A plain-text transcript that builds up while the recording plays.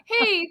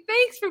Hey,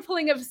 thanks for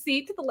pulling up a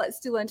seat to the Let's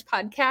Do Lunch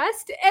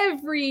podcast.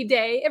 Every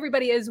day,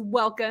 everybody is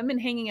welcome and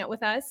hanging out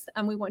with us.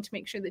 We want to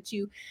make sure that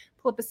you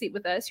pull up a seat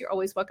with us. You're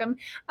always welcome.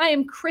 I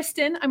am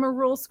Kristen. I'm a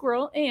rural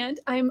squirrel, and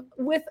I'm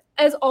with,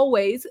 as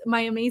always,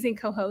 my amazing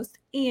co-host,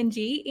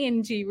 Angie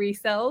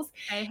Resells.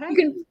 Hey.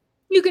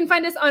 You can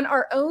find us on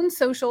our own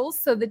socials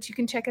so that you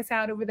can check us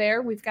out over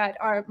there. We've got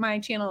my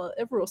channel,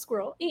 A Rural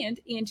Squirrel, and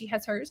Angie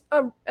has hers,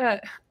 a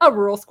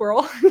Rural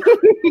Squirrel.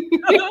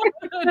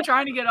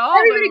 Trying to get all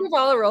everybody can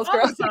follow Rural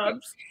Squirrel.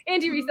 Subs.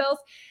 Angie Resells.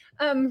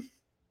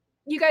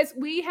 You guys,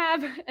 we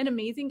have an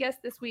amazing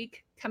guest this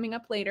week coming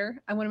up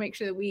later. I want to make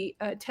sure that we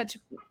touch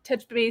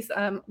base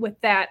with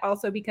that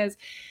also because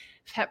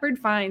Peppered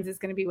Finds is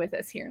going to be with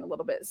us here in a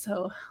little bit.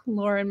 So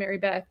Laura and Mary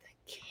Beth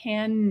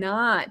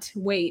cannot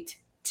wait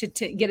to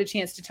get a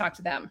chance to talk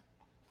to them.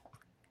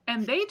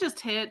 And they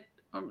just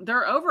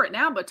they're over it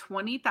now, but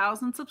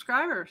 20,000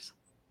 subscribers.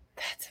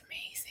 That's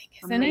amazing,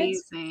 isn't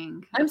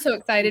it? I'm so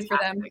excited for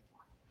them.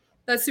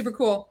 That's super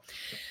cool.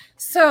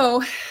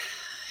 So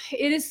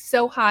it is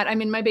so hot.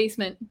 I'm in my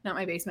basement, not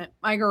my basement,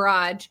 my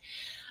garage,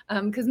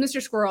 because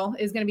Mr. Squirrel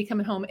is going to be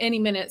coming home any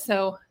minute.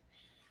 So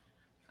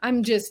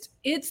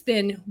it's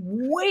been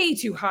way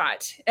too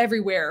hot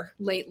everywhere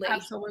lately.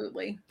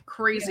 Absolutely.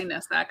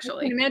 Craziness,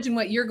 actually. I can imagine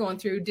what you're going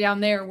through down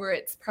there where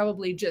it's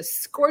probably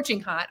just scorching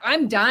hot.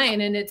 I'm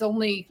dying and it's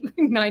only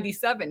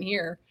 97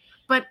 here.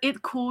 But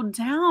it cooled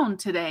down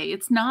today.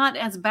 It's not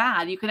as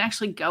bad. You can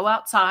actually go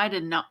outside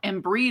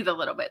and breathe a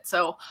little bit.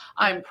 So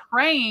I'm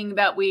praying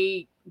that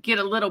we get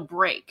a little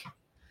break.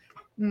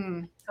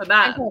 So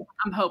that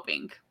I'm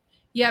hoping.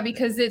 Yeah,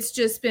 because it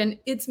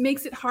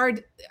makes it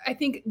hard. I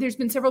think there's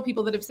been several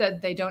people that have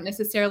said they don't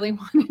necessarily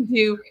want to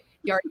do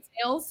yard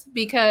sales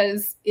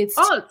because it's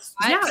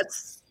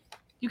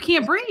you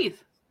can't breathe.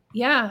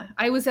 Yeah,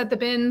 I was at the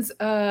bins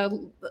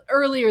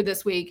earlier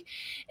this week,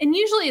 and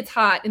usually it's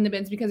hot in the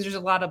bins because there's a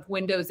lot of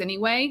windows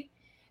anyway,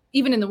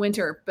 even in the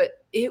winter. But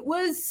it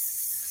was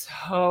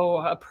so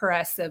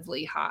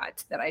oppressively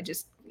hot that I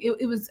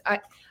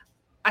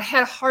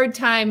had a hard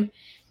time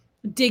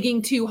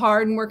digging too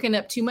hard and working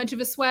up too much of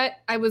a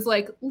sweat. I was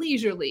like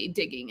leisurely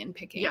digging and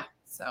picking. Yeah.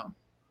 So,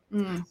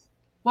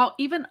 Well,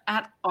 even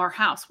at our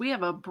house, we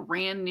have a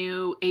brand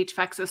new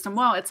HVAC system.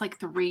 Well, it's like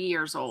 3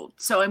 years old.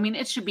 So, I mean,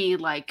 it should be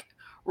like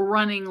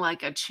running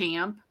like a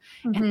champ.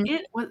 And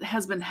it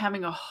has been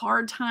having a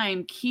hard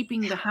time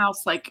keeping the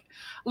house like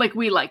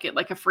we like it,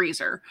 like a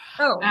freezer.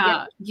 Oh,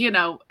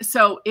 yeah.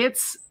 So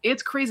it's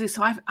crazy.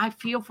 So I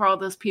feel for all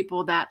those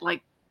people that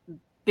like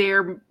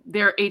their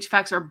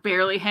HVACs are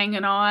barely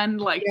hanging on,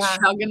 like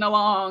chugging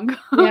along.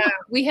 Yeah,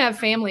 we have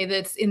family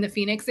that's in the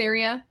Phoenix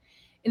area,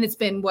 and it's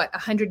been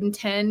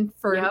 110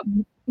 for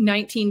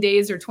 19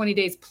 days or 20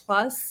 days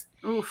plus.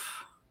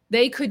 Oof.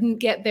 They couldn't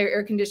get their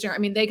air conditioner. I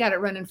mean, they got it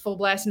running full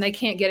blast, and they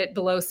can't get it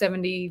below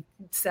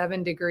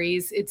 77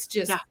 degrees. It's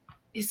just,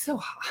 it's so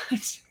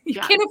hot. You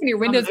can't open your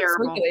windows and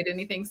circulate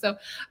anything. So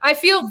I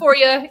feel for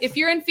you. If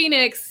you're in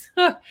Phoenix,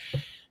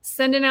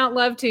 sending out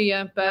love to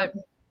you. But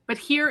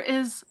here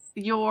is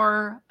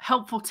your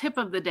helpful tip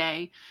of the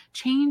day.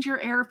 Change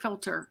your air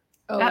filter.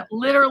 That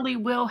literally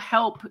will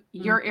help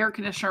your air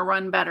conditioner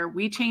run better.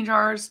 We change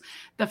ours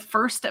the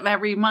first of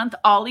every month.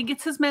 Ollie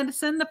gets his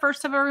medicine the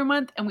first of every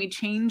month, and we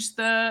change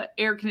the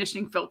air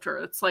conditioning filter.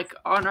 It's like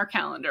on our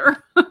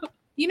calendar.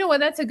 You know what?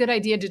 That's a good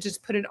idea to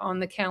just put it on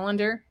the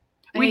calendar.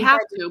 We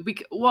have to.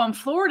 Well, in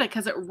Florida,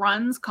 because it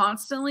runs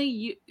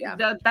constantly,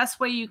 the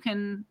best way you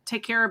can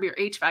take care of your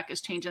HVAC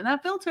is changing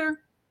that filter.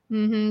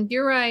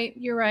 You're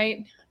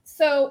right.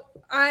 So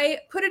I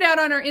put it out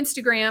on our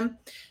Instagram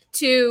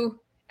to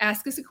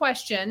ask us a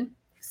question.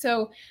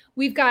 So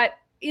we've got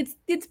it's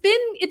been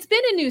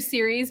a new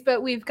series,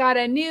 but we've got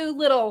a new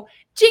little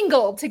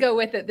jingle to go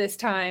with it this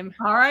time.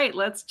 All right,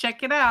 let's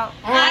check it out.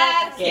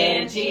 Ask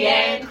Angie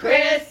and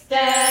Kristen.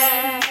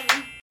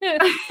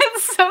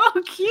 It's so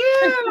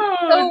cute.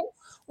 So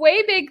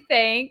way big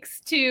thanks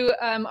to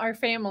our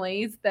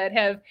families that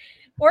have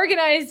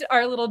organized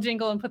our little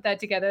jingle and put that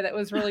together. That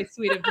was really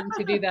sweet of them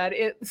to do that.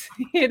 It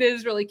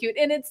is really cute.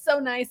 And it's so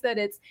nice that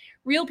it's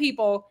real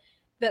people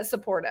that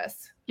support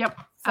us. Yep,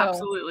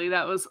 absolutely.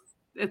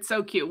 It's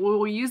so cute.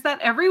 We'll use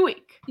that every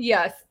week.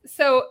 Yes.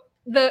 So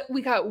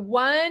we got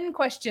one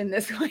question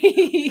this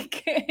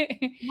week.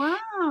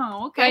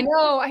 Wow. Okay.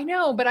 I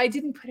know, but I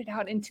didn't put it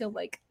out until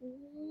like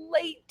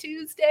late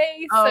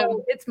Tuesday.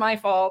 So it's my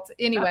fault.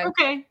 Anyway.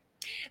 Okay.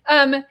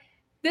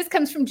 This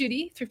comes from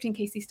Judy, Thrifting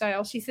Casey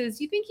style. She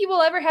says, "You think you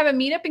will ever have a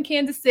meetup in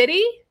Kansas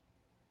City?"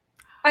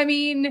 I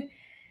mean,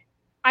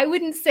 I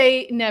wouldn't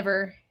say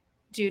never,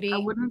 Judy. I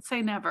wouldn't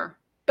say never.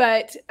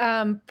 But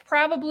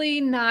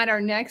probably not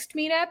our next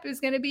meetup is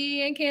going to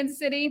be in Kansas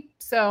City.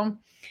 So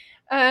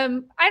I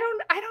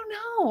don't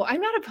know.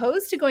 I'm not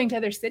opposed to going to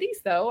other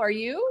cities, though. Are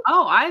you?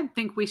 Oh, I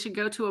think we should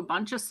go to a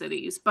bunch of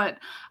cities. But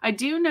I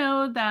do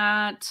know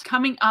that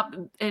coming up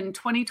in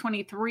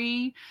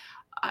 2023,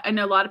 I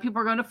know a lot of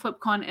people are going to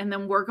FlipCon, and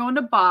then we're going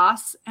to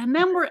Boss, and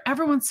then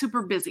everyone's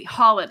super busy.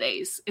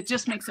 Holidays. It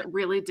just makes it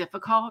really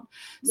difficult.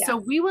 Yeah. So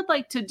we would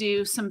like to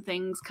do some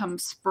things come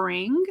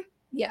spring.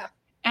 Yeah.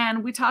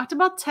 And we talked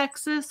about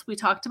Texas. We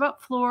talked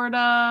about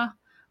Florida.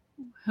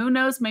 Who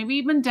knows? Maybe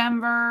even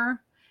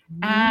Denver.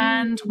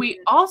 And we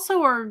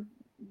also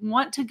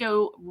want to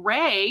go.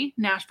 Ray,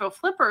 Nashville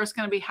Flipper, is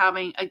going to be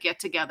having a get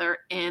together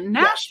in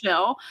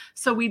Nashville. Yeah.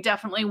 So we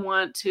definitely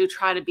want to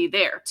try to be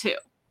there too.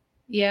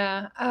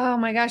 Yeah. Oh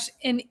my gosh.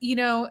 And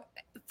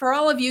for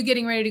all of you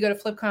getting ready to go to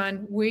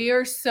FlipCon, we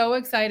are so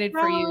excited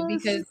for you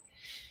because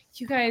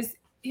you guys,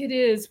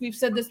 we've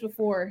said this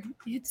before,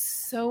 it's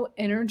so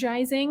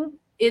energizing.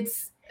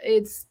 It's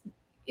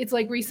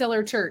like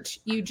reseller church.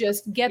 You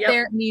just get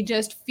there and you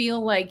just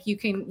feel like you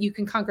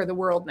can conquer the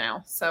world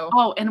now.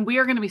 So and we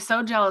are going to be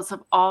so jealous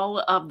of all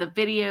of the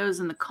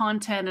videos and the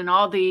content and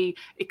all the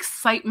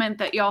excitement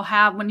that y'all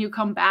have when you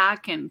come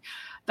back, and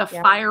the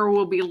fire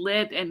will be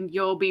lit and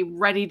you'll be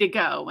ready to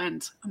go.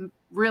 And I'm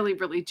really,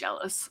 really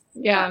jealous.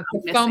 Yeah,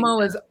 the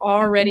FOMO is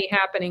already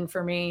happening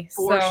for me.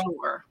 For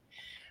sure.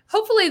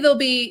 Hopefully there'll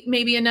be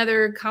maybe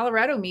another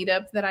Colorado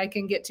meetup that I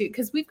can get to,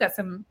 because we've got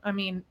some,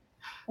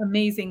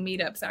 amazing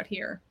meetups out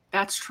here.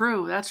 That's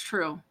true. That's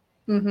true.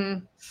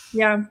 Mm-hmm.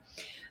 Yeah.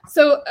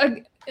 So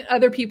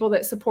other people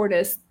that support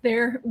us,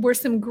 there were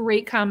some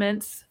great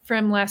comments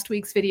from last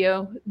week's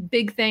video.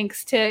 Big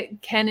thanks to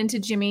Ken and to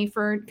Jimmy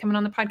for coming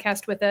on the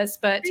podcast with us.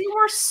 But they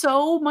were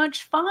so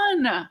much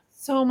fun.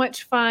 So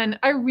much fun.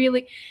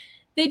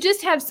 They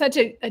just have such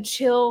a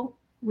chill,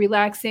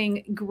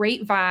 relaxing,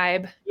 great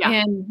vibe.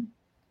 Yeah. And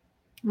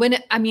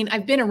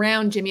I've been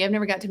around Jimmy. I've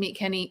never got to meet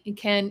Kenny.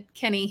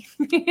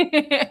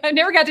 I've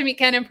never got to meet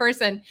Ken in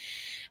person,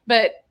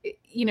 but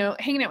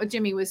hanging out with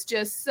Jimmy was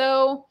just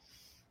so,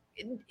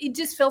 it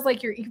just feels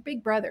like your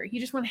big brother.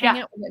 You just want to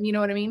hang out with him. You know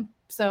what I mean?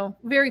 So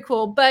very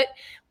cool. But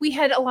we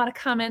had a lot of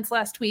comments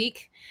last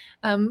week.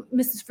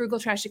 Mrs. Frugal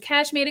Trash to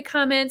Cash made a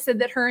comment, said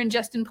that her and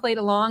Justin played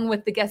along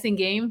with the guessing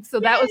game. So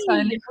that was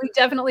fun. We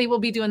definitely will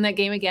be doing that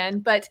game again.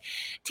 But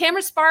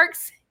Tamara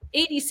Sparks,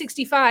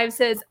 8065,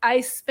 says,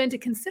 I spent a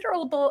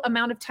considerable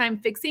amount of time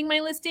fixing my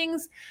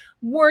listings.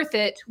 Worth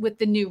it with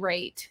the new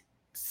rate.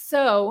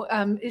 So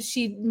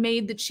she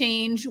made the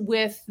change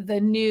with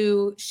the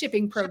new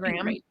shipping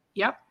program.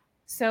 Yep.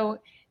 So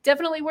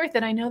definitely worth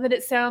it. I know that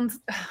it sounds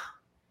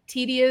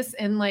tedious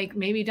and like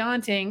maybe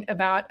daunting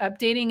about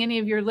updating any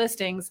of your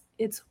listings.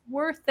 It's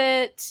worth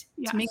it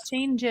to make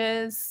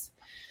changes.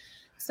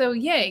 So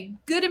yay,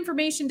 good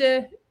information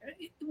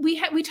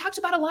we talked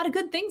about a lot of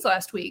good things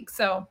last week.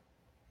 So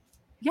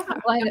yeah,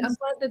 I'm glad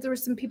that there were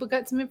some people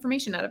got some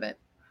information out of it.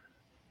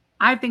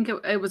 I think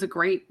it was a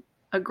great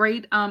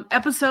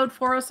episode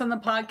for us on the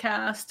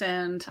podcast.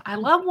 And I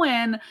love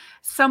when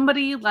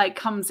somebody like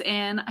comes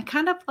in. I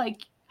kind of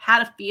like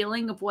had a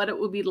feeling of what it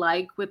would be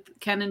like with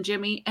Ken and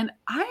Jimmy, and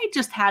I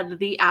just had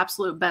the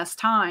absolute best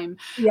time.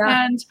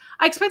 Yeah. And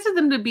I expected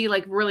them to be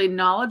like really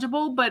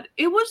knowledgeable, but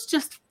it was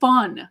just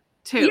fun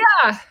too.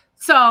 Yeah.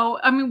 So,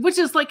 which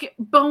is like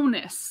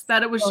bonus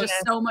that it was just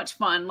so much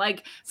fun.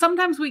 Like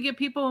sometimes we get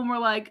people and we're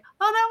like,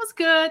 oh, that was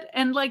good.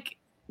 And like,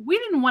 we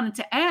didn't want it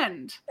to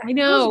end. I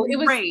know. It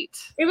was great.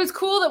 It was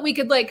cool that we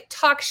could like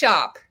talk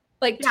shop,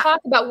 talk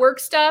about work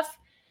stuff,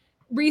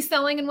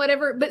 reselling and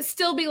whatever, but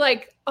still be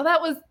like, oh,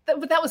 that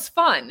was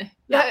fun.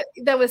 Yeah.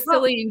 That was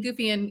silly and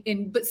goofy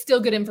and but still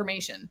good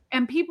information.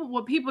 And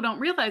what people don't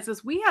realize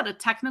is we had a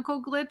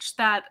technical glitch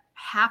that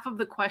half of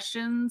the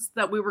questions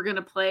that we were going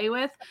to play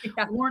with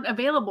weren't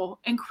available.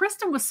 And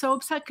Kristen was so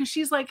upset because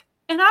she's like,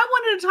 and I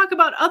wanted to talk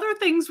about other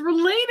things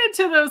related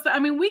to those.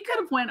 We could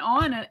have went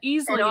on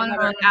easily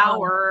another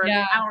hour,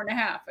 an hour and a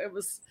half. It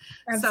was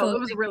Absolutely. So it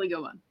was a really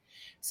good one.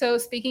 So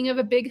speaking of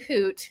a big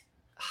hoot,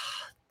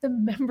 the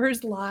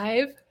members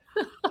live.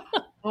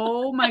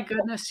 Oh my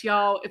goodness,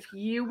 y'all. If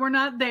you were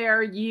not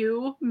there,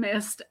 you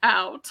missed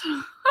out.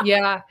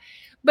 Yeah.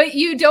 But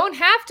you don't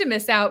have to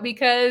miss out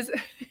because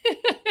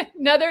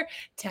another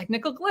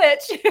technical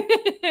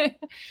glitch.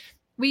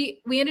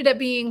 We ended up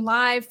being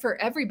live for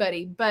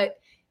everybody, but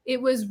it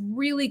was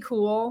really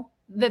cool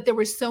that there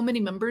were so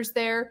many members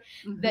there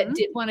that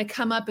did want to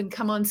come up and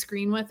come on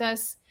screen with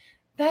us.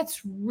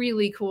 That's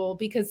really cool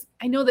because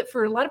I know that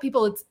for a lot of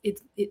people,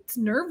 it's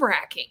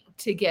nerve-wracking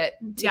to get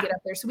up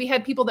there. So we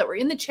had people that were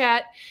in the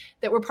chat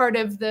that were part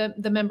of the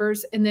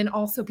members, and then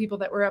also people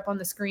that were up on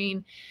the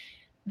screen.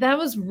 That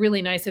was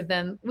really nice of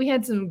them. We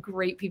had some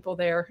great people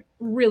there.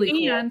 Really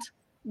cool. And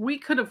we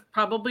could have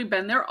probably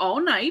been there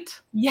all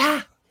night.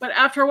 Yeah. But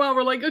after a while,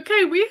 we're like,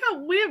 okay,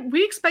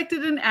 we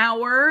expected an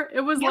hour. It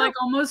was like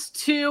almost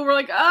 2. We're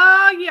like,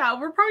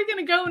 we're probably going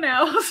to go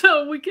now.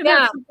 So we can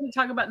have something to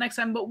talk about next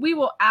time. But we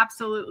will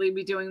absolutely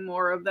be doing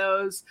more of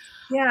those.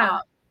 Yeah.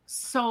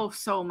 So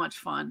much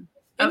fun.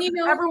 And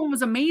everyone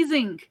was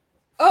amazing.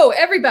 Oh,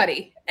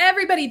 everybody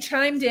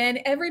chimed in.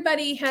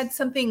 Everybody had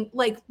something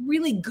like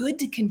really good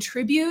to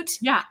contribute.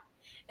 Yeah.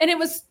 And it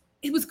was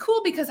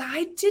cool because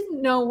I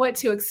didn't know what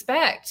to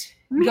expect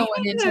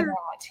going into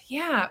that.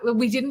 Yeah.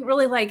 We didn't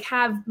really like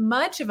have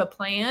much of a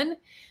plan.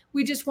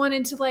 We just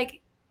wanted to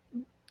like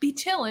be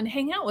chill and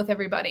hang out with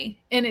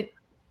everybody. And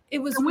it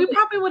was, and we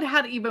probably would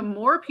have had even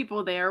more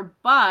people there,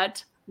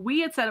 but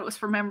we had said it was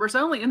for members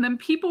only. And then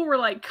people were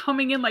like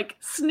coming in, like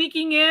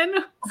sneaking in,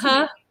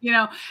 you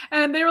know,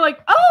 and they were like,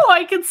 oh,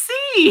 I can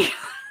see.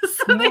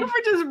 So they were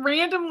just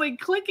randomly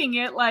clicking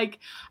it. Like,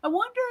 I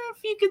wonder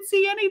if you could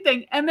see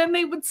anything. And then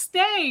they would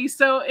stay.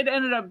 So it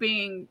ended up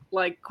being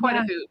like quite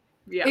a hoot.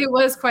 Yeah. It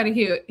was quite a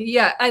hoot.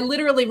 Yeah. I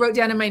literally wrote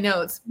down in my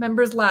notes,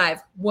 members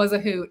live was a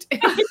hoot.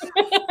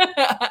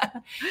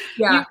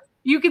 Yeah.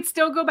 You could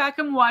still go back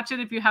and watch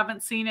it if you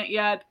haven't seen it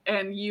yet,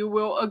 and you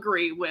will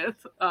agree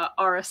with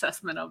our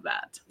assessment of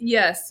that.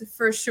 Yes,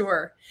 for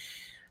sure.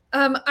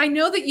 I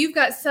know that you've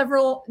got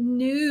several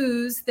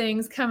news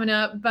things coming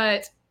up,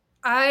 but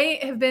I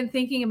have been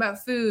thinking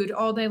about food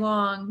all day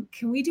long.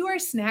 Can we do our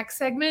snack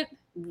segment?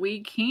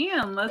 We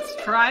can. Let's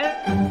try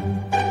it.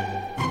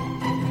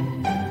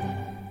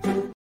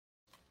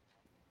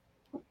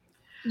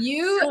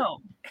 You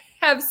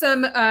have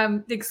some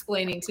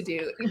explaining to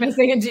do, Miss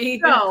Angie.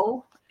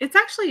 So it's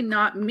actually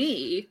not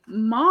me.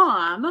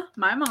 My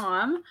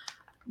mom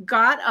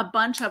got a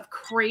bunch of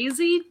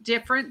crazy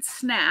different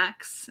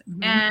snacks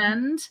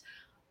and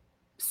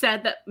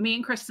said that me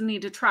and Kristen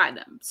need to try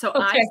them. So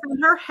I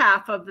sent her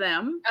half of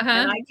them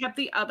and I kept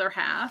the other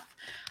half.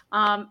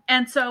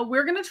 And so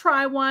we're going to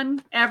try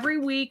one every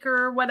week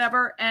or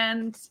whatever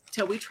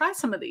until we try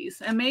some of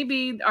these. And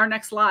maybe our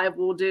next live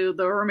we'll do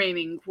the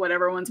remaining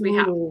whatever ones we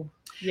have.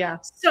 Yeah.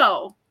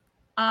 So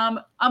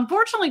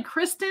unfortunately,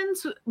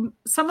 Kristen's,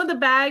 some of the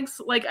bags,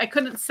 like I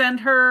couldn't send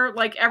her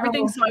like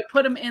everything. So I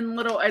put them in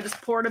I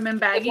just poured them in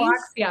baggies.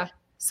 Yeah.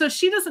 So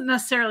she doesn't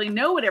necessarily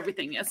know what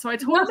everything is. So I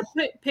told her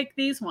to pick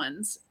these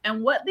ones.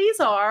 And what these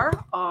are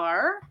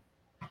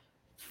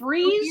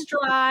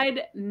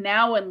freeze-dried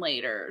now and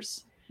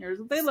laters. Here's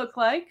what they look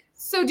like.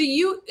 So do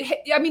you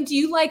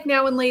like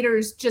now and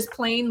laters just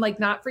plain, like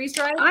not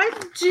freeze-dried? I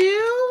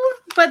do,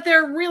 but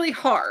they're really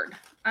hard.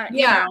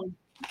 You know.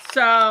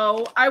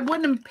 So I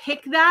wouldn't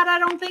pick that, I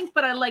don't think,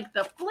 but I like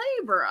the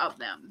flavor of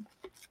them.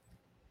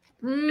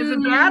 Is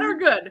it bad or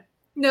good?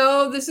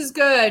 No, this is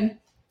good.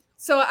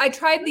 So I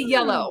tried the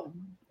yellow.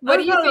 What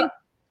do you think?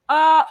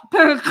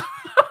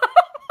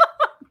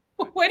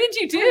 What did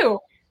you do?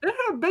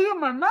 It's big in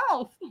my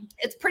mouth.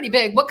 It's pretty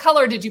big. What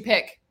color did you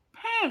pick?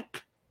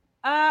 Pink.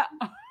 So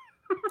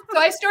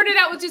I started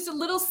out with just a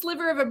little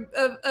sliver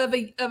of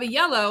a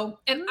yellow,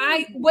 and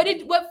what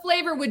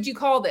flavor would you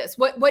call this?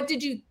 What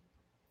did you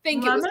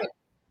think lemon? It was?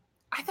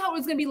 I thought it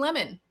was going to be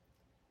lemon.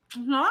 It's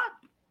not.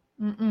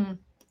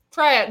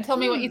 Try it and tell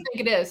me what you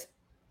think it is.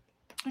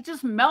 It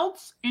just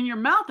melts in your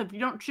mouth if you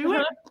don't chew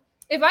it.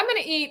 If I'm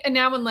going to eat a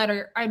now and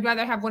letter, I'd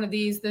rather have one of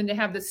these than to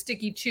have the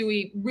sticky,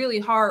 chewy, really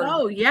hard.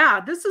 Oh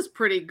yeah, this is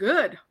pretty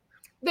good.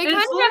 They kind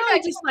of have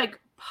that, just like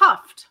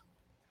puffed.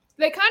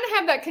 They kind of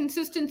have that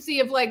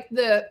consistency of like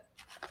the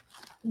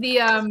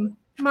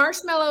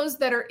marshmallows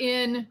that are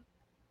in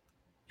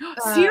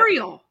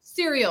cereal.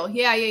 Cereal,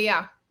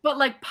 yeah. But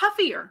like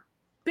puffier,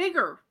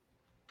 bigger.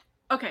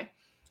 Okay.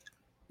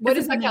 What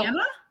is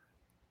banana?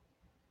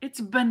 It's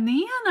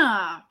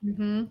banana.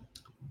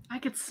 I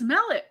could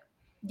smell it.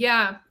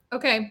 Yeah.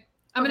 Okay.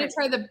 I'm going to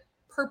try the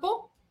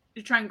purple.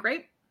 You're trying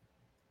grape?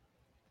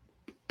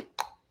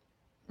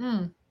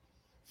 Yellow.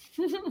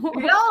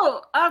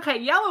 Okay.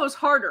 Yellow is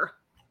harder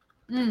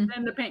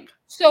than the pink.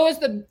 So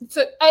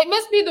it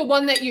must be the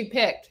one that you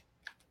picked.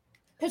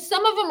 Because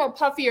some of them are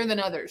puffier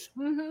than others.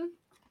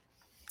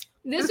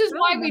 This is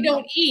why we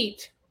don't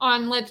eat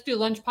on Let's Do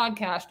Lunch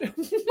podcast.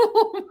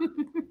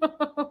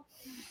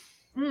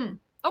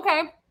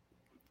 Okay.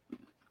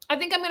 I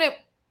think I'm going to,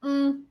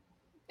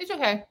 it's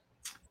okay.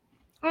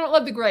 I don't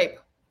love the grape.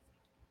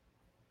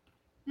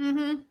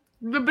 The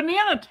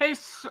banana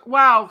tastes,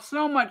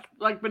 so much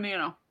like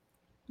banana.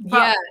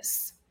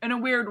 Yes. In a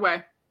weird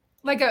way.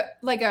 Like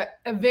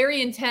a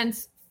very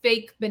intense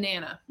fake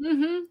banana.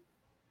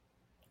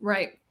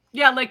 Right.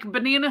 Yeah, like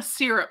banana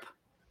syrup.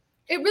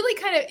 It really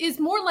kind of is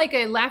more like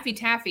a Laffy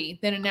Taffy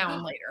than a now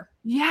and later.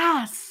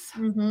 Yes.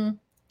 And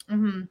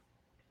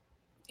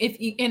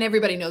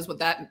everybody knows what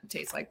that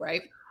tastes like,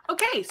 right?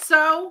 Okay,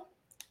 so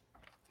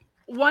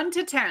 1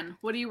 to 10,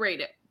 what do you rate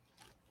it?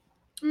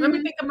 Let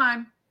me think of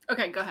mine.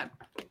 Okay, go ahead.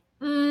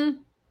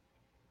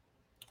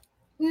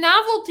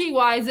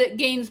 Novelty-wise, it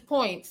gains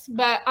points,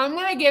 but I'm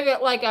going to give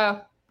it like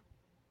a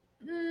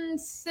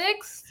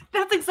 6.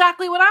 That's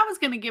exactly what I was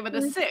going to give it,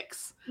 a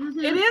 6.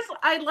 It is.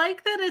 I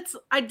like that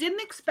I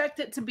didn't expect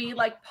it to be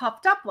like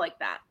puffed up like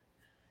that.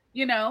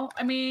 You know,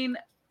 I mean,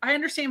 I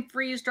understand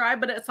freeze dry,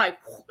 but it's like,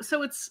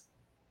 so it's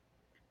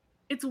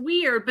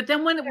weird. But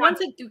then once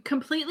it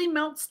completely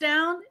melts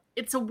down,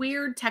 it's a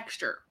weird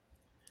texture.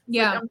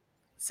 Yeah.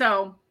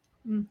 So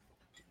not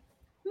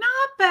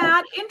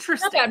bad.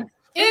 Interesting. Not bad.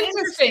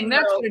 Interesting.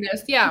 That's what it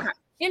is. Yeah. Okay.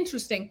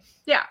 Interesting.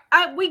 Yeah.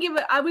 We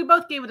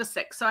both gave it a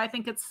 6. So I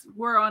think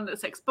we're on to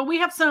 6, but we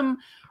have some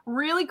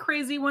really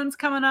crazy ones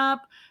coming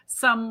up.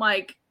 Some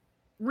like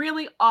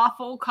really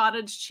awful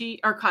cottage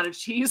cheese.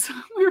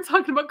 We were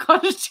talking about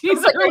cottage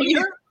cheese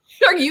earlier.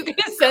 Are you going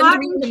to send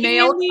me the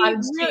mail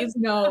cottage cheese?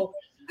 No.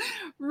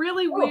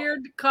 really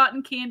weird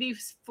cotton candy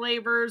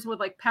flavors with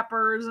like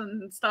peppers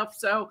and stuff.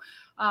 So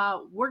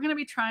we're going to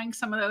be trying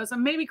some of those,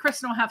 and maybe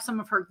Kristen will have some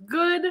of her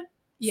good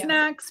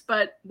snacks,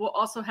 but we'll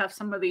also have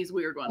some of these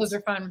weird ones. Those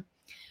are fun.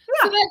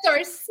 Yeah. So that's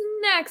our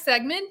snack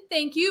segment.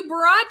 Thank you.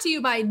 Brought to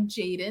you by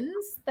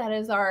Jaden's. That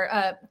is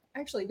our,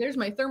 actually, there's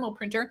my thermal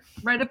printer.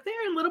 Right up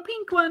there, a little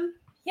pink one.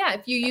 Yeah,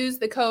 if you use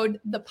the code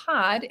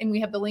THEPOD, and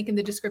we have the link in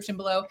the description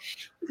below,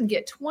 you can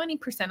get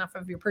 20% off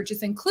of your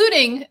purchase,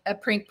 including a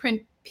pink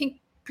printer.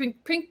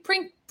 Printer.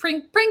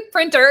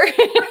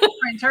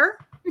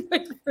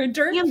 And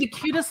the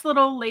cutest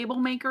little label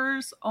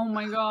makers. Oh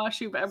my gosh,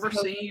 you've ever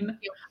seen.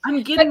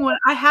 I'm getting one.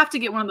 I have to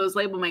get one of those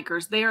label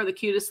makers. They are the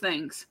cutest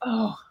things.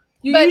 Oh,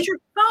 you use your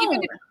phone.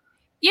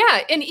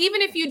 And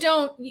even if you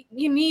don't,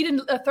 you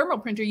need a thermal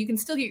printer, you can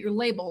still get your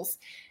labels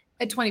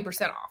at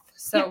 20% off.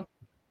 So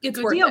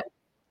it's worth it.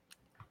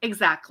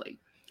 Exactly.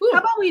 Ooh. How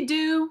about we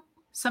do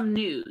some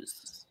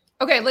news?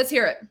 Okay, let's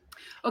hear it.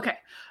 Okay,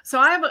 so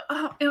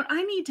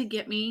I need to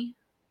get me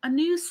a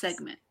news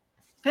segment.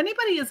 If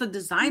anybody is a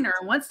designer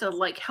and wants to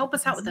like help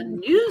us out with a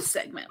news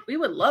segment, we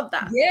would love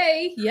that.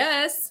 Yay,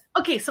 yes.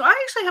 Okay, so I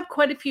actually have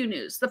quite a few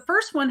news. The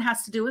first one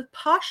has to do with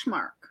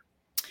Poshmark.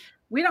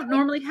 We don't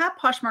normally have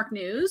Poshmark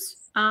news,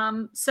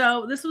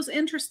 so this was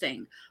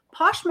interesting.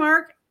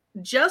 Poshmark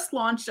just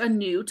launched a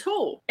new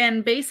tool,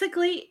 and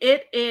basically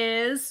it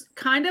is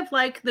kind of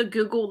like the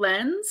Google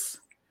Lens.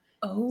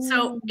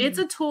 So it's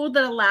a tool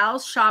that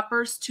allows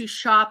shoppers to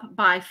shop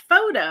by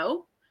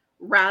photo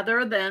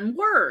rather than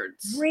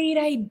words. Great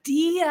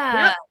idea.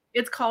 Yep.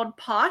 It's called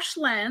Posh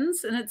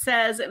Lens, and it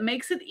says it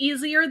makes it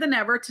easier than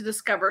ever to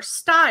discover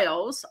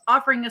styles,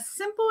 offering a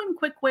simple and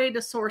quick way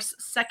to source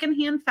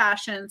secondhand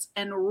fashions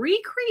and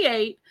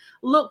recreate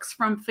looks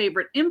from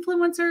favorite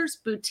influencers,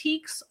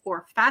 boutiques,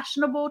 or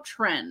fashionable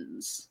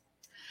trends.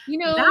 You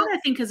know, that I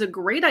think is a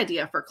great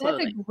idea for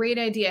clothing. That's a great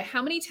idea.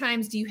 How many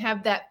times do you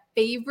have that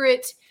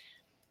favorite?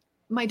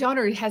 My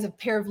daughter has a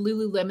pair of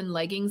Lululemon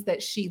leggings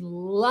that she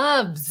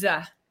loves,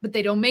 but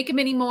they don't make them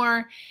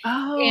anymore.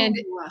 And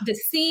the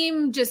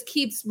seam just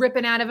keeps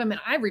ripping out of them. And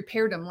I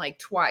repaired them like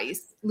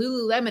twice.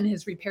 Lululemon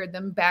has repaired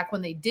them back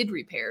when they did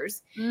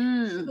repairs. She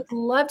would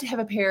love to have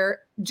a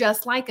pair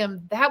just like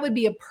them. That would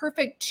be a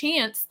perfect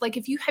chance. Like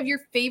if you have your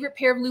favorite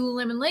pair of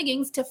Lululemon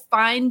leggings, to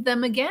find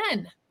them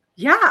again.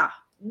 Yeah,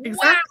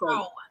 exactly.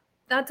 Wow.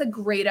 That's a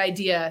great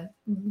idea.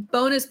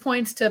 Bonus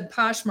points to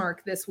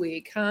Poshmark this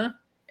week, huh?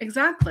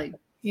 Exactly.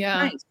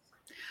 Yeah. Nice.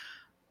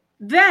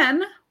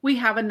 Then we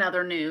have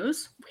another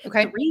news.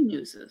 Okay. Three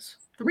newses.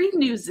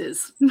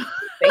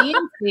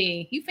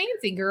 Fancy. You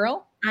fancy,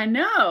 girl. I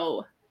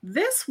know.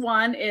 This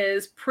one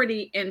is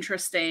pretty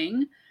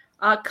interesting.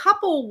 A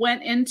couple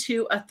went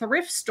into a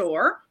thrift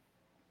store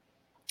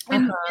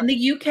in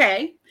the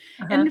UK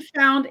and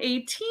found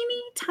a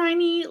teeny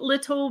tiny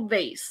little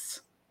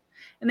vase.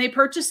 And they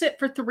purchased it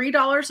for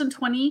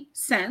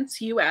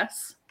 $3.20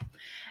 US.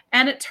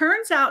 And it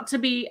turns out to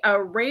be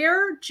a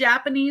rare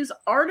Japanese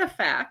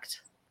artifact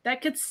that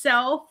could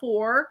sell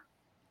for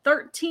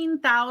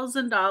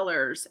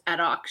 $13,000 at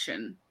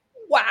auction.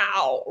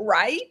 Wow,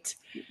 right?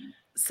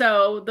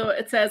 So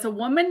it says a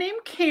woman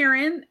named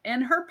Karen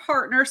and her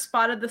partner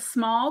spotted the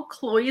small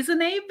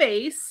cloisonne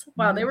vase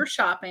while they were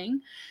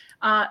shopping.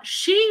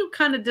 She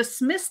kind of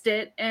dismissed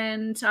it,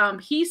 and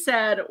he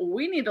said,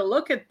 we need to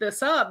look at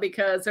this up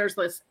because there's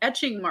this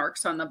etching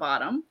marks on the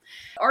bottom.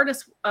 The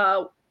artist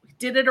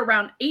did it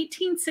around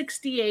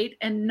 1868,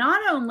 and not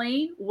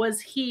only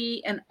was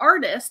he an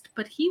artist,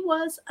 but he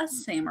was a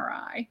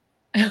samurai.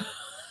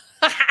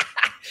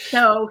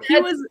 So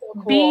he was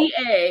so cool.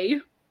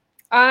 BA.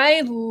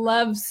 I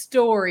love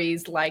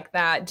stories like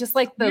that. Just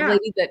like the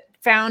lady that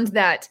found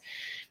that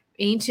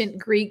ancient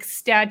Greek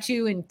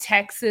statue in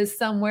Texas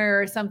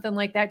somewhere or something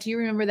like that. Do you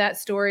remember that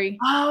story?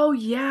 Oh,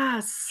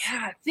 yes.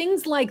 Yeah.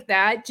 Things like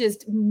that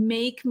just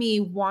make me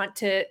want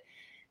to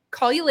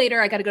call you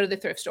later. I got to go to the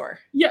thrift store.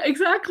 Yeah,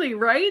 exactly.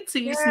 Right. So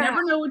you just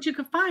never know what you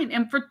could find.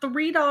 And for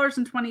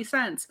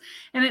 $3.20.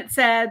 And it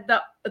said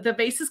the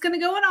vase is going to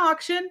go on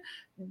auction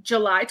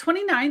July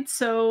 29th.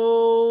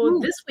 So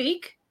this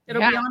week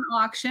it'll be on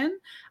auction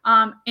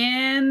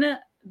in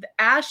the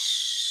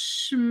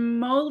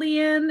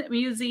Ashmolean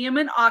Museum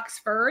in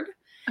Oxford.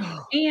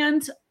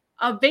 And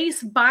a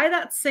vase by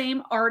that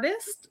same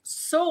artist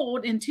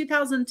sold in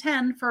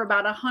 2010 for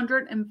about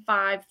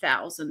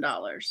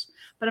 $105,000.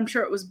 But I'm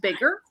sure it was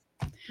bigger.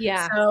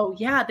 Yeah. So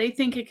they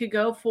think it could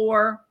go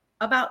for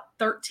about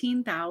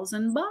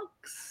 $13,000.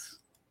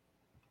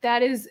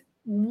 That is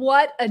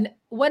what an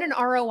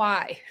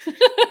ROI.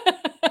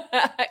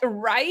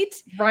 Right?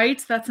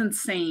 Right. That's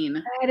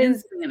insane. That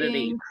is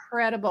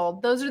incredible.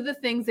 Those are the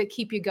things that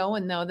keep you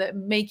going, though, that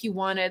make you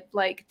want to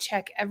like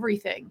check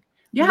everything.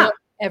 Yeah. Look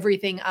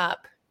everything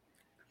up.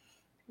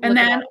 And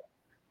then,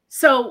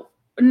 so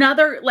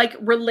another like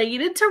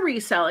related to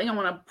reselling, I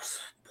want to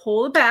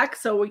pull it back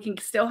so we can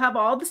still have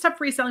all the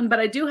stuff reselling, but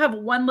I do have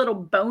one little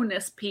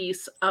bonus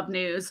piece of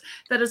news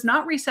that is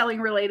not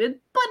reselling related,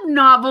 but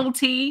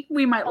novelty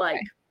we might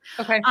like.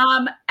 Okay.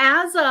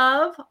 As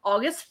of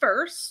August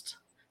 1st,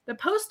 the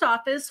post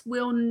office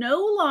will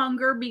no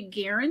longer be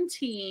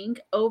guaranteeing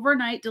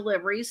overnight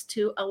deliveries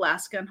to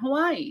Alaska and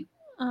Hawaii.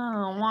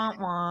 Oh, wah,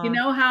 wah. You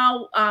know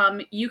how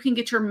you can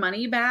get your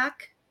money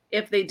back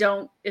if they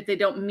don't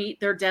meet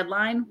their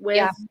deadline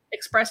with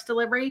express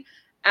delivery?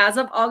 As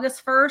of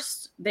August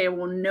 1st, they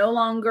will no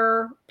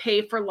longer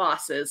pay for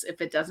losses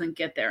if it doesn't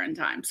get there in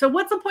time. So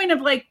what's the point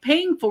of like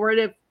paying for it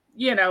if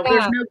there's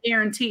no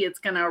guarantee it's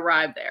going to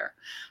arrive there?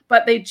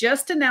 But they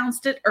just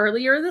announced it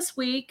earlier this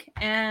week,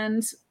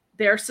 and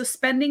they're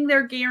suspending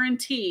their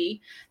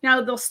guarantee. Now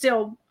they'll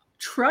still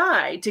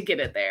try to get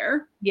it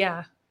there.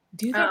 Yeah,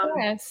 do their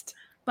best.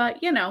 But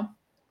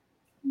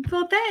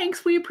well,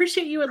 thanks. We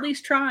appreciate you at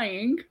least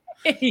trying.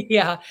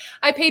 Yeah,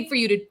 I paid for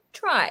you to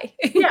try.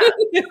 Yeah,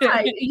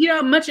 right. You know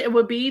how much it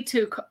would be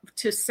to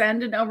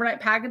send an overnight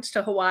package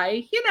to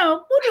Hawaii?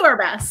 We'll do our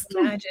best.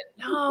 Imagine.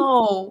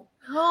 No.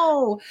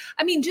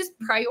 I mean, just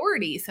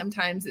priority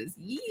sometimes is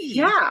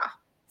yeah.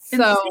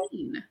 So,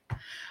 insane.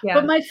 Yeah.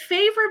 But my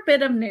favorite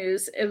bit of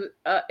news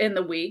in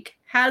the week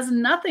has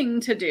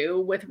nothing to do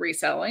with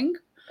reselling.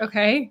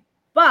 Okay.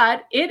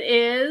 But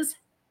it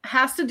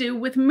has to do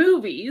with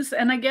movies.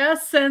 And I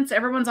guess since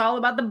everyone's all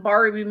about the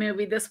Barbie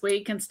movie this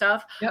week and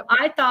stuff,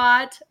 I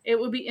thought it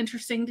would be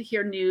interesting to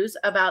hear news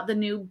about the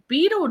new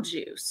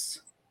Beetlejuice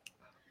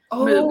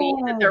movie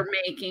that they're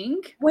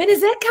making. When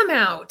does it come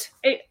out?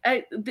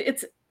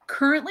 It's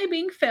currently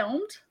being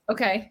filmed.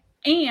 Okay.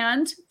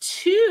 And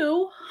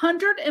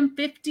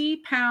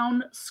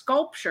 250-pound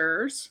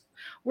sculptures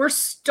were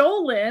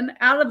stolen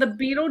out of the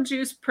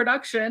Beetlejuice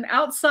production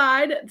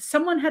outside.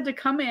 Someone had to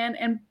come in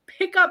and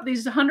pick up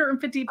these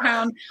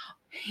 150-pound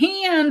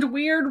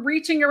weird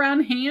reaching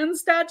around hand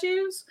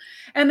statues,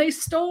 and they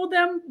stole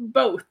them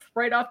both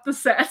right off the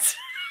set.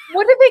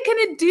 What are they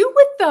going to do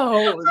with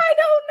those? I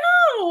don't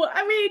know.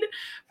 I mean,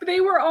 they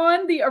were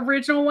on the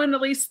original one,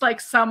 at least like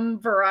some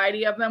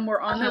variety of them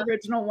were on the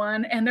original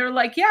one. And they're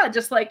like,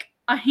 just like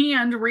a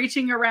hand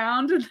reaching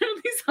around and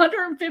these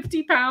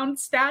 150-pound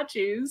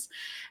statues,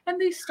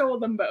 and they stole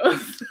them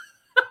both.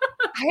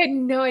 I had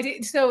no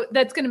idea. So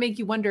that's going to make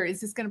you wonder, is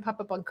this going to pop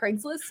up on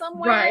Craigslist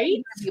somewhere?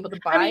 Right. Be able to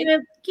buy? I mean,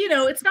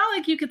 it's not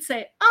like you could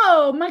say,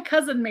 oh, my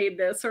cousin made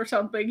this or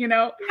something,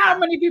 how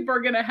many people are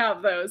going to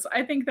have those?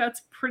 I think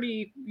that's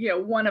pretty,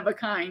 one of a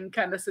kind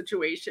kind of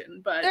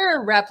situation, but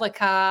they're a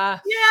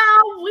replica.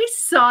 Yeah. We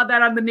saw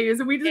that on the news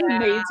and we just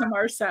made some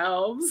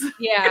ourselves.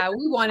 Yeah.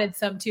 We wanted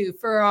some too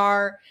for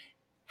our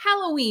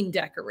Halloween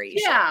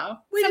decoration. Yeah.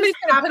 We just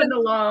happened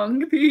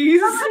along these.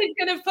 Somebody's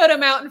going to put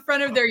them out in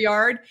front of their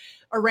yard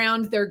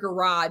around their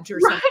garage or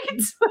something.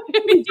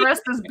 Right.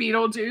 Dressed as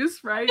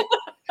Beetlejuice, right?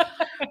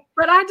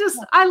 But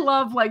I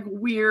love like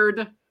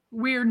weird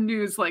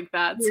news like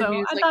that. So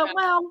I thought,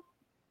 well,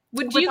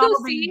 would you go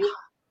see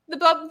the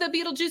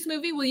Beetlejuice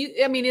movie? Will you?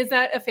 I mean, is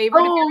that a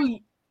favorite?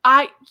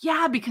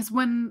 Because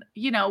when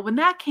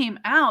that came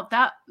out,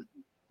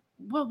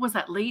 what was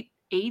that, late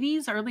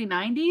 80s, early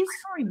 90s? I don't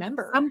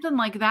remember. Something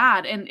like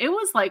that. And it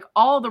was like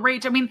all the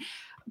rage. I mean,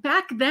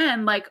 back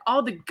then, like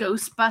all the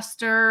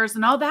Ghostbusters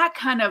and all that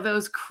kind of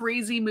those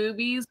crazy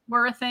movies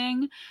were a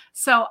thing.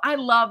 So I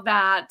love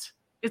that.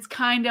 It's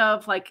kind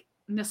of like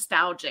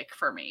nostalgic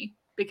for me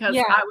because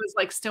I was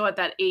like still at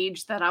that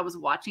age that I was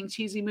watching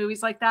cheesy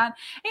movies like that.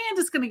 And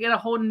it's going to get a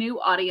whole new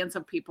audience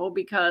of people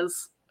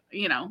because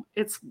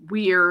it's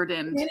weird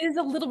and it is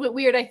a little bit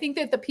weird. I think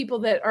that the people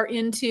that are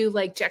into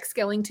like Jack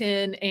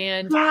Skellington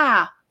and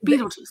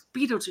Beetlejuice.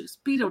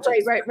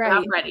 Right.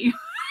 I'm ready.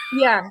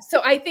 Yeah. So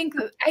I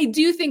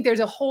do think there's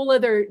a whole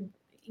other,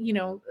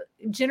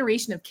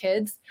 generation of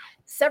kids,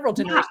 several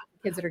generations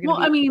of kids that are going to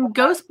Well, I mean,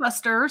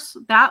 Ghostbusters,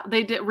 that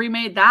they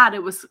remade that.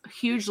 It was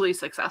hugely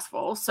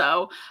successful.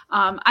 So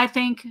I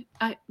think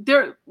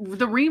the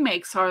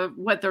remakes are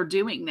what they're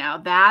doing now.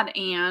 That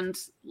and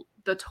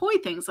the toy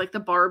things like the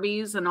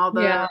Barbies and all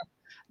the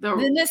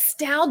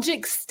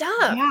nostalgic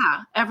stuff.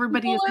 Yeah,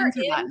 everybody is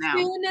into that now.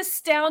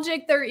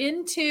 Nostalgic. They're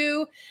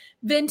into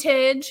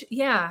vintage.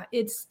 Yeah,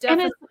 it's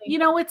definitely.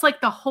 And it's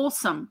like the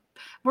wholesome.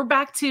 We're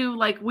back to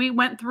like we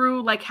went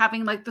through like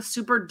having like the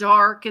super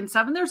dark and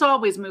stuff. And there's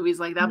always movies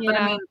like that. Yeah. But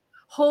I mean,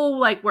 whole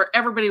like where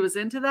everybody was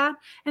into that.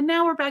 And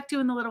now we're back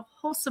doing the little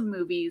wholesome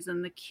movies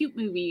and the cute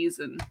movies.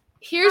 And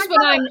here's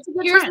my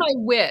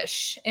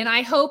wish, and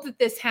I hope that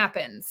this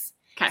happens.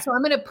 Okay. So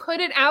I'm going to put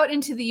it out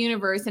into the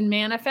universe and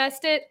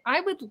manifest it.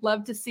 I would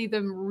love to see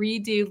them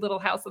redo Little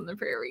House on the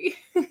Prairie.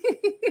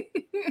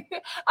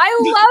 I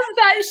love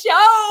that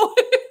show.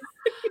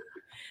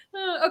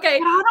 Okay.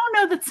 But I don't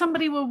know that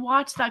somebody would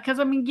watch that because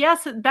I mean,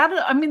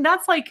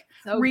 that's like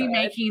so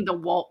remaking the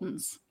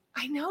Waltons.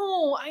 I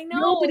know.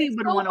 Nobody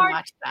would want to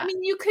watch that. I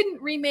mean, you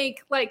couldn't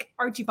remake like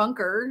Archie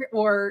Bunker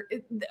or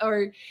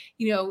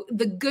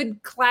the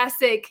good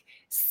classic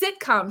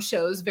sitcom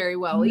shows very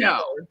well either.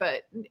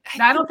 But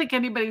I don't think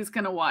anybody's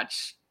going to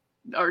watch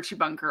Archie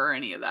Bunker or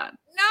any of that.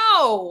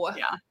 No.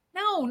 Yeah.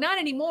 No, not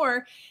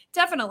anymore.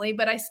 Definitely.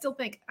 But I still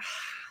think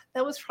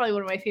that was probably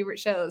one of my favorite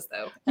shows,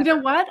 though. You know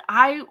what?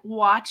 I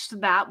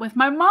watched that with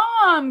my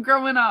mom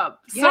growing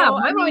up. Yeah,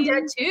 my mom and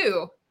dad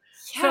too.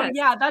 So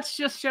yeah, that's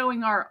just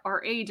showing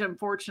our age,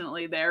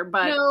 unfortunately, there.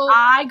 But No.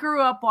 I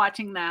grew up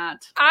watching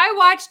that. I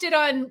watched it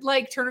on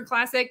like Turner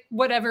Classic,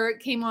 whatever it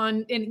came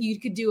on, and you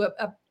could do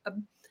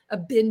a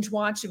binge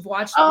watch of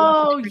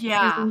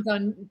seasons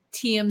on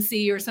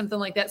TMC or something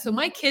like that. So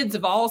my kids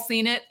have all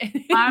seen it.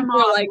 My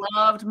mom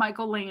loved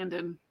Michael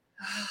Landon.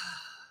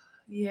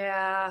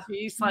 Yeah.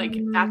 He's like,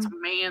 that's a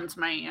man's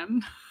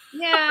man.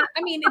 Yeah.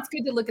 I mean, it's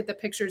good to look at the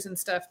pictures and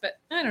stuff, but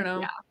I don't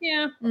know.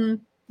 Yeah.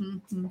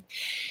 Mm-hmm.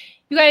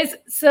 You guys,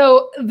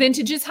 so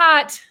vintage is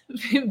hot.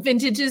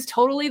 Vintage is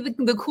totally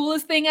the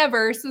coolest thing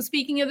ever. So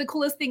speaking of the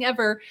coolest thing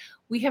ever,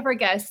 we have our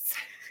guests,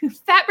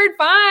 Fatbird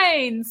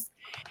Finds.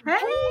 Hey.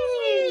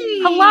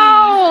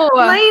 Hello.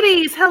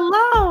 Ladies,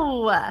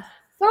 hello.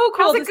 So cool.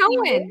 How's it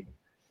going?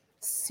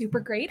 Super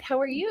great. How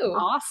are you?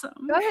 Awesome.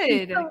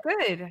 Good.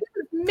 Good.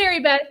 Mary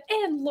Beth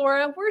and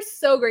Laura, we're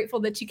so grateful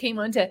that you came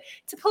on to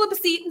pull up a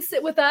seat and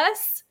sit with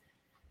us.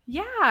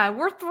 Yeah,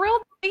 we're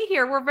thrilled to be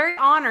here. We're very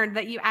honored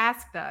that you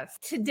asked us.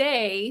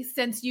 Today,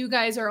 since you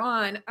guys are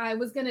on, I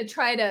was going to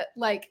try to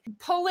like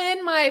pull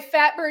in my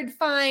Fatbird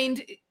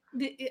Find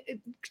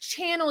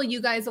channel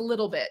you guys a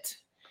little bit.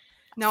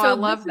 No, I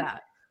love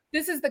that.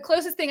 This is the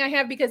closest thing I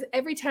have because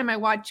every time I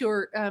watch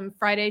your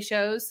Friday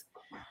shows,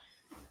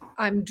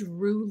 I'm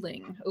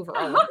drooling over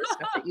all of the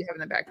stuff that you have in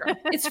the background.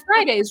 It's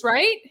Fridays,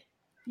 right?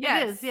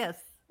 Yes. It is, yes.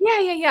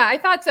 Yeah. I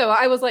thought so.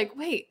 I was like,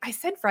 wait, I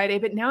said Friday,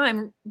 but now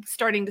I'm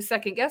starting to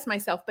second guess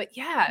myself. But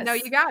yes. No,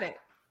 you got it.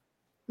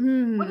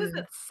 What is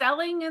it?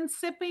 Selling and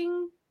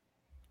sipping?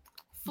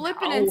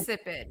 Flipping and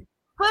sipping.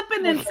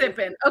 Flipping and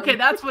sipping. Okay,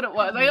 that's what it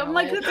was. I'm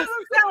like, this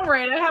doesn't sound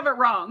right. I have it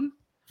wrong.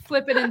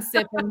 Flipping and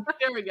sipping.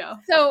 There we go.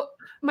 So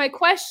my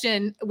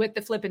question with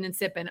the flipping and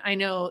sipping, I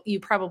know you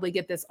probably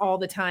get this all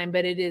the time,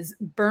 but it is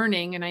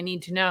burning and I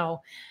need to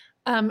know,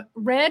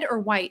 red or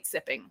white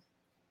sipping?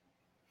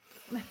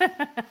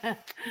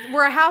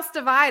 We're a house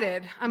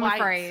divided, I'm White.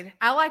 afraid.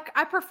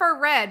 I prefer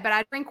red, but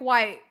I drink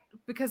white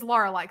because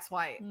Laura likes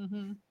white.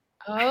 Mm-hmm.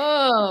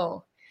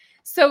 Oh,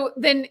 so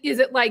then is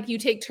it like you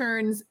take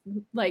turns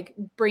like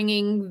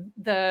bringing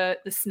the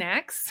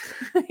snacks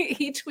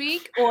each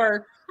week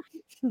or?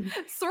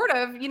 Sort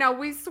of,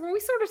 we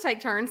sort of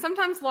take turns.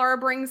 Sometimes Laura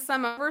brings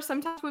some over.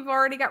 Sometimes we've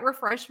already got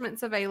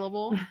refreshments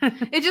available.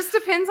 It just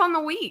depends on the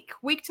week.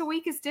 Week to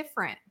week is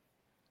different.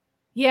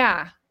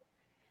 Yeah.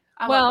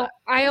 Well,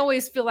 I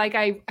always feel like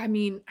I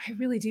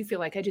really do feel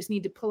like I just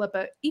need to pull up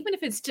even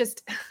if it's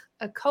just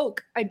a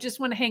Coke. I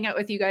just want to hang out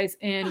with you guys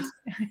and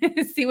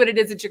see what it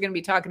is that you're going to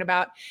be talking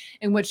about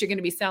and what you're going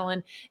to be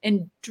selling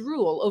and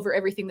drool over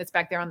everything that's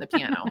back there on the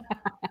piano.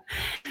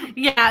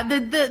 Yeah,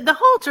 the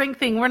whole drink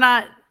thing, we're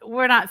not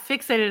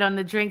fixated on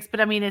the drinks,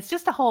 but I mean it's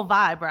just a whole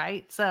vibe,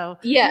 right? So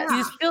yes,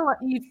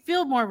 you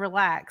feel more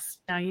relaxed.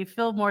 You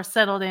feel more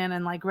settled in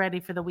and like ready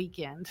for the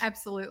weekend.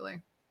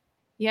 Absolutely.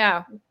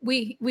 Yeah,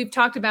 we've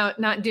talked about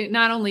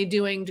not only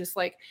doing just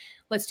like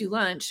let's do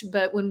lunch,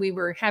 but when we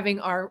were having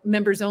our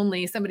members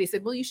only, somebody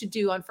said, well, you should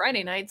do on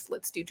Friday nights,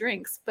 let's do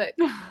drinks. But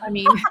I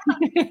mean,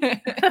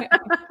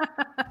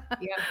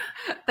 yeah,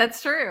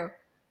 that's true.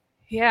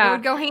 Yeah. It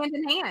would go hand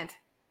in hand.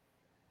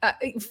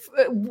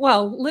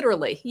 Well,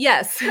 literally,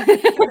 yes.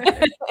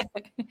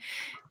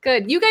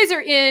 Good. You guys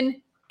are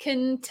in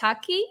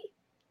Kentucky?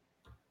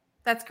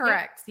 That's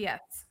correct.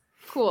 Yes.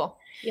 Cool.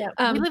 Yeah.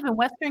 We live in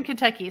Western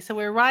Kentucky. So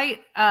we're we're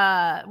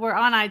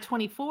on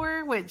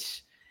I-24,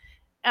 which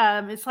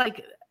it's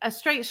like a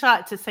straight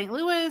shot to St.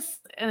 Louis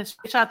and a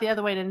straight shot the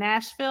other way to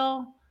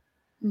Nashville.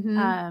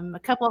 Mm-hmm. A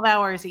couple of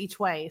hours each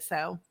way.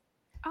 So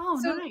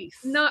nice.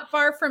 Not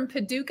far from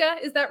Paducah,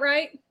 is that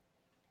right?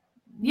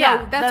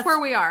 Yeah, that's where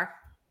we are.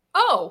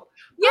 Oh,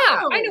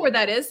 yeah, I know where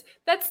that is.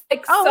 That's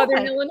like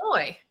Southern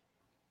Illinois.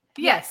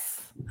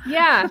 Yes.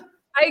 Yeah.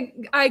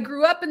 I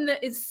grew up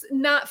it's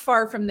not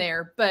far from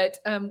there, but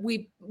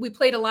we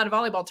played a lot of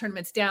volleyball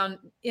tournaments down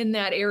in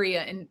that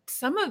area, and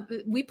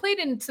we played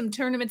in some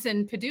tournaments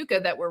in Paducah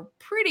that were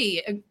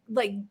pretty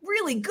like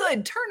really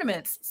good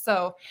tournaments.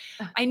 So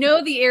I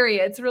know the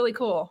area. It's really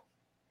cool.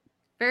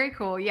 Very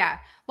cool. Yeah.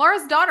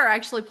 Laura's daughter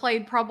actually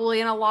played probably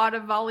in a lot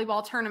of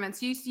volleyball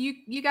tournaments.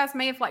 You guys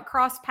may have like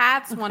crossed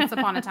paths once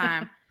upon a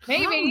time.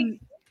 Maybe.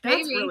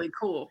 That's really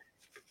cool.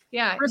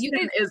 Yeah.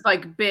 Kristen is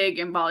like big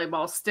in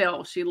volleyball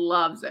still. She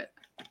loves it.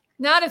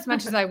 Not as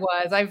much as I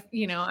was. I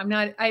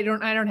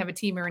don't have a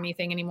team or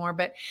anything anymore,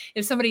 but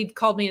if somebody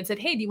called me and said,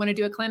 hey, do you want to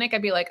do a clinic?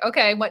 I'd be like,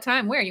 okay, what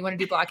time? Where? You want to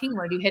do blocking? You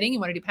want to do hitting? You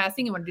want to do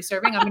passing? You want to do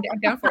serving? I'm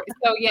down for it.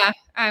 So yeah,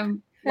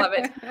 love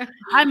it.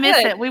 I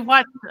miss it. We've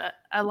watched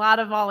a lot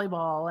of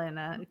volleyball, and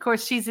of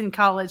course she's in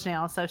college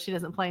now, so she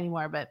doesn't play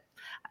anymore, but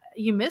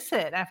you miss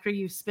it after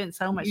you've spent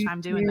so much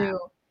time doing that.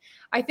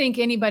 I think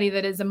anybody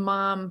that is a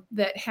mom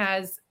that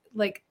has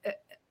like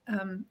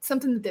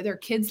something that their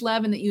kids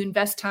love and that you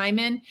invest time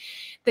in,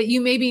 that you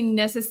maybe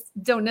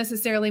don't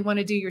necessarily want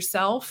to do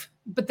yourself,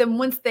 but then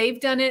once they've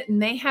done it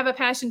and they have a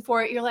passion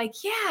for it, you're like,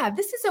 yeah,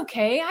 this is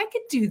okay. I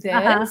could do this.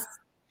 Uh-huh.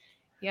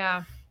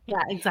 Yeah.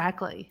 Yeah,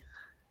 exactly.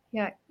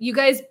 Yeah. You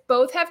guys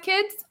both have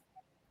kids?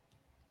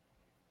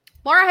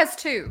 Laura has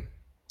two.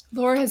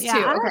 Laura has two.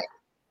 Okay.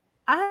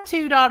 I have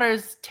 2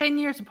 daughters 10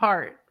 years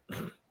apart.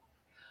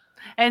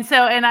 And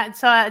so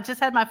I just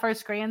had my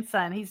first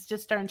grandson. He's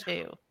just turned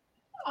 2.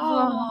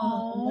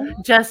 Oh,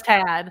 Just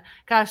had.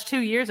 Gosh, 2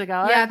 years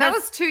ago. Yeah, that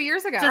was 2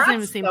 years ago. Doesn't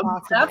even seem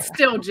possible. That's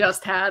still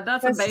just had.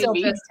 That's a still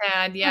baby. just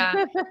had,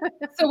 yeah.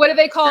 So what do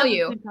they call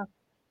you?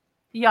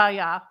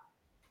 Yeah.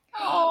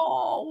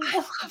 Oh,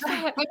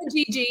 I'm a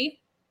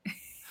Gigi.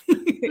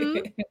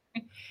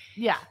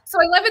 Yeah. So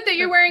I love it that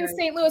you're wearing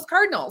St. Louis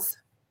Cardinals.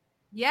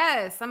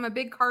 Yes, I'm a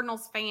big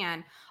Cardinals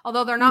fan.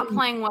 Although they're not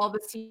playing well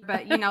this year,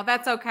 but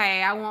that's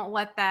okay. I won't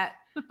let that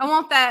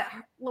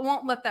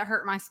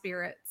hurt my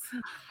spirits.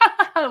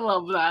 I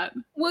love that.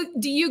 Well,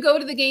 do you go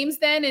to the games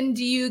then, and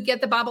do you get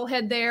the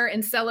bobblehead there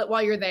and sell it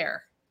while you're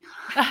there?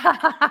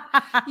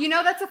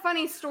 That's a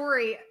funny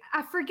story.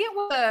 I forget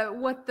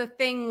what the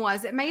thing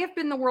was. It may have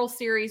been the World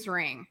Series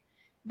ring.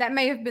 That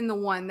may have been the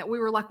one that we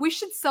were like, we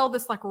should sell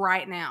this like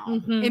right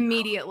now,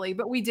 immediately,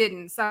 but we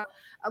didn't. So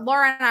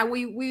Laura and I,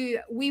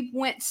 we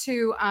went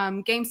to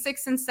game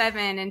 6 and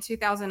 7 in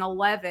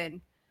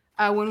 2011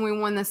 when we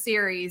won the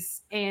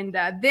series. And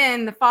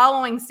then the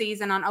following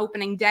season on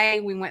opening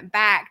day, we went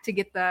back to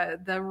get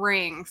the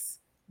rings,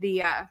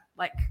 the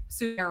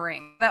souvenir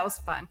ring. That was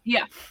fun.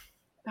 Yeah.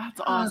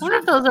 That's awesome. I wonder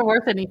if those are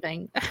worth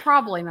anything.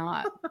 Probably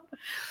not.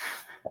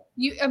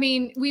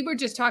 We were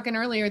just talking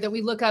earlier that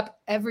we look up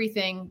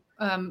everything.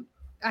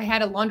 I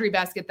had a laundry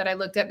basket that I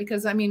looked at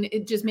because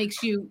it just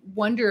makes you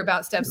wonder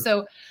about stuff.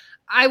 So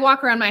I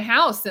walk around my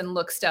house and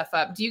look stuff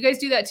up. Do you guys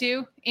do that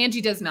too?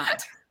 Angie does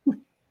not.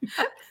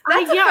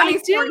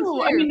 I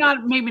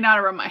do. Maybe not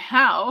around my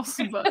house,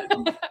 but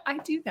I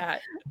do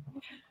that.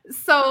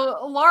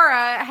 So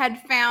Laura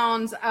had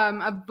found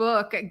a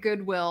book at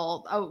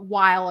Goodwill a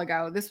while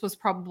ago. This was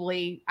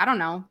probably,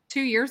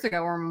 2 years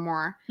ago or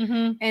more.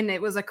 Mm-hmm. And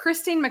it was a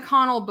Christine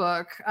McConnell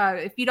book.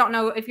 If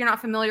you're not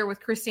familiar with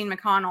Christine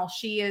McConnell,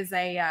 she is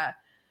a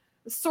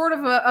sort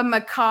of a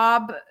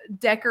macabre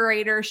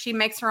decorator. She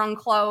makes her own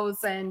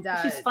clothes and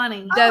she's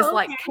funny. Does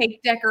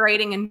cake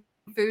decorating and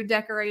food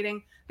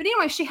decorating. But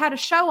anyway, she had a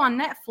show on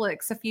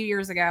Netflix a few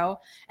years ago,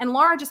 and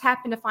Laura just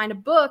happened to find a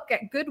book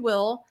at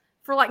Goodwill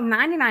for like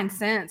 99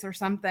 cents or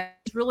something.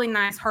 It's a really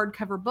nice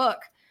hardcover book.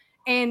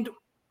 And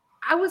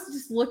I was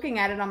just looking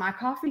at it on my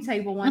coffee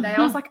table one day.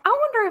 I was like, I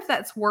wonder if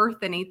that's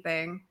worth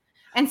anything.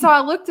 And so I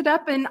looked it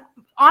up, and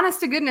honest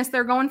to goodness,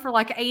 they're going for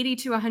like $80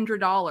 to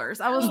 $100.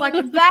 I was like,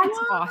 that's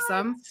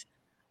awesome.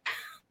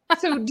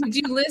 So did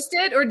you list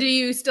it, or do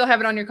you still have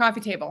it on your coffee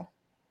table?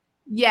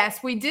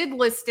 Yes, we did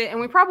list it, and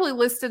we probably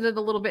listed it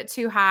a little bit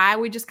too high.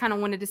 We just kind of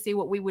wanted to see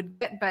what we would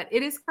get, but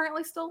it is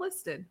currently still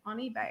listed on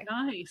eBay.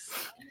 Nice.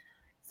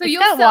 So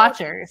you'll sell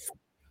watchers.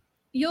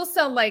 You'll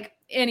sell like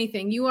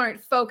anything. You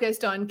aren't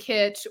focused on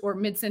kitsch or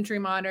mid-century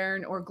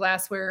modern or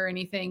glassware or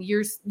anything.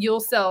 You'll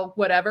sell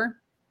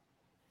whatever.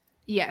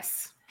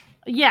 Yes.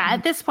 Yeah.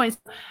 At this point,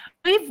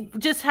 we've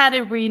just had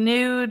a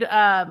renewed.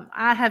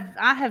 I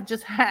have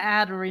just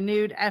had a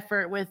renewed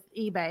effort with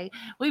eBay.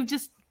 We've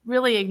just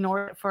really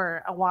ignored it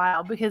for a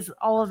while because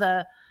all of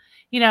the,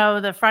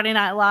 the Friday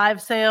Night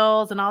Live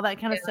sales and all that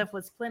kind of stuff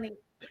was plenty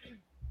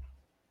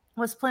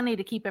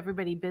to keep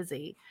everybody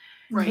busy.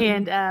 Right.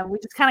 And we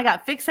just kind of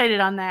got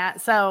fixated on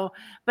that. So,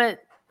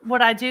 but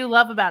what I do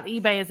love about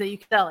eBay is that you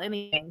can sell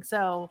anything.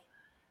 So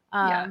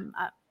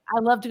I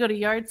love to go to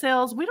yard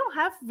sales. We don't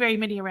have very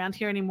many around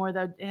here anymore,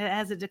 though.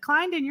 Has it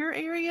declined in your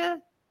area?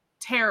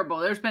 Terrible.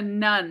 There's been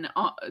none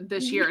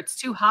this year. It's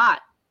too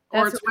hot.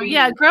 Or it's raining.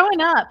 Yeah,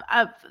 growing up,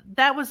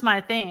 that was my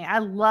thing. I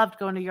loved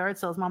going to yard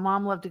sales. My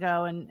mom loved to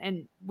go,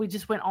 and we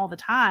just went all the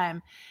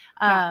time.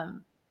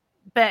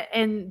 But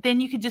then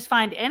you could just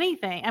find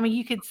anything.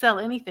 You could sell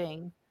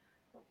anything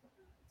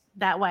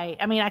that way.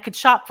 I could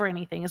shop for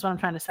anything is what I'm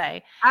trying to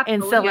say. Absolutely,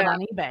 and sell it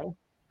on eBay.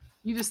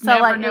 You just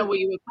never know what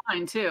you would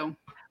find too.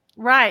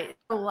 Right.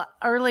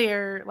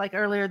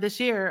 Earlier this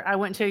year, I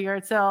went to a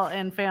yard sale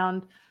and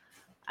found,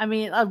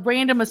 a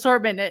random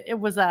assortment. It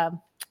was a,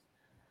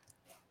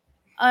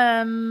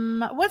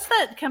 what's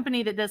that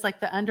company that does like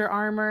the Under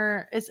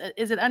Armour? Is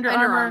it Under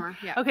Armour?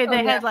 Yeah. Okay.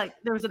 They had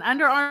there was an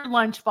Under Armour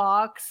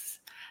lunchbox.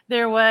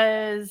 There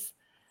was,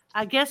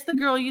 I guess the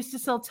girl used to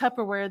sell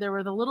Tupperware. There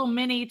were the little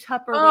mini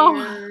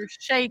Tupperware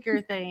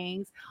shaker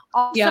things.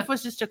 All stuff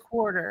was just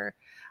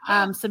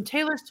 $0.25. Some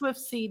Taylor Swift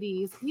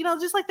CDs,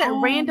 just like that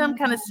random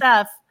kind of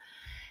stuff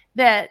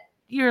that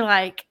you're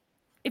like,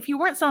 if you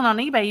weren't selling on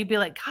eBay, you'd be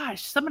like,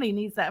 gosh, somebody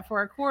needs that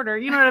for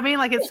 $0.25. You know what I mean?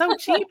 Like it's so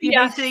cheap. You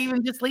need to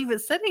even just leave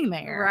it sitting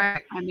there.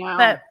 Right. I know.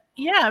 But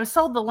I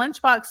sold the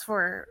lunchbox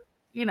for,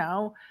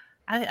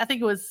 I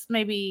think it was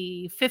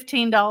maybe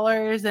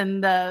 $15,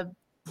 and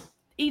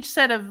each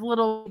set of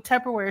little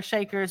Tupperware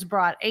shakers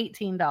brought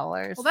 $18.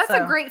 Well, that's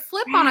a great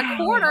flip on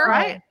 $0.25.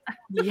 Right?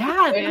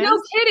 Yeah.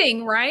 No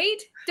kidding, right?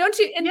 Don't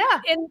you? And,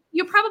 and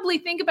you probably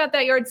think about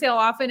that yard sale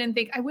often and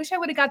think, I wish I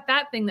would have got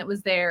that thing that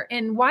was there.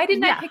 And why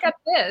didn't I pick up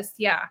this?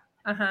 Yeah.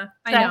 Uh-huh.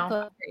 Exactly.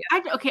 I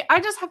know. I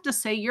just have to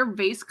say your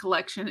vase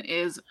collection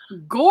is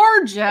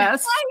gorgeous.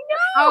 I know.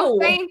 Oh,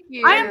 thank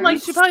you. I am like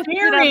staring.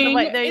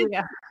 There you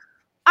go.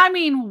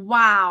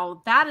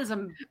 Wow. That is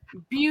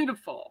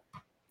beautiful.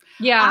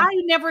 Yeah. I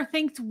never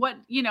think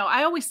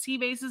I always see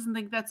vases and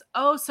think that's,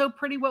 so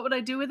pretty. What would I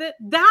do with it?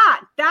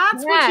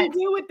 That's what you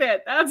do with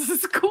it. That's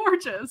just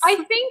gorgeous.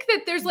 I think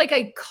that there's like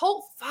a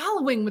cult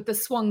following with the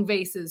swung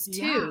vases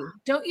too. Yeah.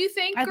 Don't you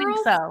think, girls? I think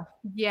so.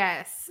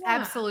 Yes,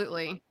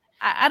 absolutely.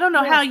 I don't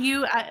know how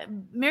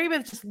Mary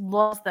Beth just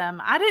loves them.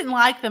 I didn't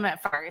like them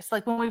at first.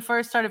 Like when we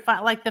first started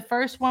like the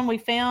first one we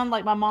found,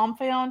 like my mom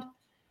found,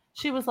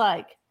 she was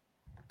like,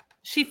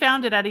 she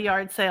found it at a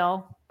yard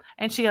sale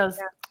and she goes,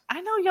 I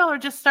know y'all are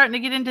just starting to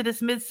get into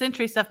this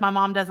mid-century stuff. My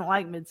mom doesn't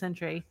like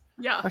mid-century.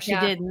 Yeah. Or she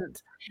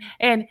didn't.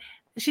 And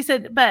she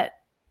said, but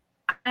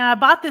I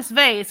bought this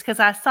vase because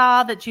I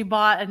saw that you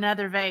bought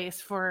another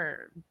vase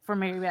for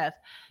Mary Beth.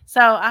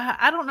 So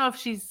I don't know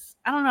if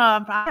I don't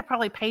know. I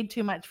probably paid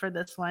too much for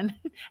this one.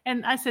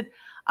 And I said,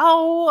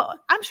 oh,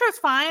 I'm sure it's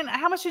fine.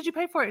 How much did you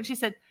pay for it? And she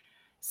said,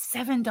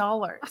 $7.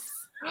 Wow.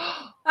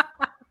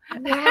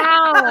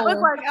 I was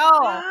like,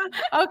 oh,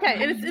 okay.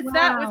 And it's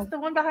that. It's the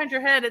one behind your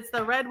head. It's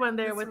the red one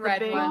there with the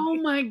big. Oh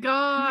my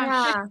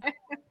gosh. Yeah.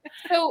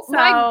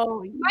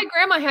 So my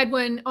grandma had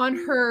one on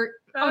her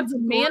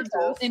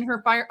mantle in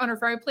her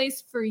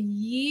fireplace for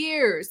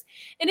years,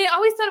 and I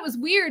always thought it was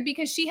weird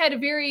because she had a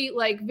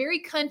very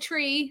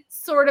country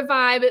sort of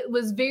vibe. It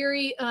was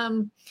very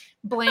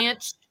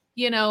blanched,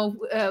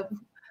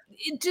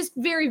 it just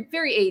very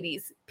very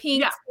 80s,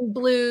 pinks and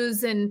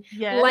blues and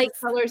light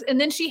colors. And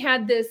then she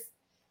had this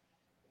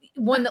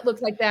one that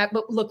looked like that,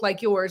 but looked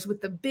like yours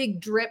with the big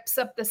drips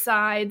up the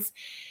sides.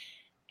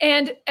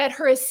 And at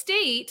her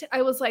estate,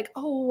 I was like,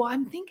 oh,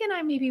 I'm thinking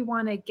I maybe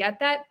want to get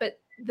that. But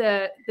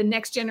the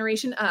next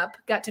generation up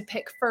got to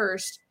pick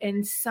first,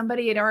 and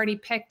somebody had already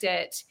picked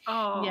it.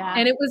 Oh, yeah.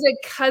 And it was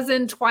a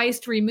cousin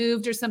twice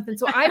removed or something.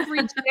 So I've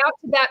reached out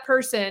to that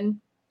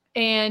person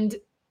and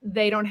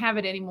they don't have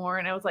it anymore.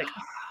 And I was like,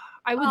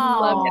 I would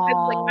love it.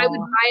 I would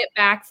buy it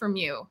back from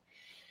you.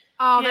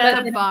 Oh,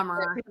 that's a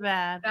bummer.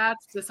 Bad.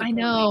 That's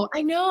disappointing.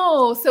 I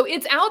know. So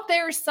it's out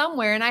there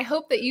somewhere, and I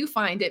hope that you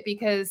find it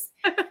because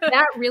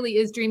that really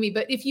is dreamy.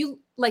 But if you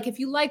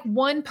like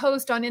one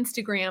post on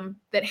Instagram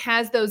that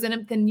has those in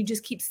it, then you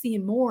just keep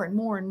seeing more and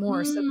more and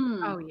more. So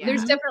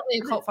there's definitely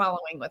a cult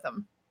following with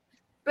them.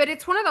 But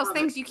it's one of those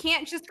things you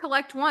can't just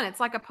collect one. It's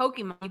like a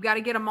Pokemon. You've got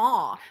to get them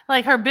all.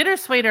 Like her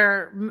bittersweet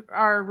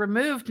are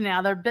removed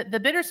now. The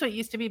bittersweet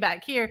used to be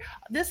back here.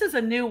 This is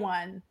a new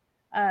one.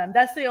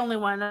 That's the only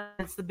one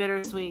that's the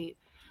bittersweet.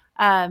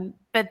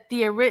 But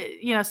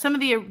some of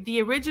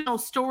the original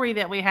story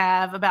that we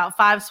have about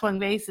 5 swung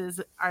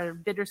vases are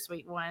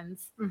bittersweet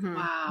ones. Mm-hmm.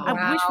 Wow.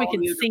 I wish we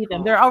could see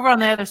them. They're over on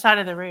the other side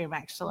of the room,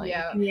 actually.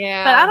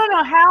 Yeah. But I don't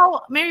know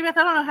how, Mary Beth,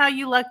 I don't know how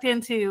you lucked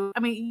into,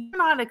 you're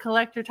not a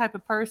collector type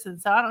of person,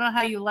 so I don't know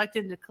how you lucked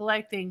into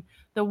collecting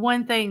the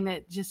one thing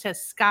that just has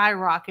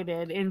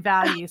skyrocketed in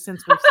value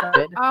since we've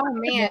started. Oh,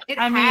 man.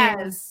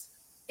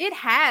 It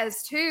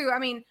has, too.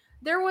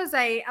 There was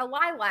a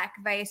lilac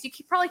vase. You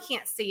probably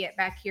can't see it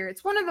back here.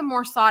 It's one of the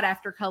more sought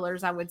after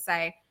colors, I would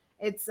say.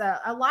 It's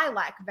a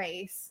lilac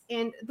vase.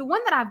 And the one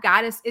that I've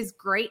got is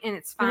great and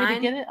it's fine. You need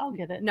to get it? I'll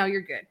get it. No,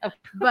 you're good. Oh.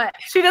 But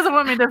she doesn't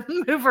want me to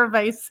move her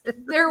vase. I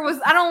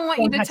don't want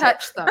you to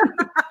touch them.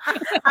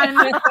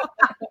 I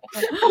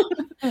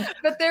know.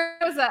 But there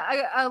was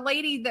a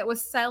lady that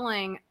was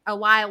selling a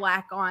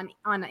lilac on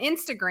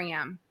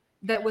Instagram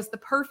that was the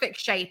perfect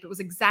shape. It was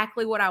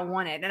exactly what I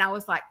wanted. And I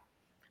was like,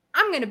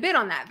 I'm going to bid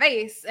on that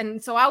vase.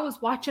 And so I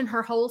was watching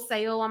her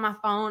wholesale on my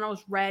phone. I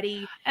was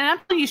ready. And I'm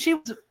telling you, she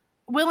was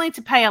willing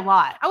to pay a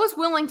lot. I was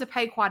willing to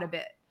pay quite a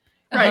bit.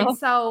 Right.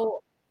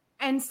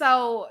 And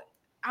so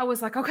I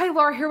was like, okay,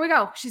 Laura, here we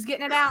go. She's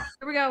getting it out.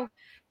 Here we go.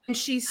 And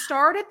she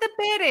started the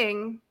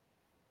bidding.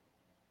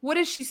 What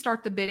did she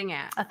start the bidding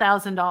at?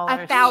 $1,000.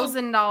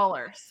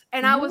 $1,000.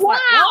 And I was like,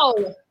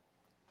 wow.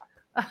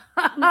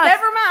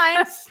 Never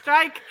mind.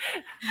 Strike.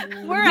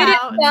 We're Did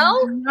out. it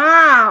sell?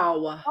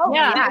 Wow. Oh,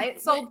 yeah.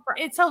 It sold.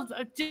 It sold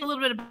just a little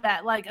bit of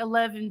that, like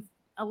 $1,150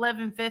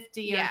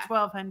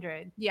 or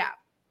 $1,200. Yeah.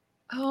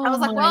 Oh, I was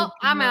like, well,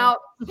 I'm out.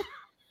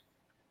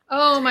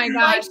 Oh my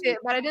gosh. Liked it,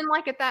 but I didn't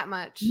like it that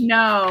much.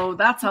 No,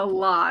 that's a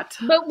lot.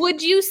 But would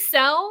you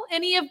sell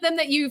any of them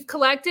that you've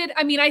collected?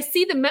 I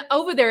see them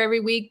over there every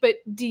week, but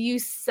do you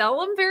sell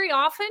them very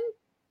often?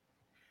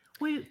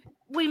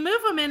 We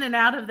move them in and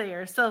out of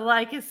there. So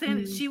like it's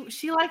in,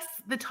 she likes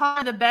the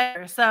taller the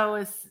better.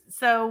 So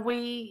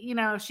we,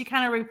 she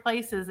kind of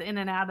replaces in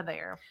and out of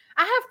there.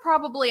 I have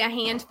probably a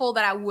handful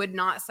that I would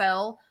not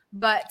sell,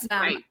 but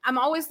I'm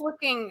always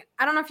looking.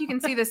 I don't know if you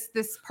can see this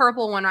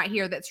purple one right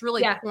here that's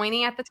really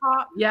pointy at the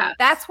top. Yeah.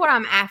 That's what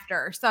I'm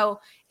after. So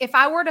if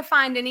I were to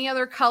find any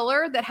other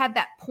color that had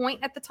that point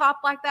at the top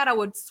like that, I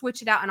would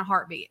switch it out in a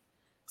heartbeat.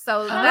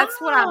 So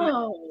that's what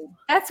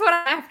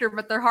I'm after,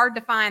 but they're hard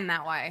to find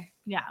that way.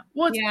 Yeah.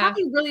 Well, it's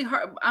probably really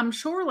hard. I'm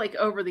sure like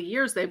over the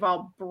years they've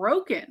all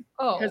broken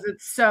because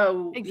it's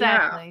so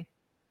exactly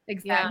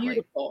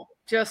beautiful.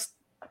 Just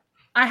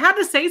I had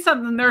to say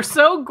something. They're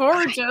so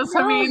gorgeous. It's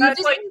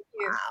like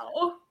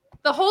wow.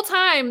 The whole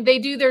time they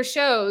do their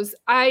shows,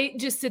 I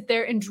just sit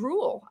there and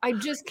drool. I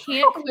just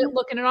can't quit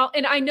looking at all.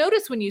 And I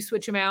notice when you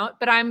switch them out,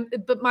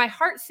 but my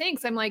heart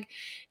sinks. I'm like,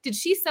 did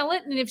she sell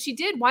it? And if she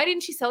did, why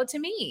didn't she sell it to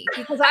me?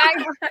 Because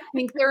I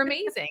think they're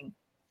amazing.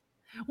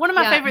 One of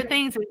my favorite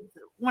things is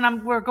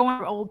when we're going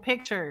through old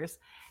pictures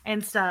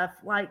and stuff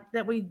like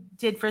that we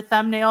did for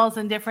thumbnails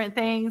and different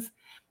things.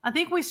 I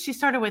think she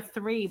started with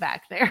 3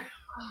 back there.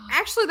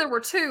 Actually, there were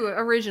 2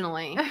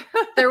 originally.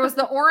 There was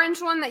the orange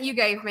one that you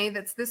gave me.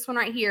 That's this one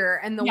right here.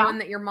 And the one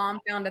that your mom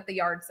found at the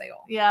yard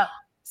sale. Yeah.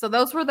 So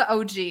those were the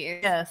OGs.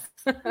 Yes.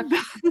 So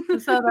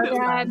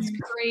that's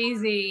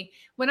crazy.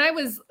 When I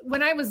was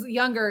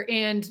younger,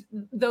 and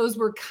those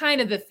were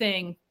kind of the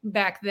thing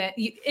back then,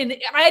 and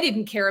I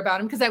didn't care about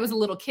them because I was a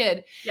little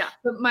kid. Yeah.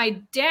 But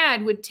my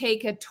dad would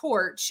take a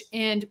torch,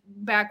 and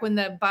back when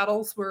the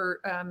bottles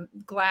were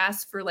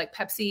glass for like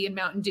Pepsi and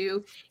Mountain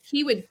Dew,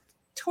 he would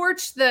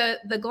torch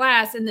the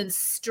glass and then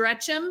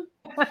stretch them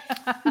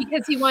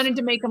because he wanted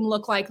to make them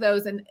look like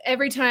those. And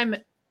every time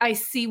I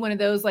see one of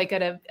those, like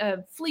at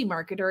a flea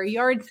market or a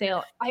yard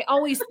sale, I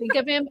always think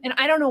of him, and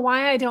I don't know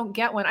why I don't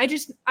get one.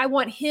 I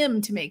want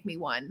him to make me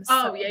one.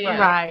 Oh, yeah.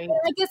 Right.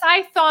 I guess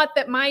I thought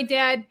that my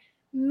dad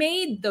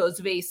made those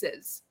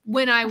vases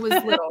when I was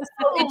little.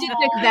 So it didn't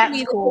occur to me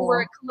that they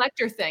were a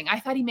collector thing. I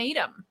thought he made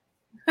them.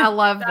 I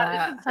love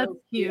that. That's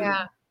cute.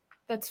 Yeah,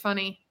 that's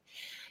funny.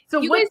 So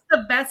what's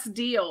the best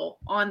deal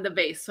on the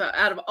vase? So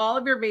out of all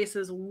of your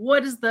vases,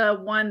 what is the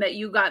one that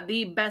you got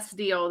the best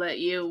deal that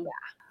you...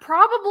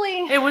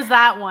 Probably. It was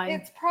that one.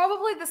 It's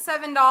probably the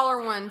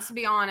 $7 one, to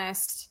be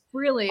honest.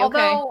 Really? Okay.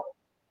 Although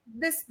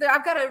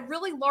I've got a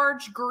really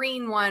large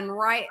green one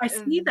right I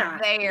see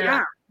that there.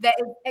 Yeah. That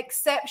is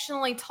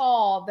exceptionally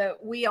tall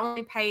that we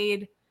only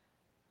paid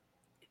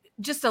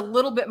just a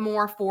little bit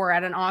more for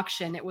at an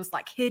auction. It was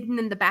like hidden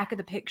in the back of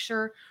the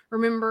picture,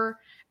 remember?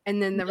 And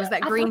then there was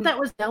that green. I thought that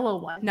was yellow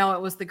one. No,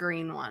 it was the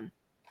green one.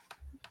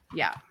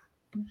 Yeah.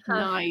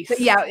 Nice. But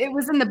yeah, it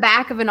was in the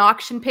back of an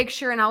auction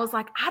picture, and I was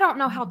like, I don't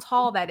know how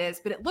tall that is,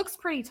 but it looks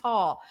pretty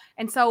tall.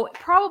 And so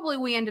probably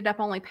we ended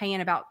up only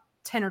paying about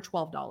 $10 or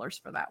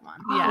 $12 for that one.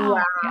 Yeah.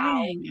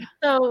 Wow.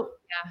 So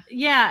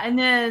yeah, and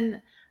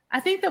then I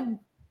think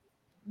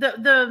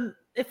the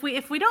if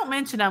we don't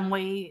mention them,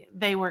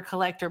 they were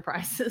collector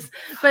prices.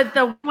 But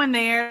the one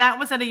there, that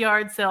was at a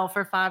yard sale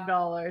for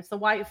 $5. The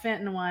white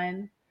Fenton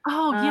one.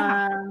 Oh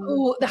yeah.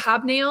 Oh, the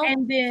hobnail.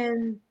 And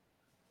then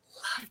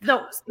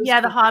the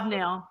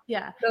hobnail.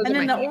 Yeah. Those and are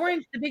then my the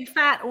orange, the big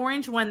fat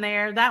orange one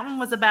there, that one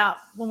was about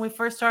when we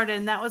first started,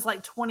 and that was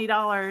like $20,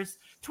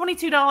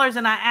 $22,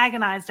 and I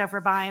agonized over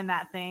buying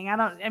that thing.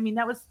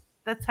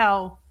 That's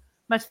how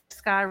much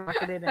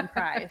skyrocketed in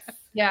price.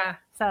 Yeah.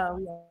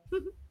 So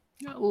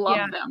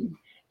Love them.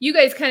 You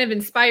guys kind of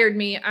inspired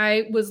me.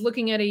 I was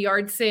looking at a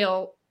yard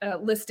sale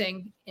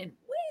listing, and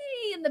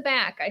way in the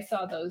back, I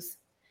saw those.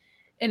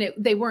 And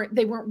they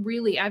weren't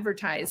really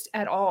advertised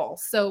at all.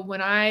 So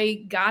when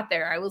I got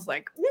there, I was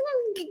like,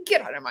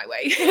 get out of my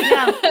way.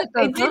 Yeah,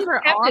 those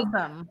are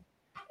awesome.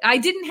 I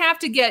didn't have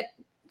to get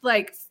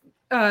like,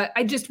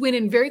 I just went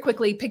in very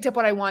quickly, picked up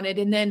what I wanted,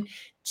 and then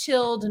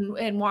chilled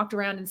and walked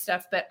around and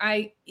stuff. But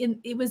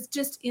it was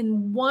just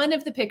in one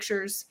of the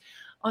pictures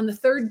on the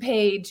 3rd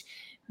page,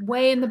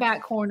 way in the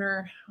back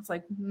corner. I was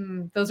like,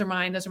 those are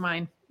mine. Those are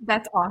mine.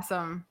 That's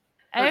awesome.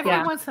 Every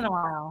once in a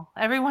while,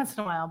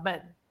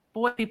 but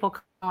boy, people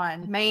come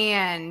on.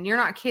 Man, you're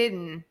not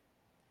kidding.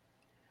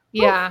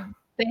 Yeah,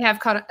 they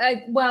have caught.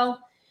 Well,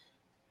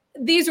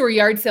 these were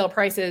yard sale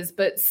prices,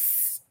 but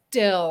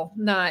still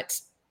not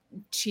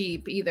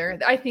cheap either.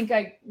 I think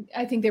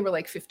they were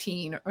like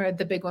 15, or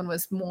the big one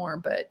was more,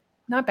 but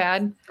not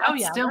bad. Oh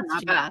yeah, still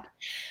not bad.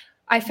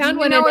 I found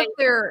one.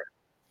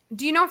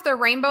 Do you know if they're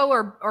rainbow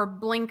or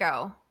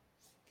Blinko?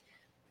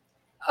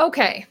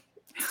 Okay,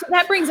 so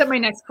that brings up my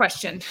next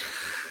question.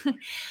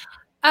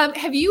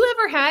 Have you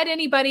ever had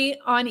anybody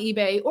on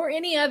eBay or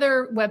any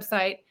other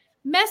website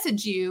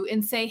message you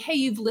and say, hey,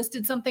 you've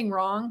listed something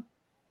wrong?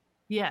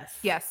 Yes.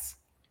 Yes.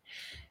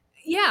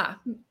 Yeah.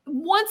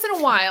 Once in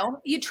a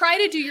while, you try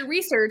to do your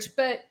research,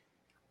 but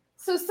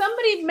so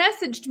somebody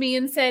messaged me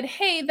and said,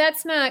 hey,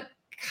 that's not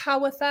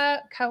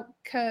Kawatha.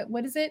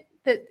 What is it?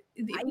 That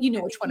you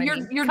know which one I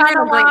mean. You're doing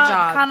a great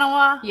job.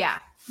 Kanawa. Yeah.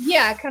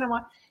 Yeah,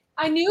 Kanawa.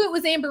 I knew it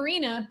was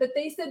Amberina, but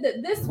they said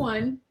that this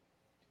one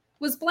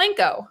was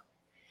Blanco.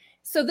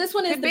 So this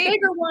one is the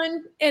bigger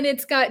one, and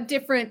it's got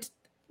different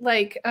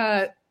like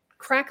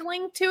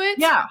crackling to it.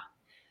 Yeah.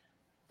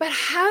 But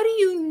how do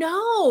you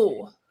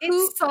know?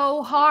 It's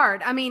so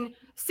hard. I mean,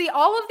 see,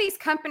 all of these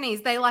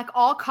companies, they like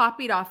all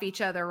copied off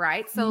each other,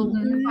 right? So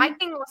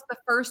Viking was the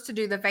first to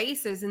do the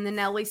vases, and then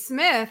Ellie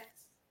Smith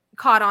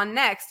caught on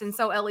next. And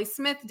so Ellie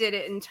Smith did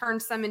it and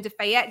turned some into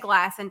Fayette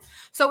glass. And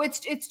so it's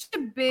just a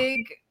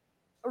big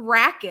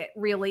racket,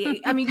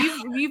 really. I mean,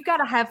 you've got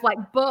to have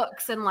like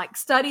books and like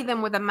study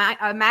them with a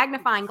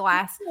magnifying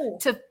glass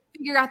to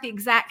figure out the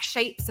exact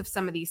shapes of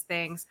some of these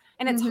things,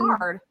 and it's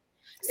hard.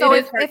 So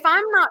if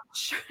I'm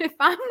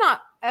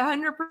not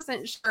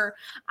 100% sure.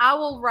 I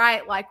will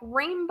write like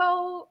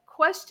rainbow ?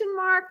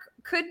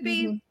 Could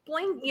be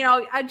bling.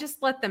 I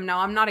just let them know.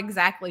 I'm not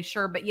exactly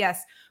sure, but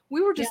yes,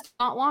 we were just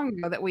not long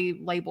ago that we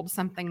labeled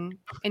something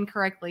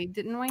incorrectly,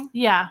 didn't we?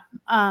 Yeah.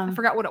 I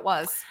forgot what it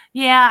was.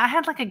 Yeah, I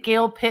had like a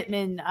Gail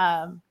Pittman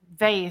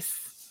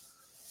vase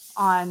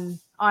on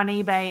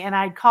eBay, and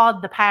I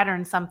called the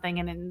pattern something,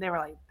 and then they were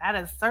like, "That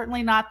is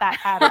certainly not that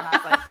pattern." I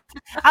was like,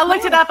 I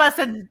looked it up. I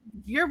said,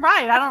 "You're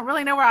right. I don't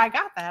really know where I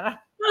got that.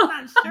 I'm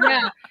not sure."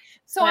 Yeah.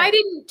 So I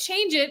didn't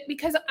change it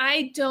because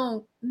I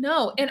don't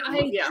know. And I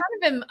kind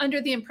of am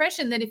under the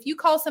impression that if you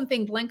call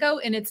something Blanco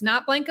and it's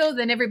not Blanco,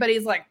 then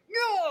everybody's like,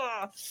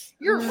 yeah,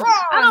 you're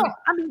wrong.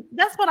 I mean,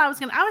 that's what I was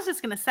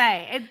just gonna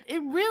say.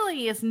 It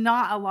really is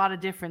not a lot of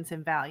difference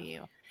in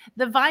value.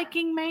 The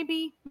Viking,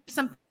 maybe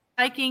some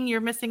Viking,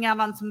 you're missing out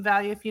on some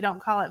value if you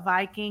don't call it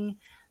Viking,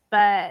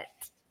 but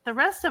the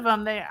rest of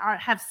them,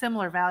 have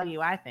similar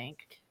value, I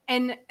think.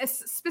 And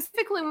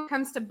specifically when it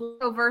comes to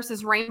blue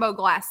versus rainbow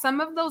glass, some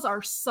of those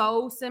are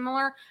so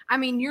similar. I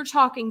mean, you're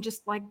talking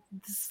just like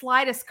the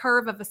slightest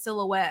curve of a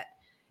silhouette,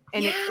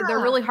 and they're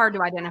really hard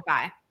to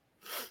identify.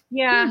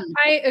 Yeah,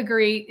 I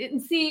agree.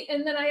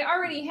 And then I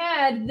already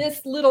had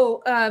this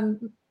little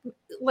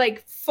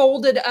like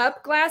folded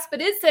up glass, but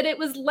it said it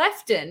was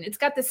Lefton. It's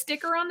got the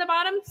sticker on the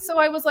bottom. So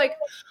I was like,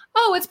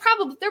 oh,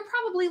 they're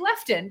probably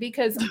Lefton,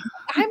 because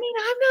I mean,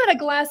 I'm not a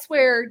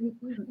glassware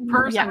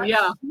person.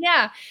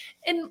 Yeah.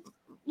 And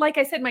like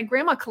I said, my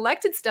grandma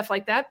collected stuff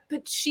like that,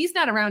 but she's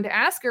not around to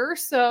ask her.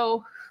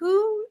 So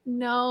who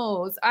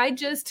knows? I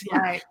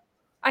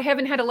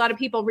haven't had a lot of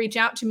people reach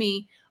out to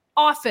me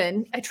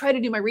often. I try to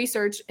do my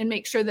research and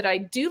make sure that I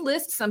do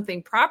list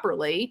something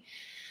properly.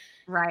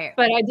 Right.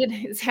 But I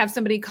did have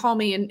somebody call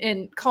me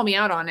and call me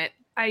out on it.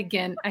 I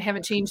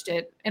haven't changed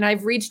it. And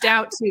I've reached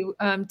out to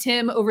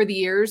Tim over the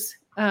years.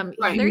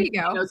 Right. There you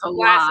go. He's a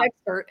glass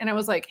expert. And I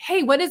was like,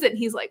 hey, what is it? And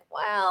he's like,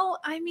 well,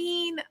 I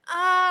mean,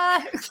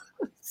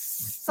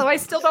 so I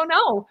still don't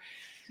know.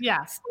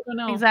 Yeah. Still don't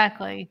know.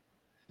 Exactly.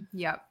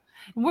 Yep.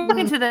 We're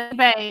looking to the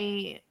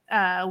eBay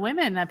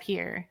women up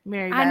here,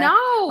 Mary Beth. I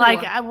know.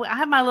 Like I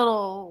have my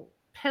little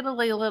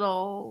piddly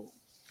little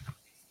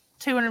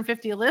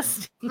 250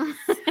 listings.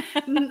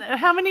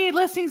 How many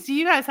listings do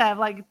you guys have?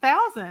 Like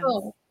thousands?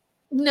 Oh,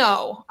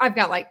 no, I've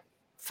got like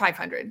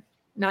 500.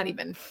 Not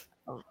even.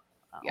 Well,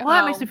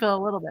 that makes me feel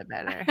a little bit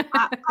better.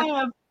 I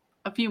have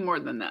a few more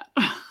than that.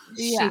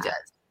 She does.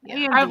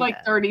 Yeah. I have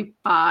like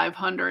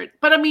 3,500.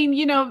 But I mean,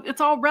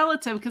 it's all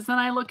relative, because then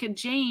I look at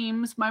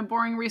James, my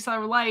boring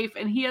reseller life,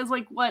 and he has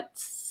like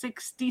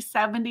 60,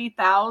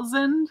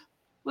 70,000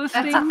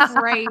 listings. That's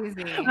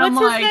crazy. What's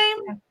his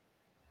name?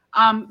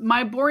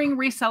 My boring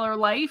reseller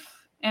life,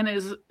 and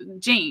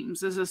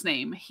James is his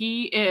name.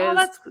 He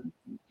is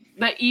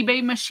the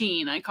eBay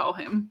machine, I call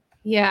him.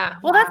 Yeah.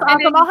 Well, that's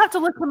awesome. I'll have to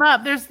look him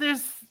up.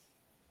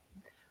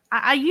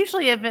 I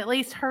usually have at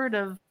least heard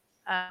of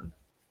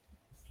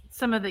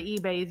some of the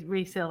eBay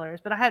resellers,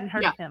 but I hadn't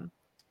heard of him.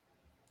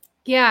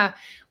 Yeah,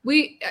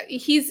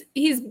 he's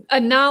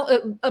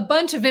a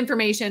bunch of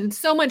information,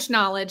 so much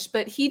knowledge,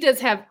 but he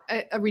does have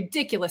a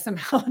ridiculous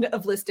amount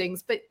of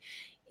listings. But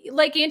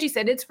like Angie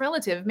said, it's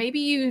relative. Maybe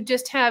you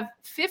just have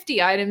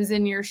 50 items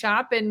in your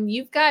shop and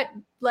you've got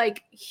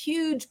like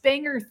huge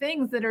banger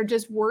things that are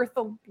just worth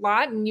a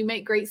lot, and you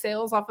make great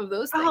sales off of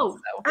those things. Oh,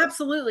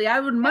 absolutely. I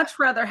would much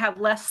rather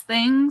have less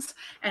things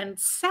and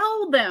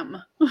sell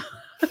them.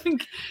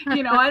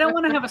 I don't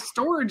want to have a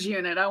storage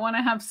unit. I want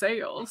to have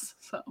sales.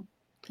 So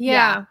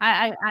yeah.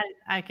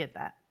 I get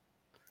that.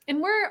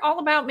 And we're all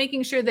about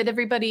making sure that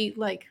everybody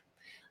like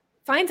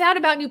finds out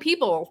about new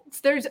people.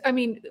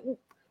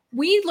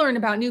 We learn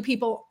about new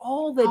people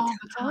all the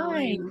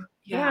time.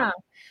 Yeah.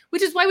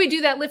 Which is why we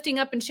do that lifting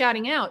up and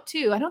shouting out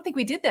too. I don't think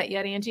we did that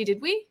yet, Angie.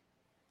 Did we?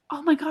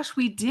 Oh my gosh,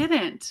 we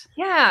didn't.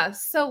 Yeah.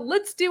 So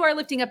let's do our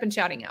lifting up and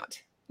shouting out.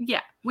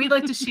 Yeah. We'd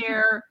like to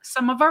share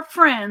some of our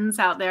friends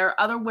out there,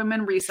 other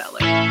women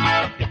resellers.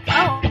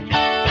 Oh.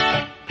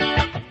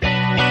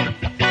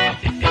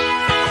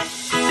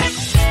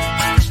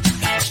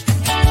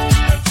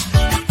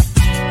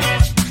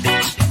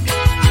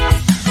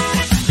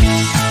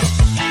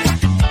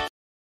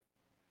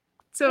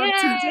 So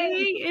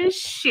today is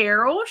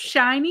Cheryl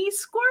Shiny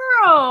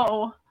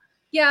Squirrel.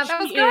 Yeah,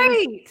 that was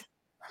great.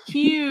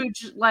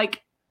 Huge, like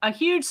a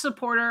huge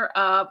supporter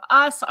of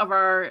us, of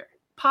our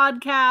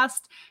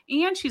podcast,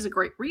 and she's a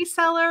great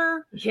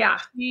reseller. Yeah.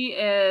 She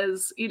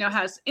is,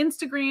 has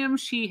Instagram,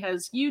 she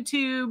has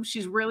YouTube.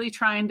 She's really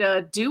trying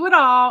to do it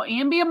all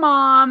and be a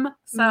mom.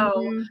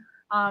 So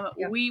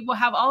we will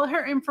have all of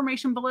her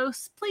information below.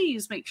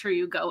 Please make sure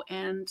you go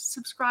and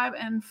subscribe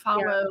and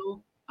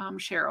follow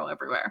Cheryl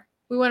everywhere.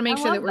 We want to make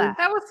sure that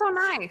that was so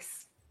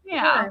nice.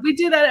 Yeah, we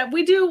do that.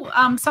 We do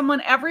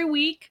someone every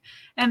week,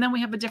 and then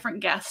we have a different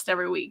guest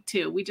every week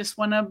too. We just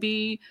want to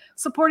be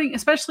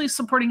especially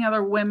supporting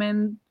other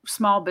women,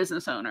 small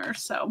business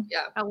owners. So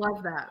yeah, I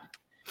love that.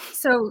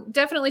 So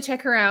definitely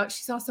check her out.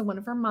 She's also one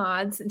of our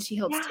mods, and she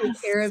helps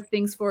take care of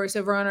things for us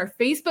over on our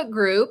Facebook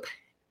group.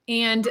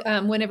 And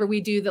whenever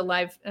we do the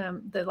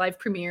live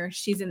premiere,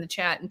 she's in the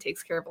chat and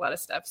takes care of a lot of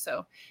stuff.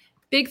 So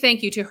big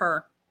thank you to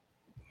her.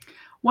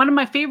 One of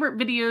my favorite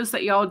videos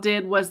that y'all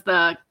did was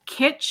the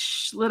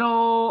Kitsch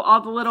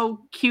all the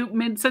little cute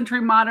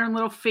mid-century modern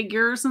little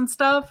figures and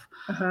stuff.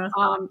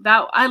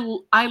 That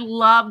I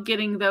love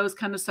getting those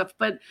kind of stuff.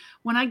 But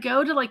when I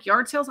go to like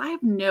yard sales, I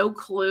have no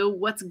clue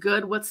what's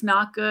good, what's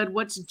not good,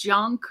 what's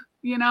junk,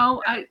 you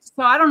know.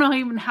 So I don't know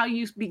even how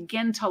you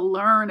begin to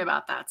learn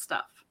about that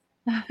stuff.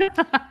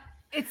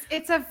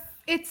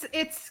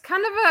 It's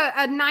kind of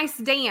a nice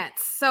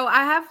dance. So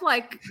I have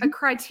like a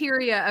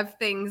criteria of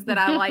things that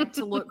I like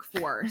to look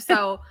for.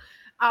 So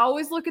I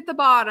always look at the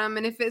bottom,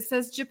 and if it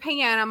says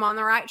Japan, I'm on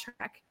the right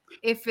track.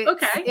 If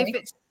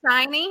it's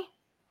shiny,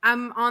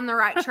 I'm on the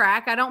right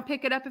track. I don't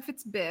pick it up if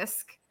it's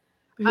bisque.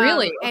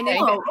 Really? And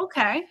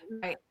okay.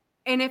 Right.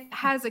 And if it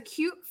has a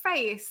cute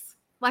face,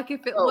 like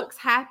if it looks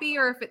happy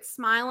or if it's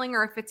smiling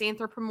or if it's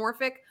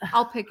anthropomorphic,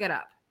 I'll pick it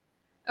up.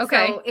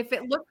 Okay. So if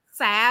it looks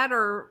sad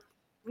or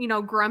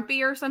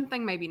grumpy or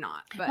something, maybe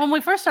not. But when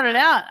we first started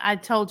out, I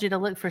told you to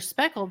look for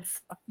speckled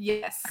stuff.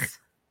 Yes.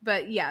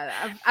 But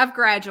yeah, I've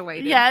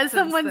graduated. Yeah,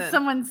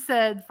 someone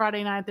said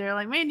Friday night, they're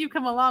like, man, you've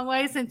come a long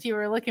way since you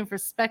were looking for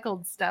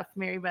speckled stuff,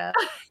 Mary Beth.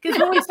 Because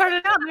when we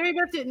started out, Mary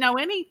Beth didn't know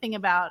anything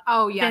about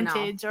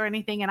vintage or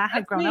anything, and I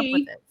had grown up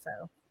with it.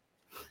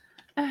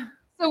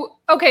 So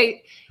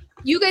okay,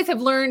 you guys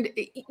have learned.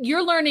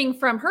 You're learning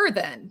from her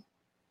then,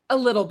 a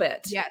little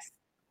bit.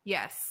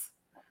 Yes.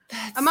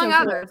 That's among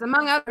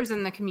others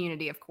in the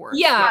community, of course.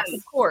 Yeah, yes.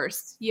 Of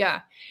course. Yeah.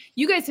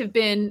 You guys have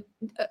been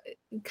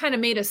kind of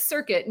made a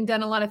circuit and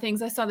done a lot of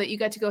things. I saw that you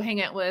got to go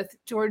hang out with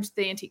George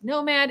the Antique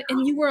Nomad,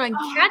 and you were on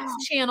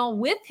Cat's channel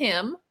with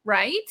him,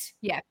 right?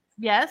 Yeah.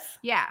 Yes.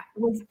 Yeah.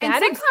 Was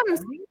that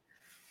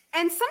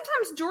and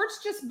sometimes George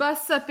just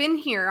busts up in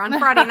here on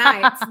Friday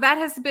nights. That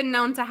has been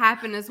known to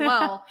happen as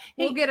well.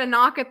 We'll get a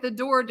knock at the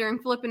door during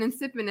flipping and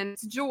sipping, and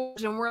it's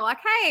George, and we're like,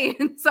 hey.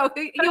 And so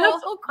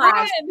he'll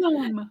cry.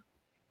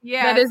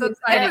 Yeah, so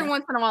every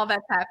once in a while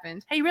that's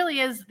happened. He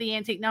really is the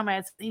Antique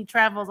Nomad. He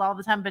travels all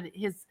the time, but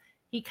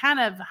he kind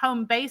of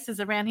home bases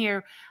around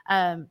here.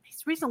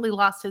 He's recently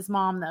lost his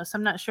mom though, so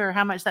I'm not sure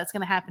how much that's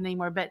going to happen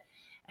anymore. But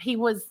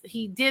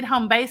he did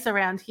home base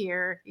around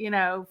here,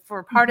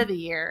 for part of the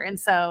year, and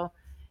so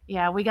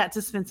yeah, we got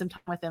to spend some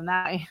time with him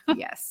that way.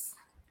 Yes,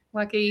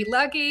 lucky.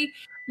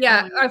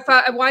 Yeah,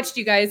 I watched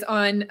you guys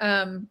on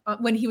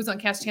when he was on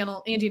Cat's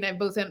channel. Angie and I have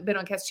both been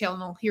on Cat's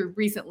channel here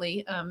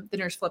recently, the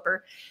Nurse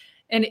Flipper.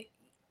 And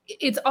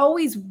it's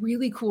always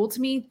really cool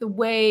to me the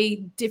way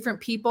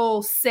different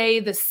people say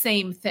the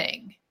same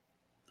thing.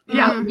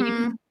 Yeah.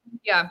 Mm-hmm.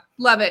 Yeah.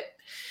 Love it.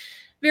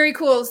 Very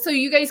cool. So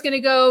you guys going to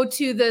go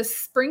to the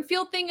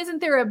Springfield thing? Isn't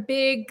there a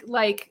big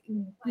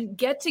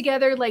get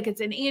together? Like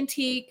it's an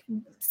antique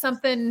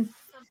something.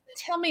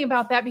 Tell me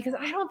about that, because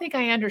I don't think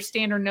I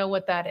understand or know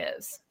what that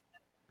is.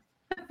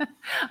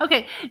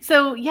 Okay.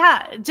 So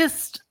yeah,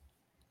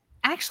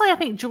 actually, I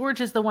think George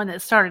is the one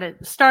that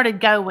started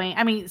going.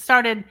 I mean,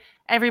 started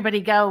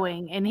everybody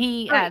going, and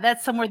he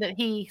that's somewhere that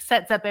he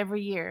sets up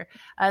every year,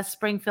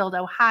 Springfield,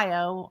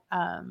 Ohio.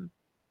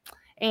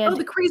 And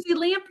the crazy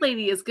lamp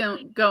lady is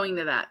going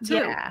to that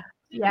too.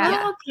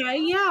 Yeah. Oh, okay.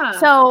 Yeah.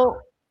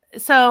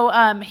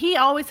 So he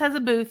always has a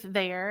booth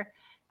there.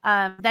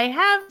 They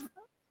have,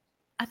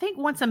 I think,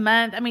 once a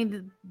month. I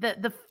mean,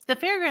 the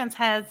fairgrounds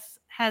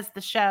has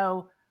the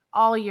show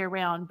all year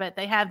round, but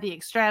they have the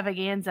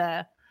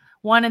extravaganza,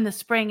 one in the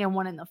spring and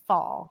one in the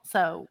fall.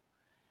 So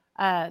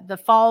the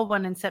fall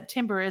one in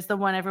September is the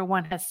one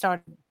everyone has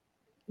started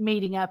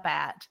meeting up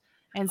at.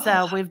 And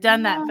so we've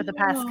done that for the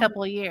past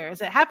couple of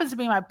years. It happens to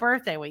be my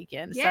birthday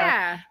weekend.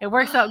 Yeah. So it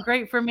works out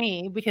great for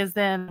me, because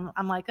then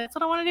I'm like, that's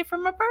what I want to do for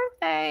my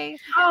birthday.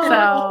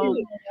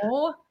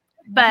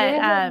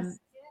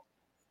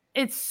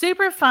 It's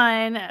super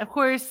fun. Of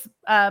course,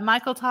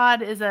 Michael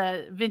Todd is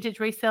a vintage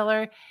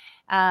reseller.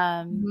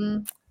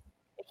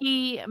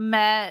 He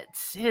met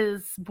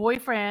his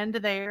boyfriend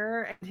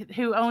there,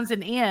 who owns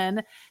an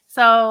inn.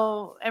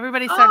 So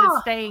everybody started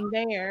staying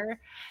there.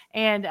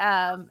 And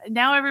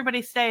now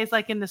everybody stays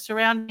like in the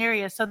surrounding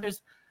area. So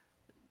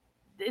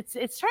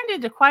it's turned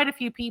into quite a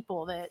few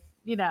people that,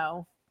 we've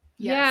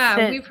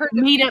heard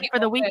meet up for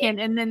the weekend.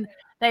 And then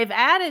they've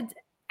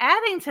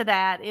adding to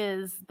that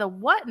is the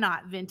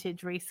Whatnot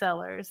vintage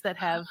resellers that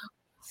have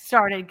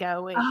started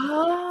going.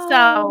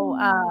 So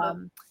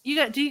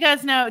do you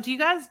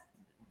guys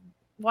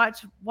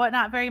watch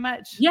Whatnot very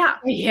much? Yeah.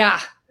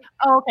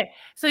 Oh, okay.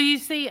 So you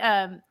see,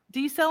 do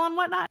you sell on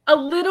Whatnot? A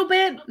little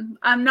bit.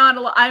 I'm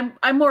not.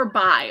 I'm more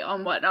buy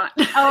on Whatnot.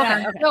 Oh,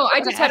 okay. No,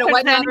 I just had a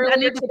Whatnot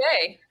earlier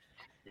today.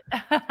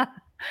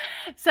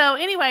 So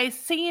anyway,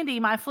 Sandy,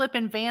 my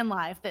flippin' van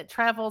life that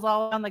travels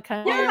all around the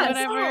country or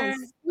whatever.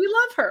 We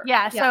love her.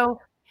 Yeah.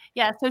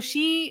 So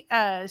she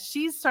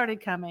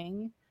started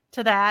coming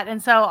to that,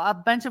 and so a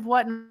bunch of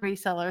Whatnot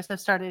resellers have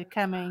started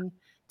coming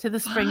to the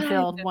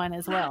Springfield one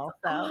as well.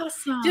 So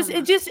awesome.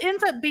 It just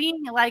ends up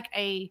being like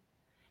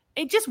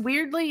it just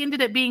weirdly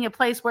ended up being a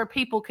place where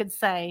people could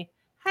say,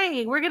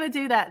 hey, we're going to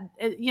do that.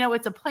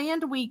 It's a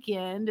planned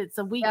weekend. It's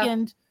a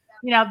weekend.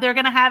 They're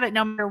going to have it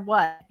no matter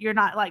what. You're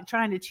not like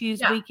trying to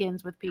choose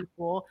weekends with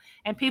people,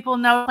 and people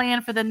know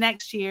plan for the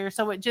next year.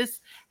 So it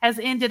just has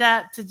ended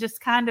up to just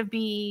kind of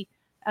be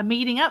a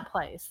meeting up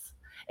place.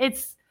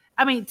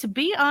 To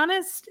be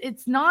honest,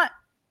 it's not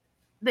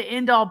the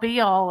end all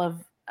be all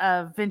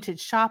of vintage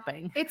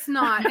shopping. It's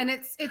not. And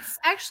it's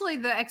actually,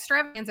 the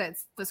extravaganza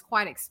was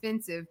quite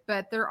expensive,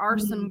 but there are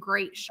some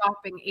great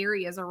shopping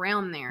areas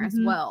around there as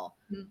well.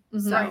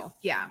 So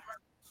yeah.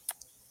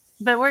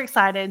 But we're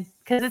excited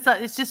because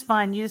it's just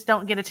fun. You just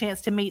don't get a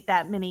chance to meet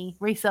that many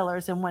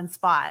resellers in one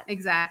spot.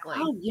 Exactly.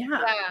 Oh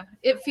yeah.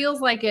 It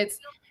feels like it's,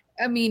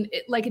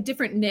 like a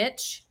different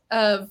niche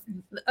of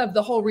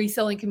the whole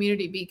reselling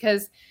community,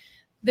 because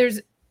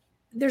there's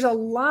a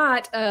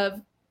lot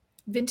of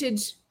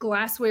vintage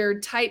glassware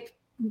type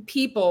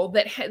people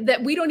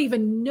that we don't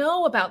even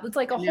know about. It's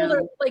like a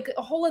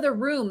whole other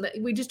room that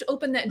we just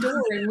open that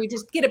door and we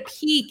just get a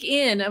peek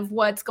in of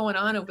what's going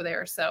on over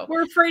there. So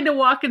we're afraid to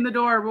walk in the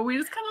door, but we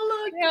just kind of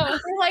look. Yeah,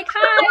 we're like,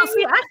 hi.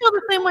 See, I feel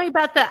the same way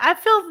about that. I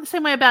feel the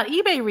same way about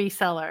eBay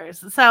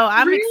resellers. So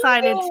I'm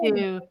excited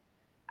to.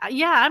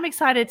 I'm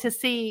excited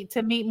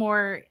to meet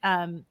more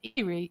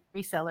eBay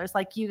resellers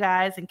like you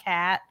guys and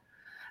Kat,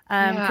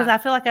 because I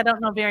feel like I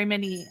don't know very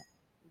many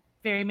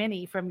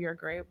from your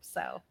group.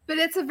 So, but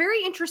it's a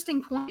very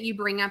interesting point you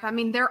bring up.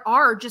 There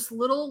are just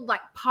little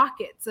like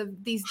pockets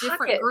of these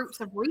different groups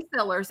of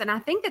resellers, and I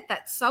think that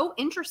that's so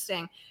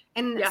interesting.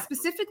 And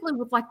specifically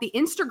with like the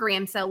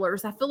Instagram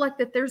sellers, I feel like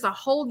that there's a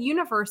whole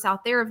universe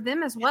out there of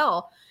them as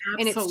well.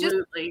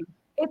 Absolutely. And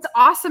it's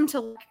awesome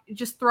to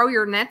just throw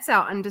your nets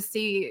out and to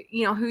see,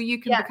 who you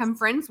can become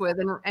friends with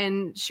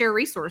and share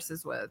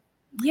resources with.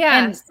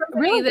 Yeah. And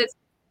really, that's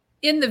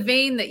in the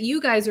vein that you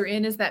guys are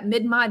in is that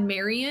Mid-Mod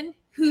Marion,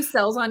 who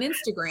sells on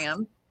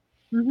Instagram.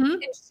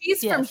 And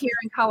she's from here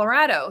in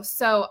Colorado.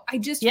 So I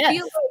just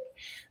feel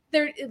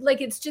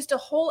like it's just a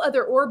whole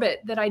other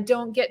orbit that I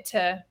don't get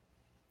to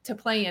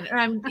play in.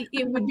 And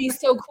it would be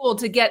so cool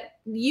to get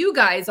you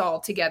guys all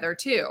together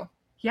too.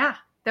 Yeah.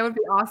 That would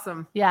be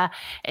awesome. Yeah.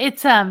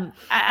 It's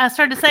I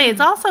started to say it's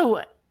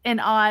also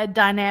an odd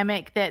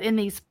dynamic that in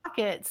these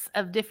pockets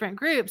of different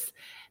groups,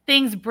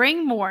 things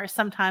bring more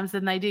sometimes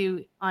than they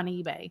do on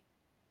eBay.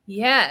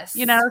 Yes.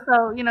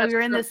 So you're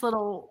in this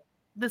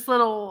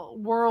little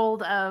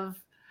world of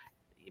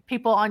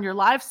people on your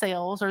live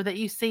sales, or that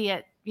you see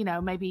at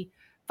maybe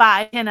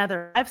 5-10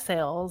 other live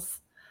sales.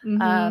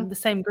 The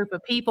same group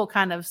of people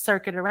kind of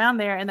circuit around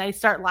there, and they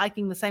start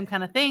liking the same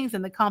kind of things,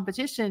 and the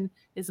competition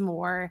is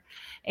more,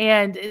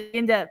 and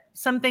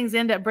some things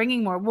end up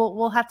bringing more.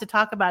 We'll have to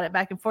talk about it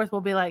back and forth.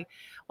 We'll be like,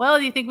 well,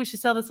 do you think we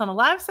should sell this on a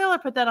live sale or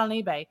put that on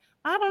eBay?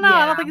 I don't know.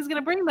 I don't think it's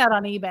going to bring that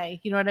on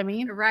eBay. You know what I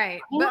mean? Right.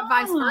 But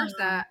vice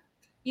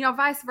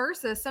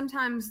versa.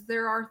 Sometimes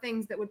there are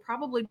things that would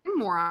probably bring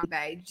more on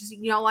eBay. Just,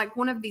 like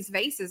one of these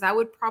vases, I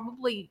would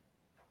probably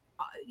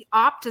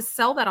opt to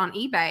sell that on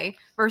eBay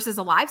versus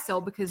a live sale,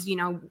 because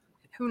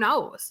who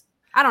knows?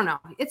 I don't know.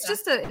 It's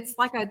just it's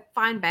like a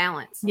fine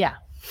balance. Yeah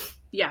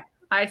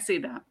I see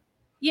that.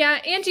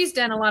 Angie's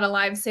done a lot of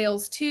live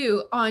sales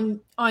too on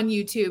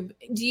YouTube.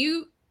 Do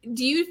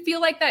you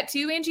feel like that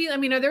too, Angie?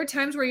 Are there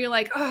times where you're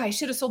like, oh, I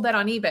should have sold that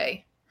on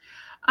eBay?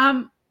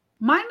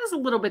 Mine is a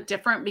little bit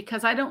different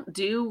because I don't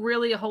do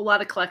really a whole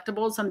lot of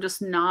collectibles. I'm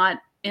just not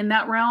in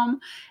that realm,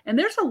 and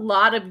there's a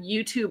lot of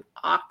YouTube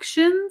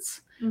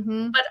auctions.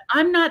 But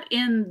I'm not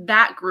in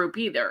that group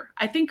either.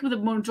 I think the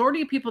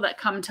majority of people that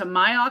come to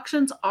my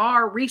auctions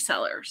are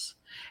resellers.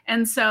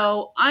 And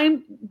so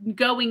I'm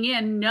going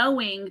in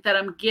knowing that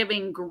I'm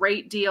giving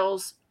great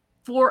deals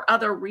for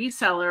other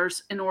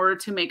resellers in order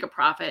to make a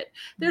profit.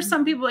 There's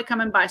some people that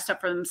come and buy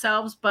stuff for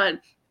themselves, but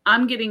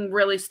I'm getting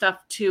really stuff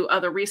to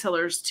other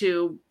resellers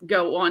to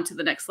go on to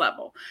the next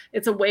level.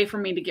 It's a way for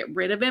me to get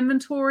rid of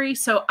inventory.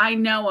 So I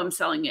know I'm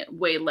selling it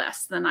way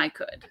less than I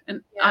could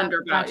and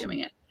undervaluing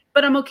it.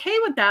 But I'm okay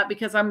with that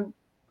because I'm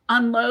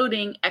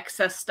unloading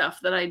excess stuff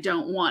that I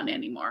don't want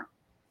anymore.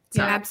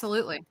 So. Yeah,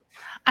 absolutely.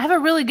 I have a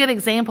really good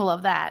example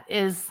of that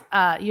is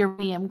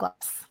uranium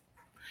glass.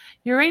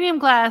 Uranium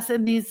glass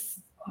in these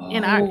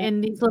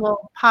in these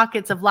little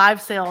pockets of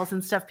live sales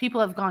and stuff. People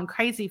have gone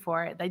crazy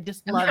for it. They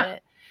just love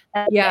it.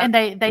 And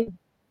they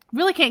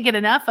really can't get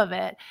enough of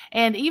it.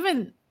 And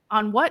even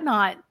on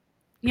Whatnot,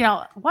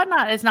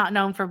 Whatnot is not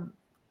known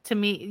to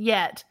me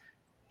yet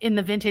in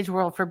the vintage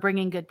world for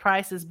bringing good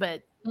prices,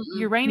 but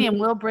uranium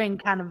will bring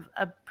kind of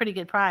a pretty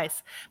good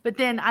price. But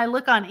then I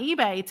look on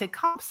eBay to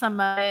comp some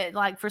of it,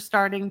 like for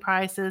starting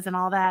prices and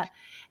all that,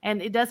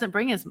 and it doesn't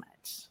bring as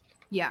much.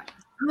 Yeah.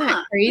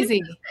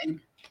 Crazy.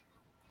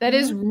 That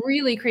is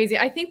really crazy.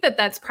 I think that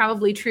that's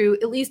probably true,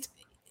 at least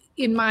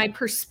in my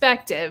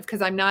perspective,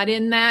 because I'm not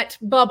in that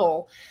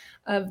bubble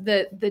of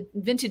the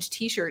vintage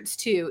t-shirts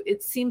too.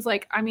 It seems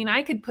like,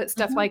 I could put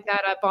stuff like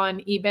that up on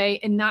eBay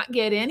and not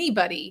get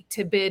anybody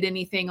to bid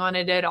anything on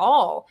it at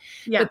all.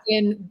 Yeah. But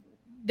then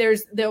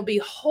there'll be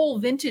whole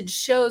vintage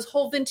shows,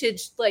 whole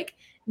vintage like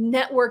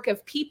network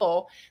of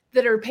people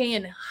that are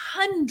paying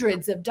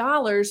hundreds of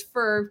dollars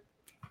for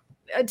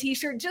a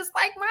t-shirt just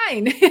like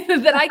mine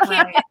that I can't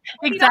Right. get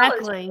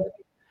Exactly.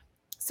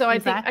 So I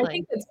Exactly.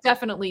 think that's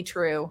definitely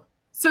true.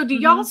 So do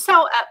y'all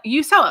sell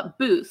at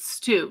booths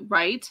too,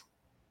 right?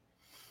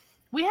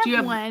 We Do you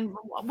have have- one.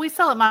 We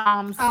sell at my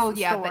mom's Oh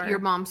yeah, store. your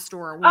mom's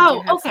store. We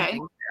Oh, do have okay. something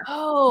there.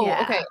 Oh,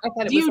 Yeah. okay. I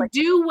thought it Do was you like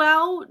do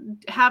well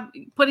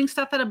putting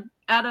stuff at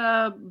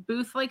a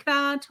booth like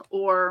that,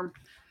 or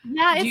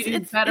Yeah, do you do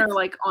better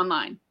like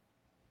online?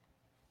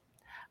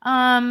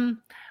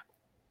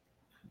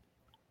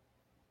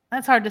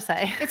 That's hard to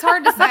say. It's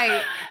hard to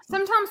say.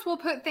 Sometimes we'll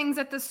put things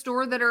at the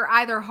store that are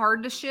either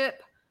hard to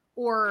ship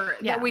or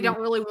Yeah. that we don't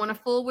really want to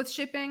fool with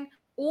shipping.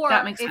 Or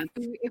That makes if sense.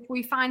 if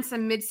we find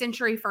some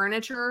mid-century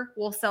furniture,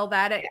 we'll sell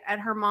that at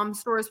her mom's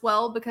store as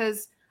well,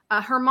 because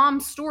her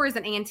mom's store is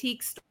an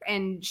antique store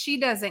and she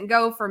doesn't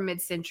go for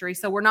mid-century,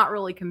 so we're not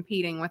really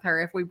competing with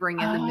her if we bring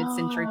in the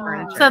mid-century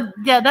furniture. So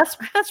yeah,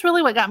 that's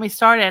really what got me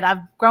started.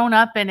 I've grown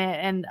up in it,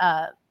 and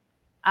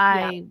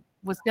I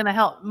was gonna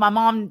help. My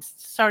mom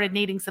started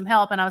needing some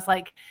help, and I was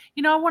like,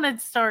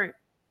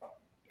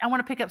 I want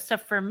to pick up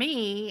stuff for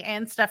me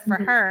and stuff for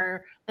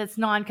her that's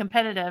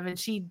non-competitive, and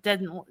she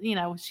didn't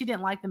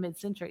like the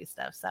mid-century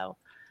stuff, so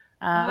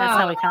that's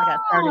how we kind of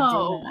got started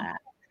doing that.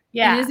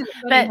 Yeah, and isn't it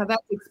funny how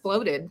that's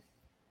exploded?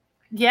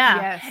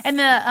 Yeah, Yes.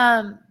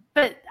 and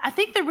but I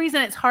think the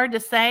reason it's hard to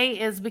say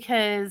is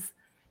because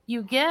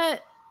you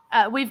get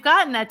we've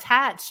gotten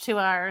attached to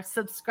our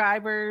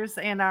subscribers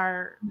and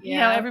our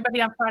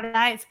everybody on Friday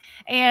nights,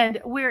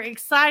 and we're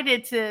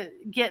excited to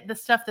get the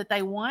stuff that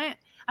they want.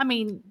 I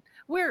mean,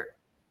 we're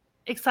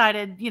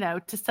excited,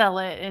 to sell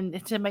it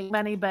and to make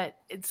money, but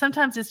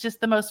sometimes it's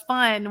just the most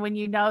fun when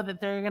you know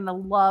that they're going to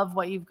love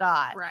what you've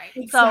got. Right.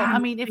 So, I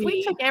mean, if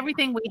we took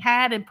everything we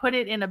had and put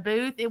it in a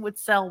booth, it would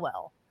sell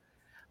well,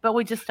 but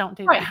we just don't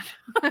do that.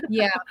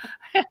 Yeah.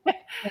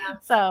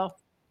 So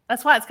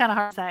that's why it's kind of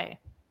hard to say.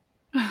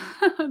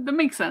 That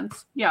makes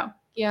sense. Yeah.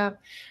 Yeah.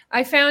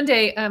 I found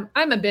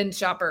I'm a bin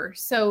shopper,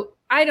 so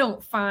I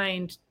don't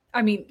find,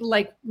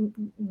 like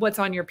what's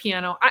on your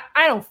piano.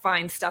 I don't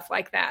find stuff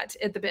like that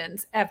at the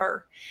bins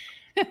ever.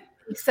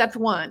 Except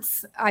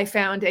once I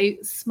found a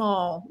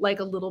small, like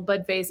a little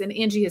bud vase, and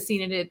Angie has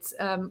seen it. It's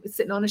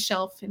sitting on a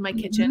shelf in my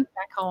kitchen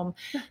back home,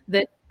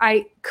 that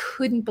I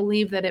couldn't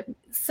believe that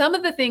some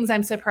of the things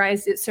I'm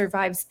surprised it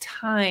survives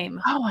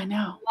time. Oh, I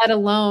know. Let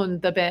alone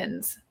the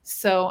bins.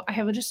 So I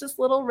have just this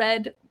little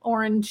red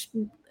orange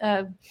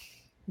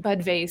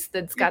bud vase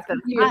that's got the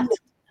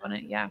on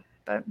it. Yeah.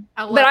 But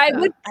I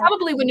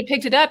wouldn't have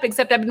picked it up,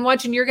 except I've been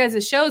watching your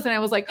guys' shows and I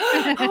was like,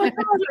 oh my gosh,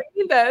 I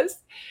need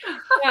this.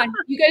 Yeah,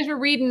 you guys were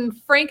reading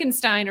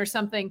Frankenstein or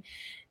something.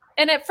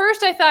 And at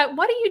first I thought,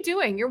 what are you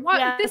doing? You're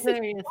watching this is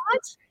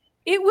what?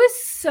 It was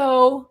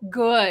so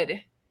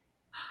good.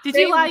 Did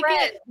you like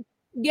it?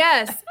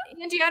 Yes.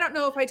 Angie, I don't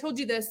know if I told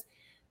you this.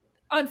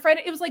 On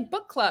Friday, it was like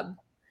book club.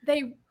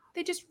 They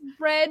just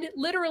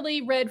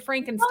literally read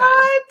Frankenstein.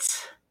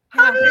 What?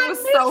 Yeah, it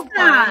was so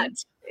fun.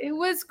 It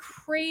was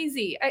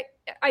crazy.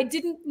 I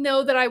didn't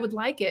know that I would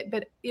like it,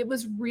 but it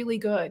was really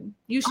good.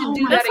 You should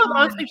do that. That's what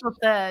most people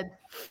said.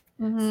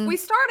 Mm-hmm. We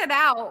started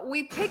out.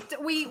 We picked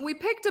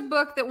a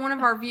book that one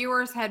of our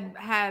viewers had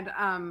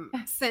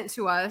sent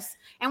to us,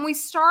 and we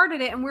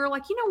started it. And we were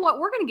like, you know what?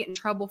 We're going to get in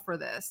trouble for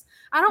this.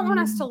 I don't want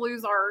us to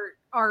lose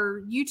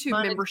our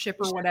YouTube membership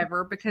or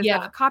whatever because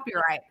of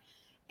copyright.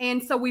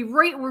 And so we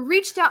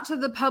reached out to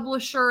the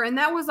publisher, and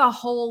that was a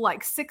whole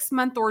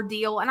 6-month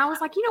ordeal. And I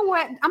was like, you know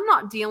what? I'm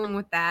not dealing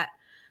with that.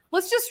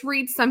 Let's just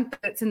read something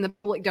that's in the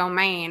public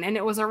domain. And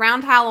it was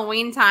around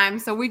Halloween time,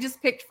 so we just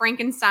picked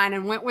Frankenstein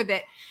and went with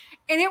it.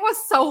 And it was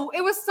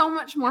so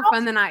much more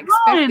fun than I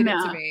expected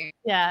it to be.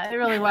 Yeah, it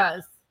really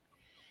was.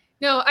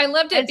 No, I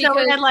loved it and because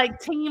so we had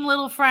Team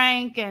Little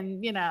Frank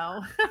and Yeah,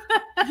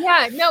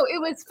 no,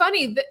 it was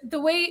funny the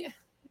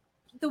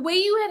way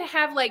you had to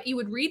have you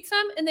would read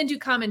some and then do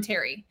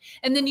commentary,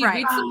 and then you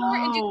read some more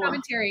and do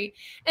commentary.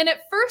 And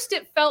at first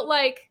it felt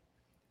like,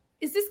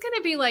 is this going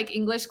to be like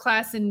English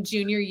class in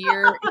junior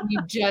year and you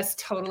just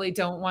totally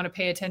don't want to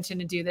pay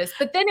attention and do this?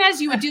 But then as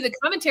you would do the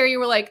commentary, you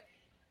were like,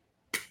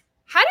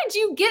 how did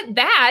you get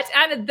that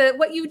out of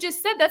what you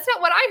just said? That's not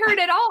what I heard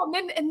at all.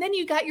 And then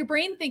you got your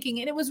brain thinking,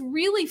 and it was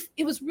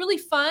really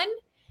fun.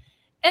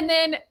 And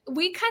then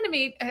we kind of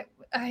made,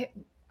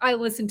 I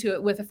listened to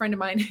it with a friend of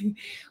mine.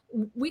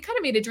 We kind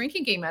of made a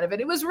drinking game out of it.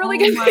 It was really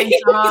good. Oh my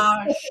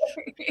gosh.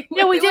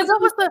 Yeah, we did.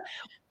 What was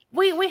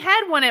we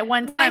had one at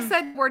one time. I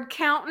said the word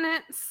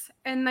countenance,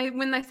 and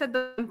when they said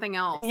something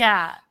else.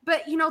 Yeah.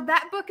 But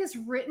that book is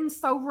written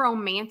so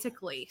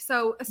romantically.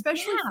 So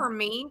especially for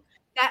me,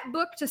 that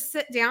book to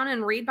sit down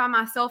and read by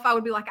myself, I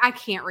would be like, I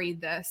can't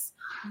read this.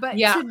 But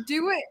to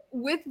do it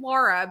with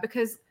Laura,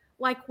 because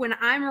when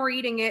I'm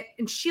reading it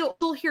and she'll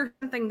hear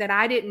something that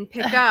I didn't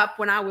pick up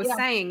when I was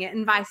saying it,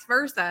 and vice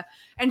versa.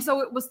 And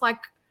so it was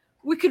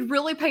we could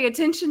really pay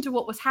attention to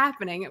what was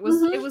happening. It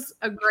was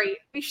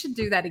we should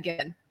do that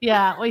again.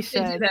 Yeah, we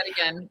should do that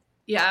again.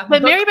 Yeah.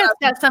 But Mary Beth's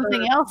got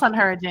something else on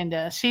her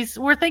agenda.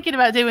 We're thinking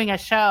about doing a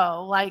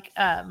show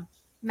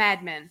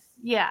Mad Men.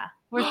 Yeah.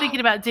 We're thinking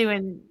about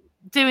doing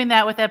doing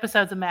that with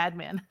episodes of Mad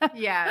Men.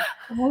 Yeah.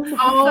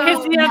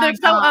 Because they're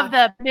so of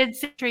the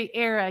mid-century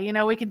era.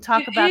 We can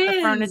talk about the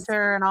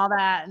furniture and all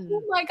that. And,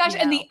 oh my gosh,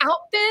 and the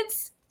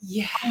outfits.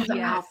 Yeah,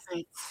 the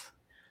outfits.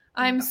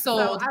 I'm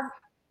sold. So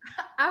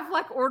I've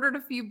like ordered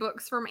a few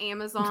books from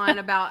Amazon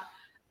about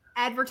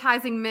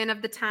advertising men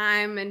of the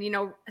time, and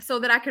so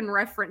that I can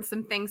reference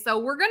some things. So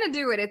we're gonna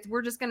do it.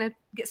 We're just gonna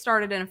get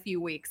started in a few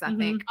weeks, I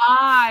think.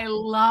 I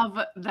love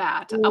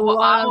that. I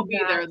will be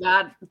there.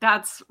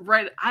 That's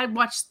right. I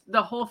watched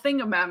the whole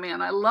thing of Mad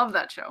Men. I love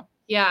that show.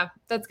 Yeah,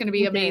 that's gonna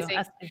be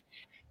amazing.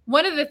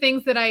 One of the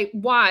things that I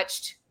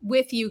watched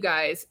with you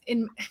guys,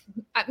 and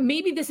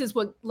maybe this is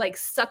what like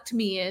sucked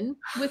me in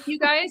with you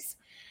guys.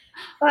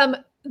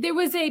 There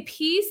was a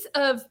piece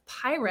of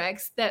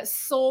Pyrex that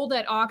sold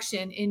at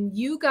auction, and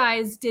you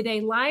guys did a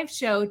live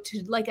show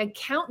to like a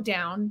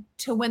countdown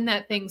to when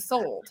that thing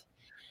sold.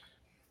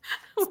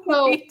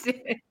 So We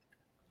did.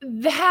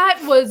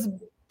 that was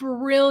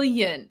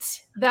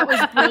brilliant. That was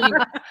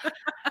brilliant.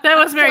 That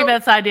was Mary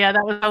Beth's idea.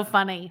 That was so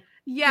funny.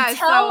 Yeah.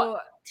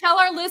 Tell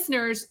our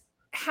listeners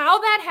how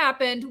that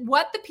happened,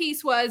 what the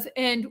piece was,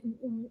 and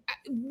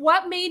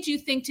what made you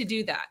think to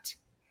do that.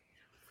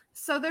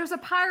 So there's a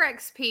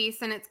Pyrex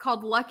piece, and it's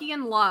called Lucky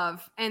in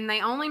Love, and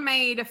they only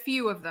made a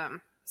few of them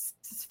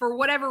for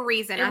whatever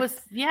reason. It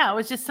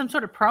was just some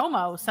sort of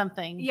promo,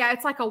 something. Yeah,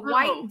 it's like a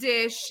white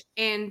dish,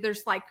 and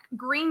there's like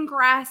green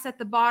grass at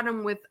the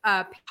bottom with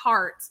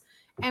hearts.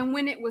 And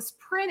when it was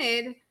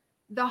printed,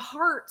 the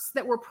hearts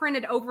that were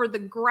printed over the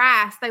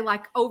grass, they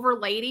like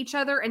overlaid each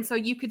other, and so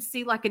you could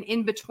see like an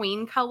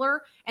in-between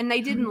color, and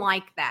they didn't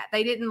like that.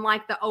 They didn't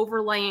like the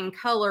overlaying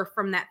color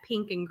from that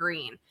pink and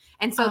green.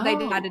 And so they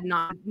decided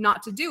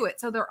not to do it.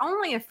 So there are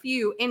only a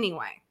few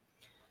anyway.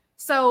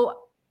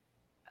 So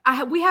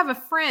we have a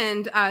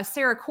friend,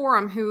 Sarah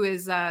Coram, who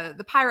is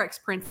the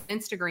Pyrex Prince on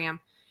Instagram.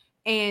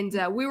 And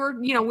we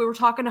were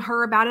talking to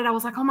her about it. I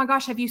was like, oh my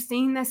gosh, have you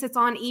seen this? It's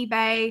on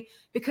eBay.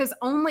 Because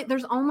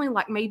there's only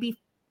like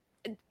maybe,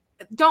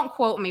 don't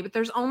quote me, but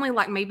there's only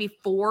like maybe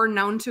 4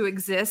 known to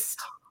exist.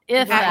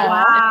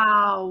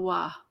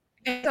 Wow.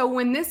 And so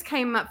when this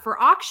came up for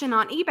auction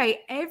on eBay,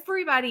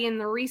 everybody in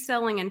the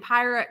reselling and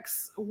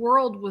Pyrex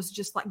world was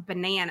just like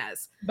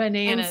bananas.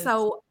 And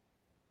so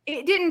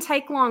it didn't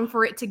take long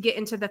for it to get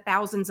into the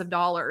thousands of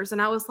dollars.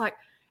 And I was like,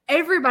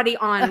 everybody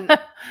on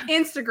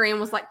Instagram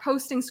was like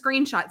posting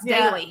screenshots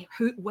daily.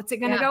 What's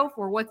it going to go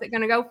for? What's it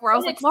going to go for? I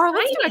was like, Laura,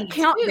 let's do a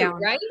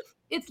countdown. Right?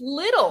 It's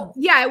little.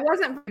 Yeah, it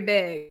wasn't very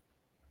big.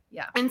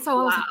 Yeah. And so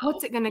I was like,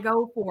 what's it going to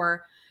go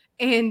for?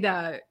 And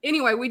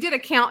anyway, we did a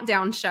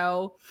countdown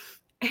show.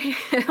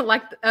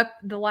 Like up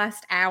the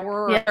last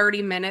hour or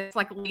 30 minutes,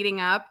 like leading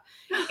up,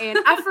 and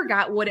I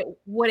forgot what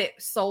it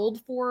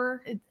sold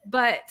for,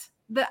 but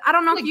I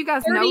don't know if you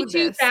guys know this.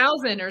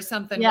 32,000 or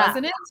something,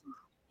 wasn't it?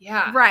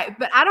 Yeah, right.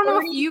 But I don't know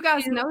if you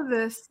guys know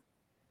this,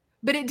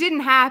 but it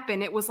didn't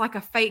happen. It was like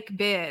a fake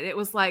bid. It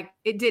was like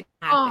it didn't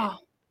happen.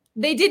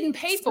 They didn't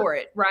pay for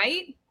it,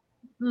 right?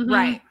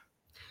 Right.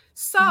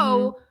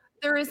 So.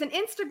 There is an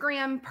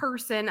Instagram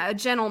person, a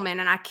gentleman,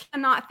 and I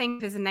cannot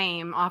think of his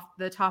name off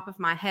the top of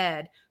my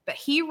head, but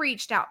he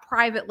reached out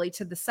privately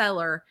to the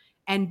seller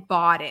and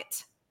bought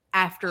it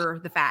after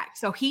the fact.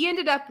 So he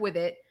ended up with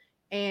it,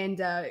 and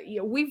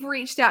we've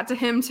reached out to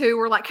him too.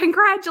 We're like,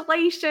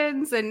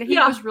 congratulations, and he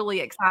was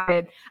really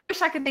excited. I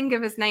wish I could think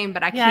of his name,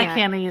 but I can't. I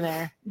can't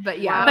either. But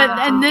yeah. But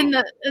and then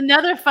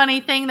another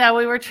funny thing that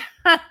we were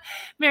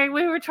Mary,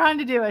 we were trying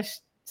to do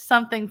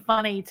something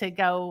funny to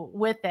go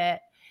with it.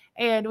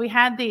 And we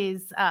had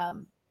these,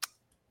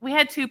 we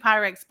had 2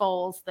 Pyrex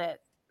bowls that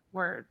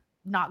were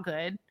not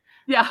good.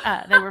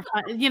 Yeah. They were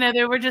fun.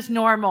 They were just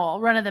normal,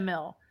 run of the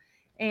mill,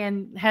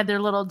 and had their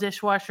little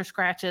dishwasher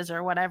scratches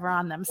or whatever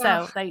on them.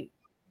 So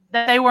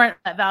they weren't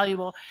that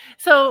valuable.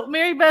 So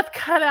Mary Beth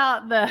cut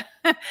out the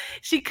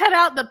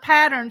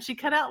pattern. She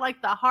cut out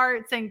like the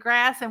hearts and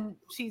grass, and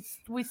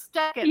we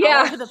stuck it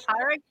all over the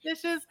Pyrex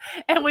dishes,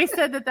 and we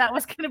said that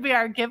was going to be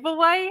our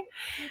giveaway.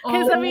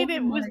 Because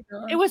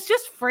it was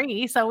just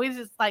free, so we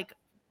just thought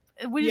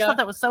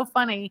that was so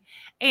funny,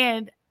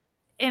 and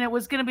it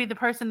was going to be the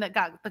person that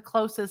got the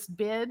closest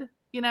bid,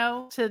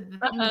 was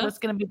going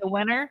to be the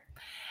winner,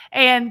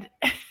 and.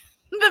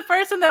 The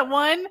person that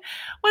won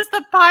was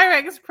the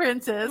Pyrex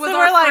princess. So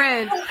we're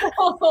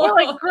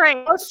like,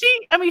 great. Well,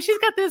 she's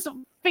got this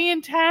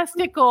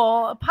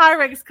fantastical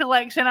Pyrex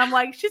collection. I'm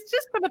like, she's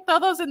just going to throw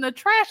those in the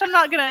trash. I'm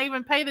not going to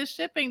even pay the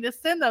shipping to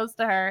send those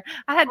to her.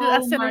 I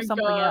sent her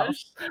something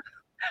else.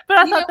 But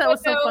I thought that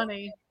was so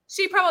funny.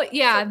 She probably,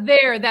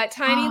 that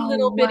tiny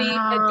little bitty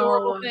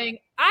adorable thing.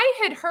 I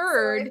had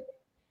heard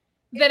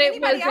that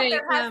it was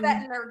has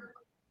that in their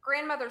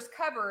grandmother's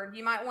cupboard,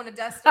 you might want to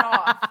dust it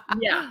off.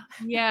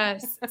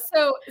 Yes.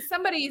 So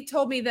somebody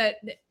told me that,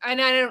 and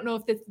I don't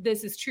know if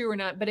this is true or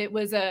not, but it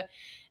was a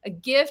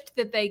gift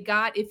that they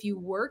got if you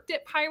worked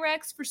at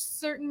Pyrex for a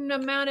certain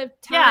amount of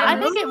time. Yeah, I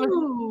think it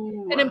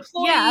was an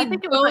employee. Yeah, I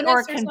think it was bonus or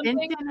a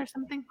convention or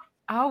something.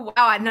 Oh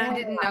wow, I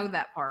didn't know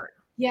that part.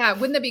 Yeah,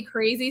 wouldn't that be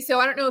crazy? So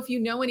I don't know if you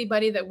know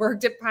anybody that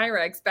worked at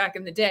Pyrex back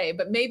in the day,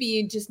 but maybe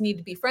you just need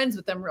to be friends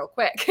with them real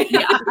quick.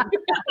 Yeah.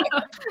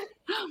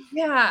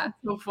 Yeah.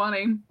 So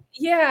funny.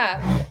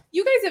 Yeah.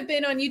 You guys have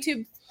been on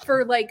YouTube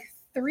for like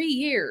 3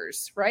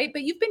 years, right?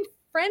 But you've been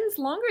friends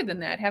longer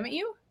than that, haven't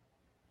you?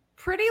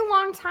 Pretty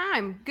long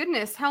time.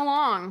 Goodness, how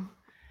long?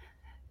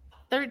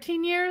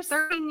 13 years?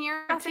 13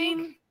 years, I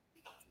think.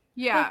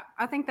 Yeah,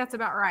 I think that's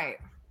about right.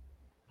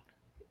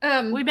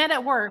 We met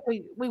at work.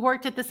 We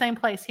worked at the same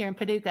place here in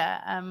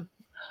Paducah.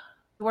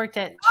 We worked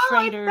at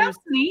Schrader's. That's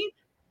neat.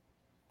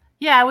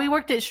 Yeah, we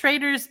worked at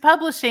Schrader's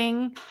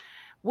Publishing,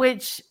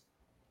 which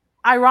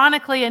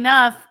ironically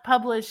enough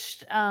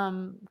published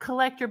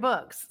collector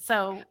books.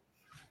 So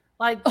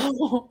like,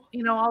 all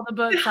the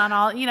books on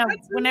all,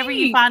 whenever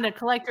you find a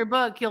collector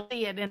book, you'll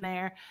see it in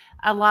there.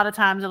 A lot of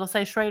times it'll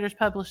say Schrader's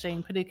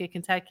Publishing, Paducah,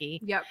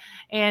 Kentucky. Yep.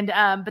 And,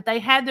 but they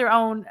had their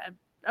own,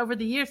 over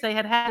the years, they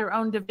had their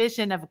own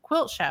division of a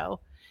quilt show,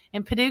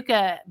 and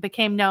Paducah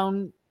became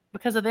known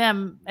because of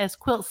them as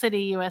Quilt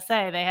City,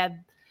 USA.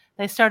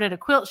 They started a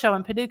quilt show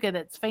in Paducah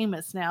that's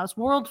famous now. It's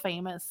world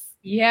famous.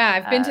 Yeah,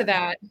 I've been to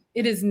that.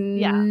 It is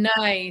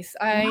nice.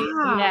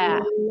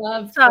 I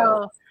love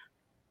quilts.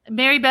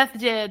 Mary Beth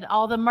did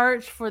all the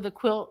merch for the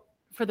quilt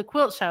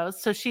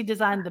shows. So she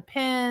designed the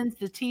pins,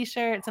 the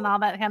t-shirts, and all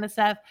that kind of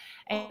stuff.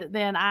 And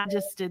then I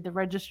just did the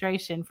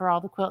registration for all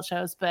the quilt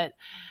shows. But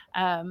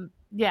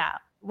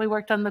we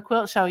worked on the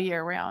quilt show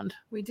year round.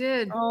 We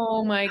did.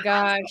 Oh my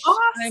gosh.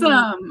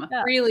 Awesome.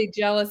 I'm really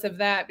jealous of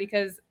that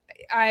because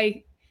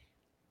if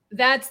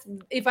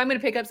I'm going to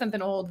pick up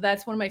something old,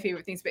 that's one of my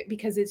favorite things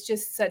because it's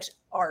just such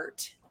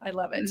art. I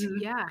love it.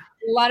 Mm-hmm. Yeah.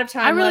 A lot of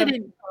times.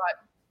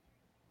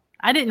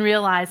 I didn't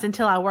realize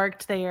until I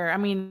worked there. I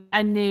mean,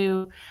 I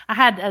knew I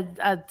had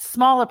a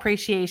small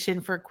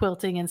appreciation for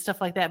quilting and stuff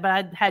like that, but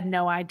I had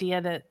no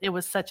idea that it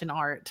was such an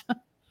art.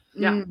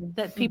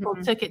 That people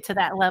took it to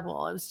that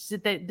level. It was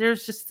just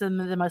there's just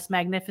some of the most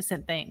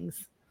magnificent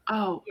things.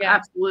 Oh, yeah,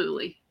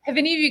 absolutely. Have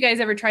any of you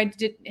guys ever tried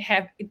to do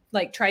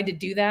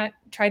that?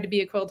 Tried to be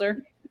a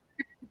quilter?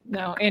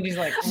 No, Andy's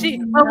like,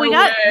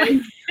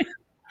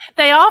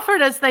 they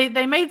offered us,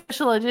 they made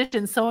special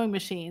edition sewing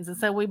machines. And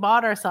so we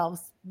bought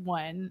ourselves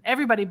one.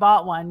 Everybody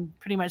bought one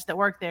pretty much that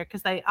worked there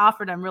because they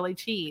offered them really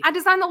cheap. I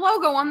designed the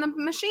logo on the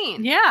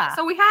machine. Yeah.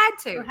 So we had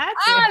to.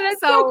 That's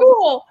so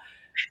cool.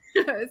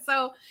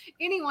 So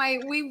anyway,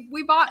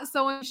 we bought a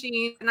sewing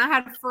machine, and I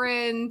had a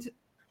friend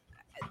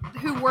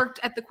who worked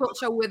at the quilt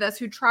show with us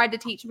who tried to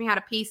teach me how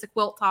to piece a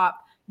quilt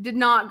top. Did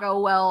not go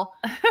well.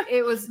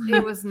 It was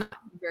not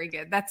very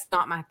good. That's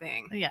not my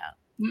thing. Yeah.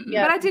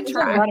 But I did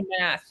try. A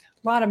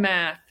lot of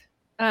math.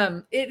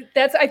 I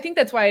think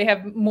that's why I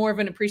have more of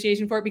an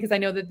appreciation for it, because I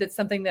know that that's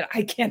something that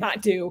I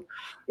cannot do.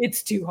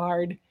 It's too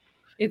hard.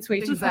 It's way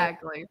too hard.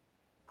 Exactly.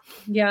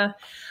 Yeah.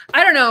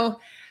 I don't know.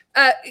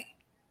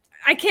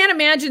 I can't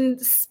imagine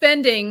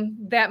spending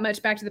that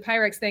much, back to the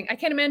Pyrex thing. I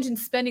can't imagine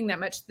spending that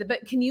much,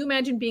 but can you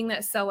imagine being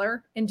that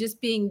seller and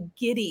just being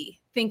giddy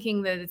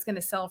thinking that it's going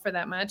to sell for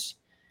that much?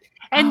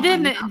 And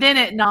then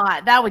it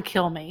not, that would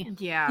kill me.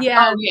 Yeah.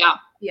 Oh,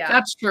 yeah.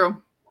 That's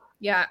true.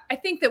 Yeah. I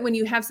think that when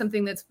you have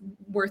something that's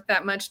worth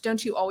that much,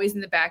 don't you always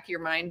in the back of your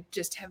mind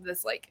just have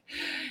this like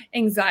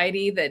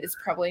anxiety that it's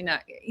probably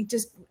not,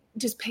 just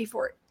pay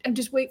for it and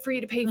just wait for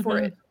you to pay for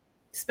it,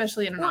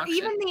 especially in an auction.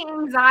 Even the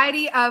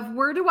anxiety of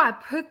where do I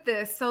put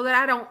this so that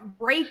I don't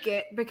break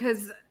it,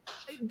 because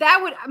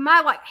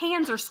my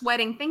hands are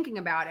sweating thinking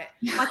about it.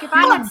 Like if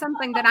I had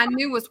something that I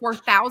knew was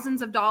worth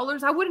thousands of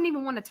dollars, I wouldn't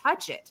even want to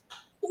touch it.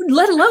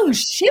 Let alone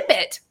ship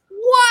it.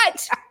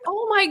 What?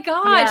 Oh my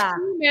gosh. Yeah,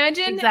 can you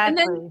imagine?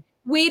 Exactly. And then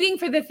waiting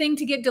for the thing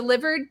to get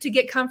delivered to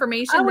get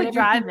confirmation. I would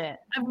drive it.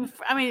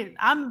 I mean,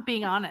 I'm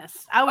being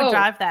honest. I would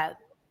drive that.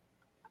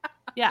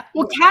 Yeah.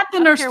 Well, Kat the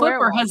Nurse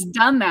Flipper has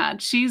done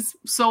that. She's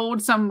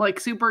sold some like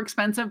super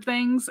expensive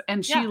things,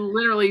 and she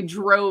literally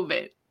drove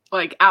it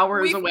like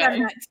hours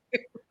away.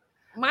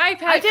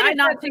 I did it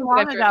not too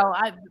long ago.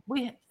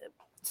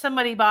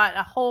 Somebody bought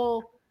a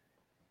whole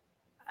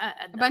a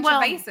bunch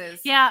of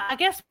vases. Yeah, I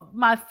guess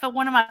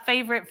one of my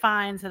favorite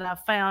finds that I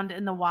found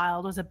in the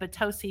wild was a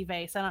Batosi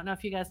vase. I don't know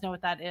if you guys know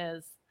what that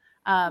is.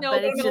 No,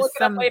 but it's I'm just look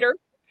it up later.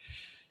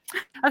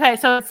 Okay,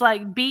 so it's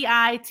like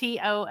Bitossi,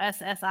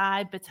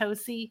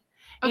 Batosi.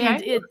 Okay.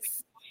 And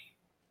it's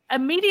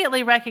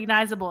immediately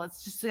recognizable.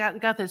 It's just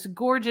got this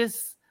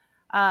gorgeous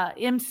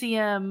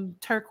MCM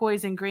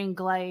turquoise and green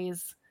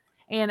glaze.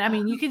 And I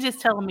mean, you can just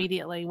tell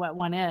immediately what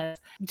one is.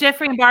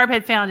 Jeffrey and Barb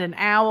had found an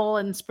owl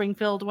in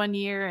Springfield one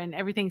year and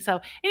everything.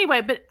 So anyway,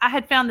 but I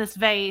had found this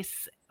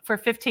vase for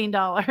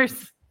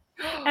 $15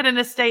 at an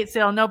estate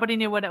sale. Nobody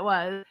knew what it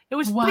was. It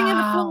was sitting in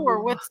the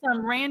floor with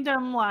some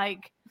random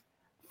like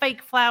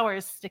fake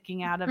flowers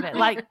sticking out of it,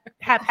 like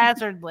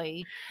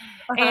haphazardly.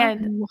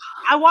 And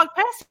I walked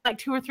past it like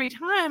 2 or 3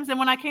 times. And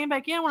when I came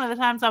back in one of the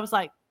times, I was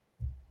like,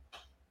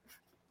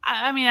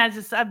 I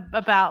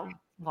about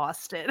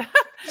lost it.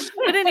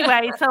 But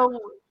anyway, so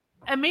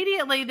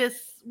immediately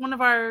one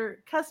of our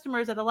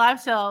customers at a live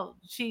sale,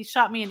 she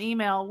shot me an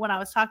email when I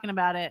was talking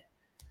about it.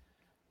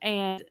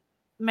 And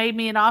made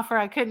me an offer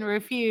I couldn't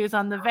refuse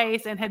on the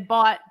vase and had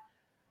bought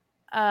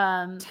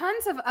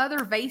tons of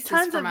other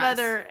vases from us.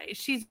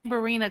 She's a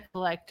Barina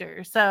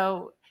collector.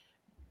 So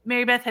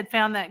Mary Beth had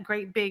found that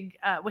great big,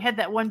 we had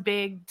that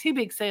two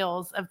big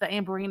sales of the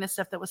Amberina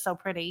stuff that was so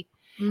pretty.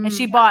 And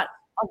she bought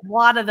a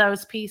lot of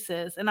those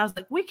pieces. And I was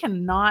like, we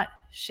cannot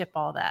ship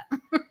all that.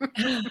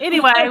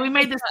 Anyway, we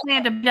made this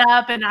plan to meet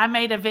up, and I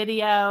made a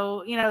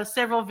video,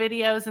 several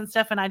videos and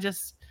stuff. And I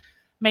just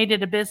made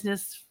it a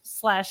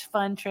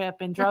business/fun trip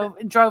and drove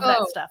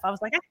that stuff. I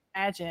was like, I can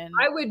imagine.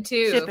 I would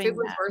too, if it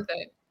was worth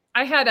it.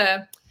 I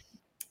had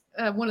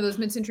one of those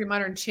mid-century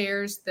modern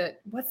chairs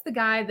what's the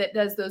guy that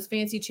does those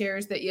fancy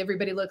chairs that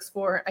everybody looks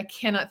for? I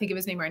cannot think of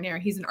his name right now.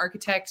 He's an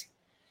architect.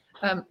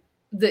 Got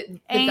like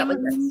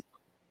this.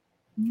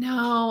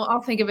 No,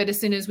 I'll think of it as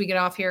soon as we get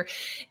off here.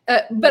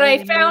 But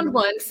I found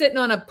one sitting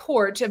on a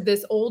porch of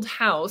this old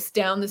house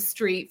down the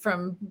street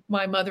from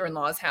my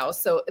mother-in-law's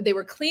house. So they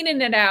were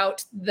cleaning it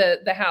out,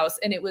 the house,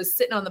 and it was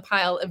sitting on the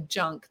pile of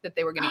junk that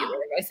they were going to get rid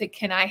of. I said,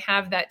 can I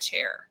have that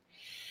chair?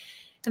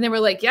 And they were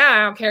like, yeah,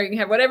 I don't care. You can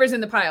have whatever's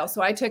in the pile.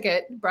 So I took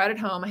it, brought it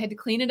home. I had to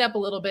clean it up a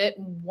little bit,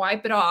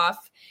 wipe it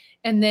off.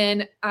 And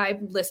then I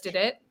listed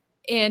it.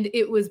 And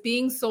it was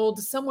being sold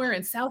somewhere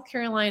in South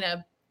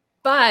Carolina.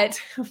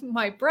 But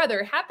my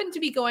brother happened to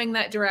be going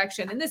that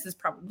direction. And this has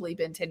probably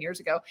been 10 years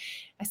ago.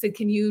 I said,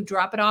 can you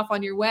drop it off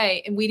on your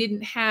way? And we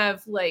didn't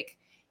have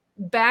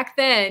back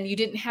then, you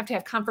didn't have to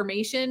have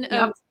confirmation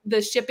of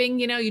the shipping.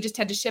 You just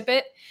had to ship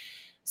it.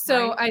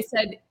 So I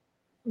said,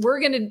 we're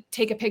going to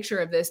take a picture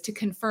of this to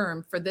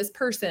confirm for this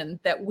person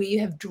that we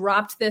have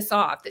dropped this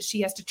off, that she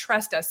has to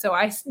trust us. So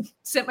I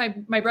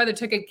sent my brother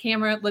took a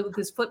camera with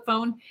his flip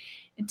phone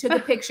and took a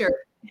picture,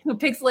 a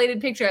pixelated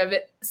picture of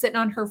it sitting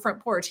on her front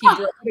porch. He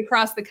drove it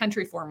across the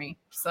country for me.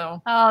 So,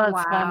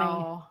 that's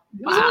funny.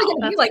 It was only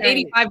going to be like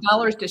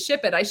 $85 to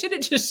ship it. I should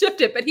have just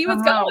shipped it, but he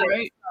was going.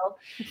 Right?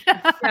 So.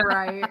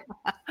 Right.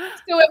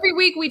 So every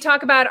week we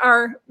talk about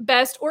our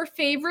best or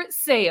favorite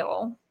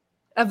sale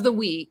of the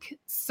week.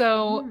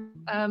 So,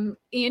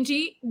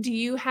 Angie, do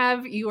you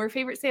have your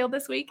favorite sale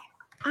this week?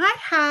 I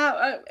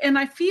have, and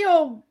I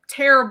feel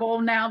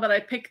terrible now that I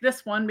picked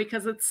this one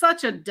because it's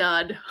such a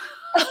dud.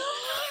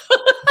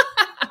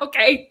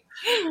 Okay.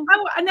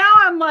 Now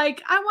I'm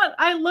like,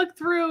 I look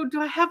through, do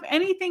I have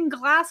anything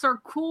glass or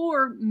cool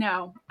or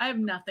no? I have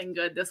nothing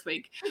good this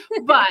week.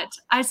 But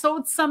I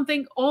sold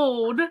something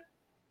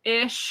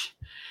old-ish,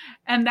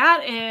 and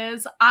that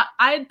is, I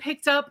had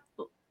picked up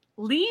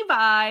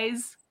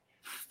Levi's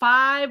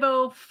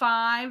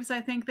 505s,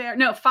 I think they're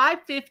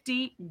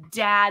 550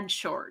 dad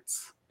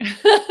shorts.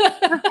 Picked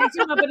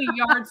them up at a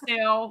yard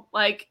sale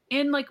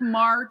in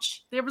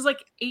March. There was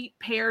 8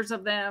 pairs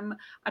of them.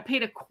 I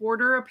paid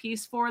 $0.25 a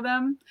piece for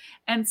them,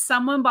 and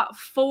someone bought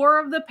 4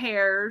 of the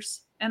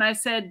pairs, and I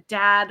said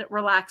dad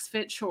relax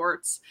fit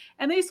shorts,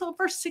 and they sold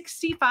for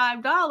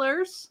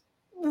 $65.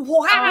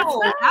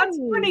 Wow, that's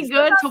pretty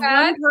good to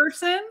one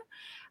person.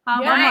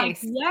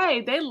 Nice. I'm like,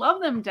 yay, they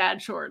love them dad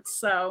shorts.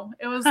 So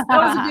it was a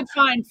good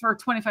find for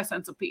 25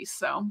 cents a piece.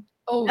 So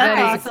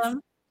that's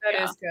awesome.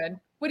 That is good.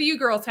 What do you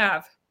girls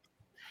have?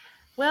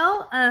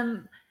 Well,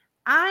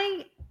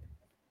 I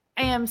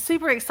am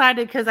super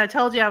excited because I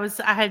told you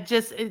this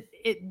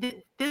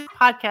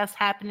podcast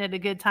happened at a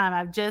good time.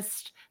 I've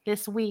just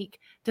this week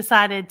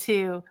decided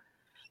to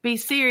be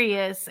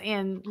serious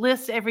and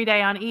list every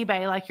day on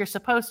eBay like you're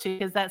supposed to,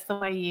 because that's the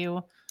way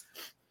you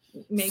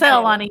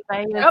sell on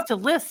eBay, is to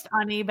list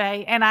on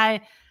eBay. And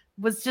I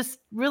was just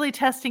really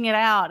testing it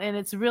out, and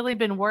it's really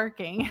been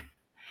working.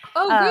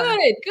 Oh,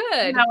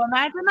 good.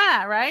 Imagine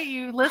that, right?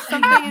 You list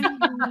something,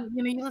 and,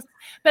 you list,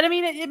 but I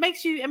mean, it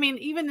makes you. I mean,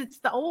 even it's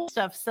the old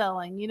stuff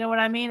selling. You know what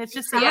I mean? It's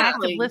just the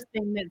act of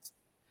listing. That's,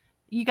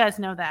 you guys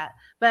know that,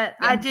 but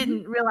I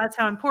didn't realize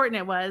how important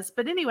it was.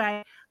 But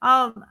anyway,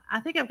 I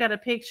think I've got a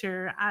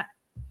picture.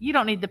 You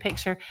don't need the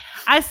picture.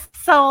 I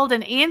sold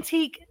an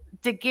antique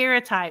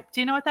daguerreotype. Do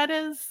you know what that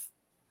is?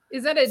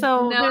 Is that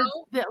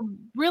the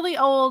really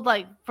old,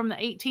 from the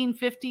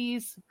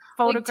 1850s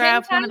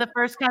photograph? One of the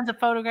first kinds of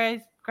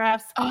photographs,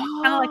 kind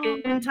of like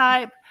a tin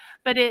type,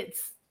 but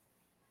it's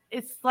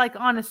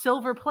on a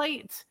silver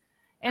plate,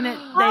 and they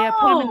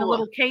put them in the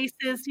little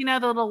cases, the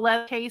little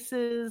leather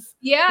cases.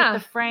 Yeah,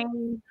 with the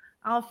frame.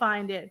 I'll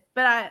find it,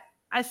 but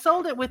I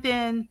sold it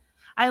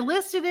I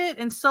listed it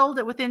and sold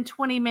it within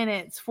 20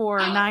 minutes for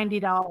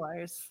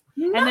 $90,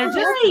 and they're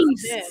just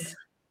good.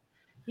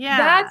 Yeah,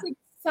 that's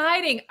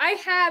exciting. I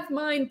have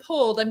mine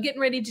pulled. I'm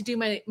getting ready to do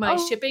my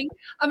shipping.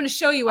 I'm going to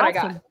show you what I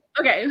got.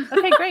 Okay,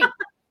 great.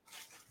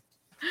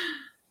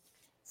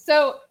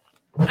 So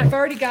I've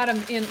already got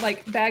them in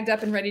bagged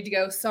up and ready to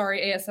go.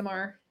 Sorry,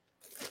 ASMR.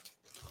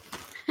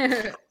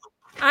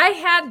 I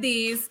had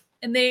these,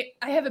 and I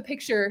have a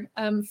picture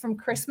from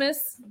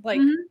Christmas,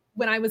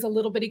 when I was a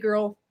little bitty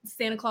girl.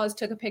 Santa Claus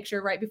took a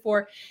picture right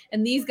before,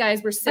 and these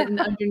guys were sitting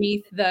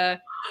underneath the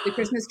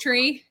Christmas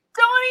tree.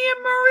 Donnie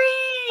and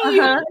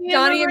Marie.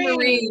 Donnie and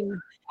Marie.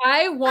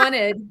 I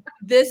wanted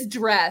this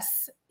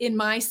dress in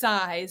my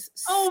size.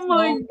 Oh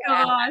my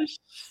gosh.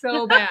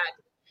 So bad.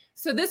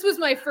 So this was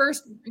my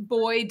first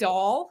boy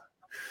doll.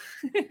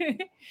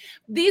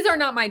 These are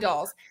not my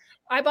dolls.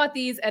 I bought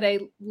these at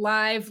a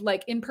live,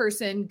 like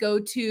in-person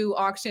go-to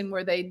auction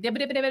where they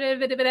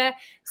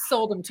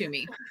sold them to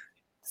me.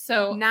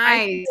 So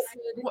nice.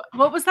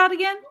 What was that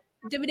again?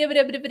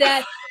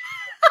 $2.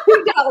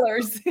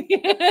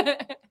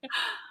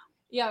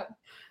 Yeah.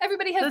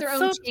 Everybody has their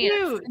own chance,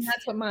 cute. and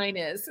that's what mine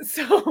is.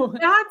 So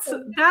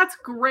that's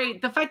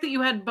great. The fact that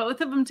you had both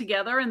of them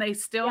together and they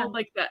still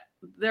like that,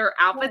 their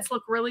outfits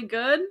look really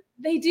good.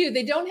 They do.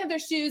 They don't have their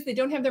shoes. They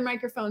don't have their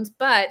microphones,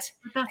 but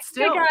that's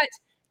still. I got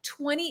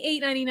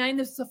 $28.99.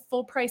 This is a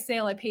full price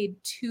sale. I paid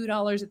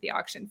 $2 at the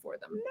auction for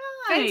them.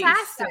 Nice.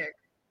 Fantastic.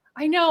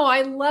 I know.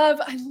 I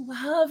love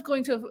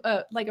going to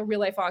a real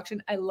life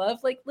auction. I love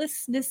like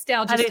this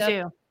nostalgia stuff. I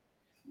do too.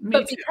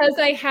 But because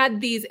I had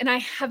these, and I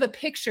have a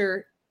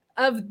picture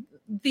of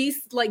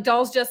these like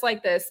dolls just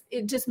like this,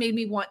 it just made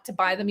me want to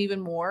buy them even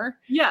more.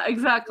 Yeah,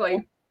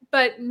 exactly.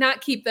 But not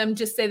keep them,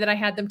 just say that I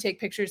had them, take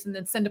pictures, and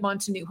then send them on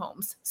to new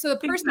homes. So the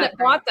person that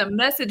bought them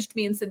messaged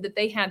me and said that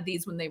they had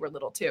these when they were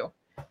little too.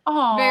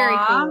 Oh, very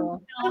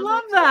cool. I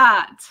love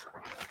that.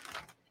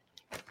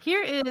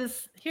 Here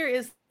is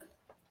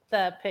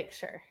the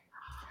picture.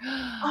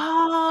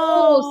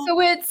 Oh,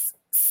 so it's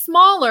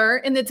smaller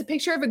and it's a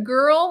picture of a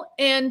girl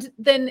and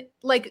then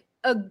like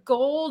a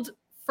gold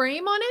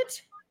frame on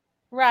it.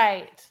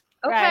 Right.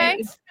 Okay. Right.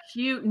 It's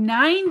cute.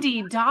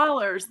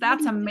 $90.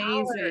 That's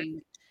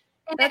amazing.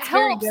 And That's it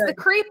very helps. good. The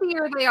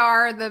creepier they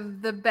are,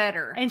 the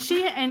better. And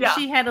she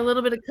had a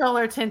little bit of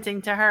color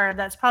tinting to her.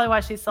 That's probably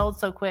why she sold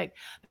so quick.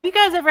 Have you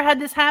guys ever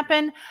had this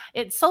happen?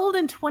 It sold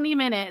in 20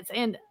 minutes.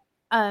 And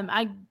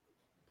I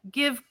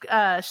give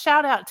a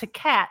shout out to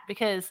Kat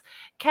because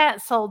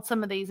Kat sold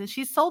some of these and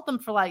she sold them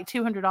for like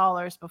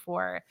 $200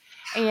 before.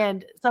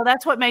 And so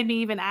that's what made me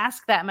even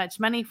ask that much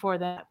money for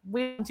them.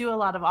 We do a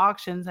lot of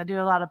auctions. I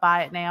do a lot of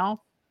buy it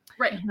now.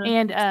 Right.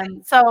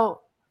 And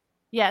so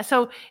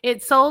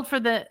it sold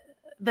for the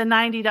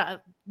 $90.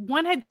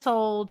 One had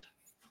sold.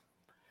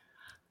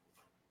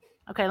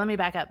 Okay, let me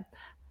back up.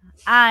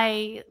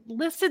 I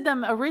listed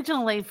them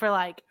originally for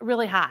like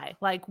really high,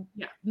 like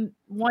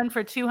one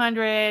for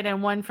 200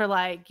 and one for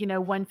like,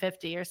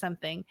 150 or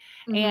something.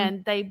 Mm-hmm.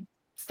 And they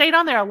stayed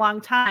on there a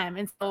long time.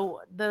 And so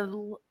there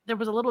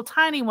was a little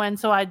tiny one.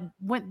 So I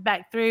went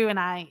back through and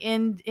I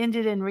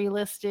ended and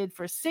relisted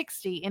for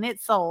 60 and it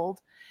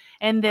sold.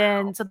 And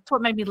then, so that's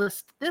what made me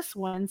list this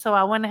one. So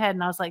I went ahead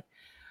and I was like,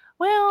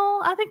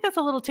 well, I think that's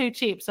a little too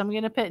cheap. So I'm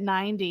going to put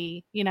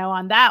 90,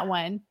 on that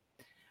one.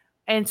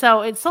 And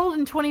so it sold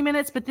in 20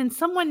 minutes, but then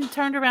someone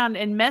turned around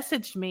and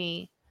messaged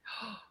me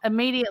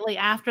immediately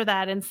after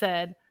that and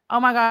said, oh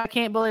my God, I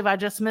can't believe I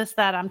just missed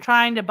that. I'm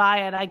trying to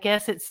buy it. I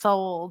guess it's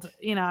sold.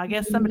 I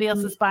guess somebody else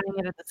is buying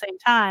it at the same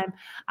time.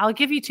 I'll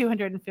give you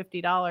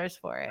 $250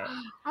 for it.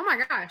 Oh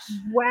my gosh.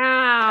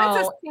 Wow.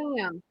 That's a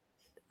scam.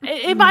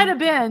 It might have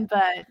been,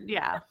 but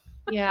yeah.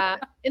 Yeah.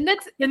 And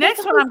that's the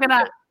next one I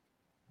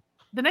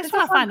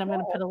find, I'm going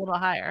to put a little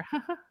higher.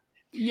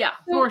 Yeah,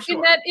 so for sure.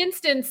 In that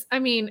instance, I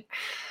mean,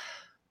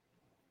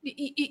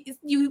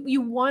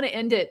 you want to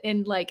end it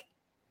and like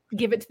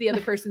give it to the other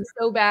person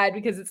so bad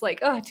because it's like,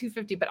 oh,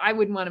 $250, but I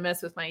wouldn't want to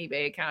mess with my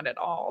eBay account at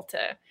all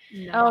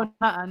no,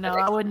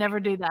 I would never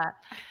do that.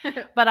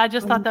 But I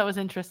just thought that was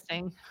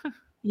interesting.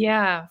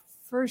 Yeah,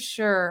 for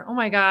sure. Oh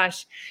my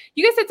gosh.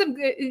 You guys had some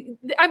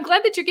I'm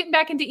glad that you're getting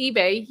back into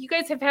eBay. You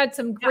guys have had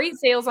some great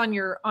sales on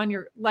your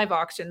live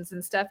auctions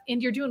and stuff,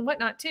 and you're doing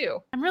Whatnot too.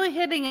 I'm really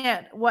hitting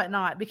it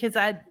Whatnot because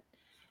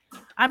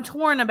I'm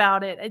torn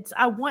about it.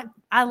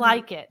 I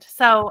like it.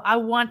 So I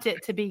want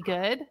it to be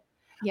good,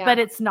 but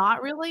it's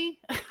not really,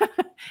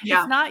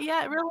 it's not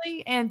yet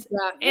really. And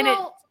it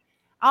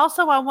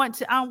also, I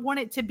want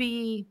it to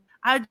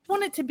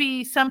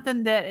be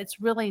something that it's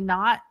really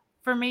not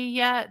for me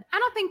yet. I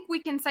don't think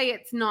we can say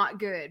it's not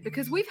good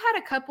because we've had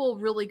a couple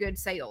really good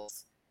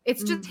sales.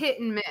 It's just hit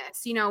and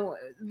miss,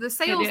 the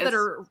sales that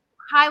are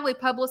highly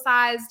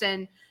publicized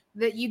and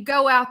that you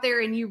go out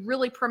there and you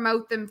really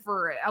promote them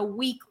for a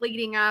week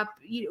leading up.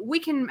 We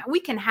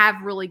can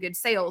have really good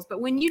sales, but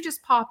when you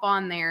just pop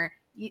on there,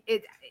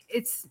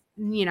 it's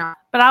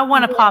But I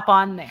want to pop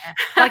on there.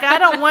 Like I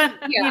don't want,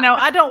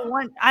 I don't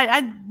want.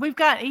 We've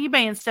got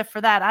eBay and stuff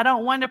for that. I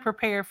don't want to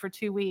prepare for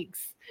 2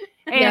 weeks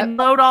and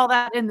load all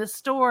that in the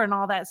store and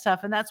all that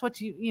stuff. And that's what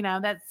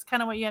that's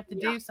kind of what you have to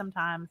do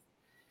sometimes.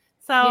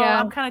 So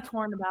I'm kind of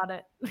torn about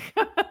it.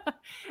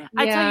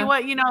 I tell you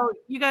what,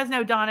 you guys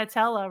know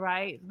Donatella,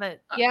 right?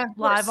 That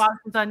live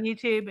auctions on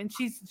YouTube, and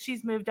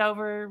she's moved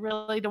over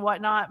really to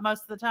Whatnot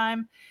most of the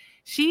time.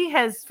 She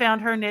has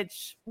found her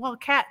niche. Well,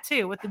 Kat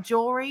too, with the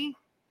jewelry,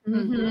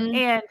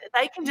 and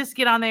they can just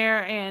get on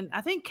there. And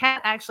I think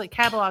Kat actually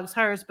catalogs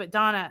hers, but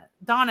Donna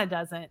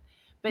doesn't.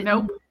 But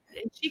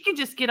she can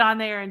just get on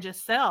there and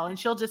just sell, and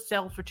she'll just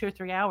sell for 2 or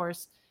 3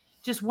 hours,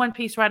 just one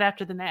piece right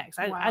after the next.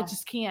 I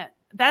just can't.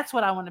 That's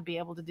what I want to be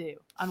able to do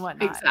on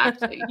Whatnot.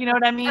 Exactly. You know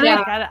what I mean? Yeah.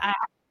 Like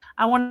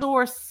I want a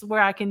source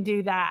where I can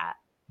do that.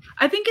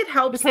 I think it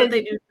helps that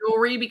they do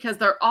jewelry because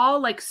they're all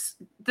like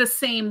the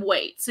same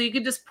weight. So you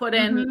could just put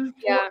in,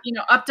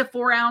 up to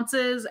 4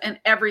 ounces and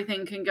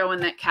everything can go in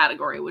that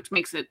category, which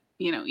makes it,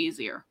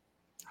 easier.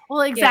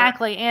 Well,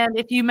 exactly. Yeah. And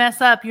if you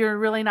mess up, you're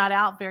really not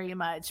out very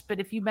much. But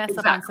if you mess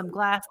up on some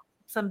glass,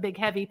 some big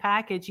heavy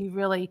package, you've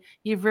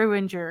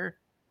ruined your,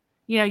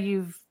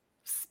 you've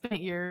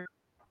spent your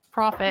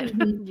profit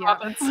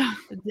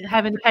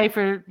having to pay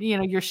for,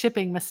 your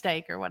shipping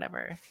mistake or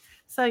whatever.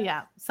 So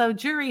so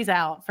jury's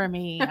out for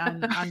me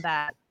on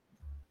that.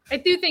 I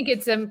do think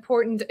it's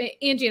important.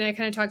 Angie and I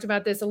kind of talked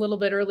about this a little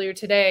bit earlier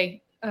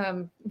today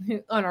on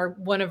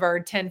one of our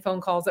 10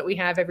 phone calls that we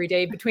have every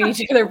day between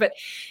each other. But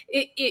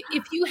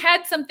if you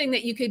had something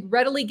that you could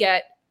readily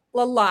get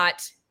a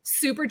lot,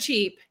 super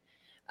cheap,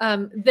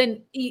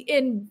 then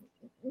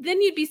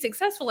you'd be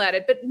successful at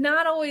it, but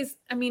not always.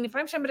 I mean, if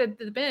I'm shopping at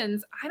the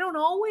bins, I don't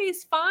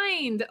always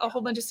find a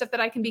whole bunch of stuff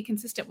that I can be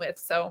consistent with.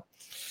 So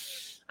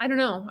I don't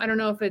know. I don't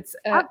know if it's,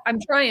 I'm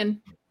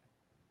trying.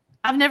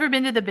 I've never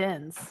been to the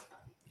bins.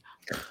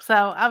 So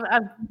I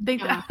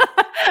think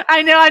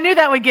I knew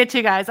that would get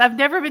you guys. I've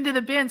never been to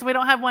the bins. We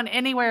don't have one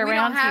anywhere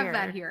around here. We don't have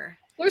that here.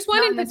 There's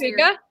one in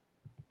Paducah.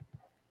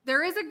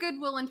 There is a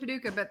Goodwill in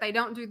Paducah, but they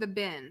don't do the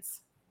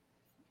bins.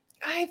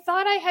 I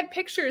thought I had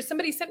pictures.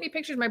 Somebody sent me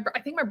pictures. I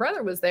think my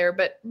brother was there,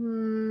 but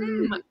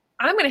I'm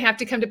going to have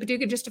to come to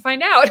Paducah just to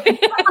find out.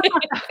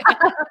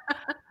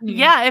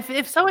 Yeah,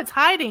 if so, it's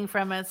hiding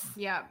from us.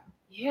 Yeah.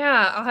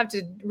 Yeah, I'll have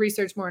to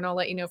research more and I'll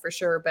let you know for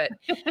sure. But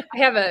I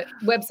have a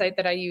website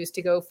that I use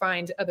to go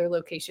find other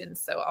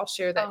locations. So I'll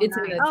share that. It's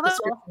in the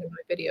description of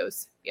my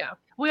videos. Yeah.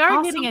 We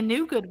are getting a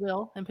new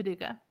Goodwill in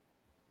Paducah.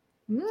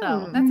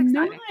 So that's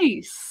exciting.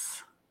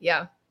 Nice.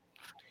 Yeah.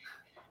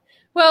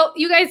 Well,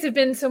 you guys have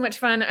been so much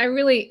fun. I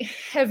really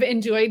have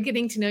enjoyed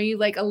getting to know you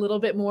like a little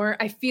bit more.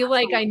 I feel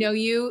like I know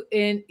you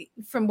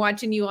from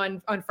watching you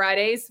on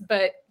Fridays,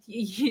 but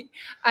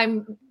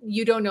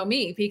you don't know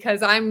me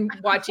because I'm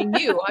watching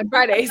you on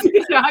Fridays.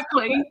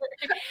 Exactly.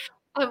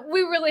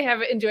 We really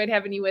have enjoyed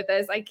having you with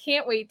us. I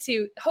can't wait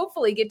to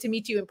hopefully get to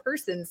meet you in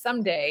person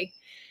someday.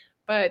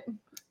 But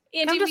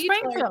Angie, come to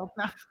Springfield.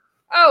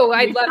 Oh,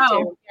 I'd love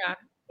to. Yeah.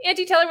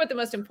 Angie, tell her what the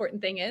most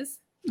important thing is.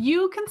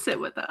 You can sit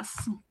with us.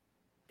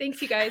 Thanks,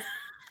 you guys.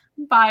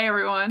 Bye,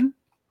 everyone.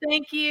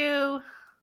 Thank you.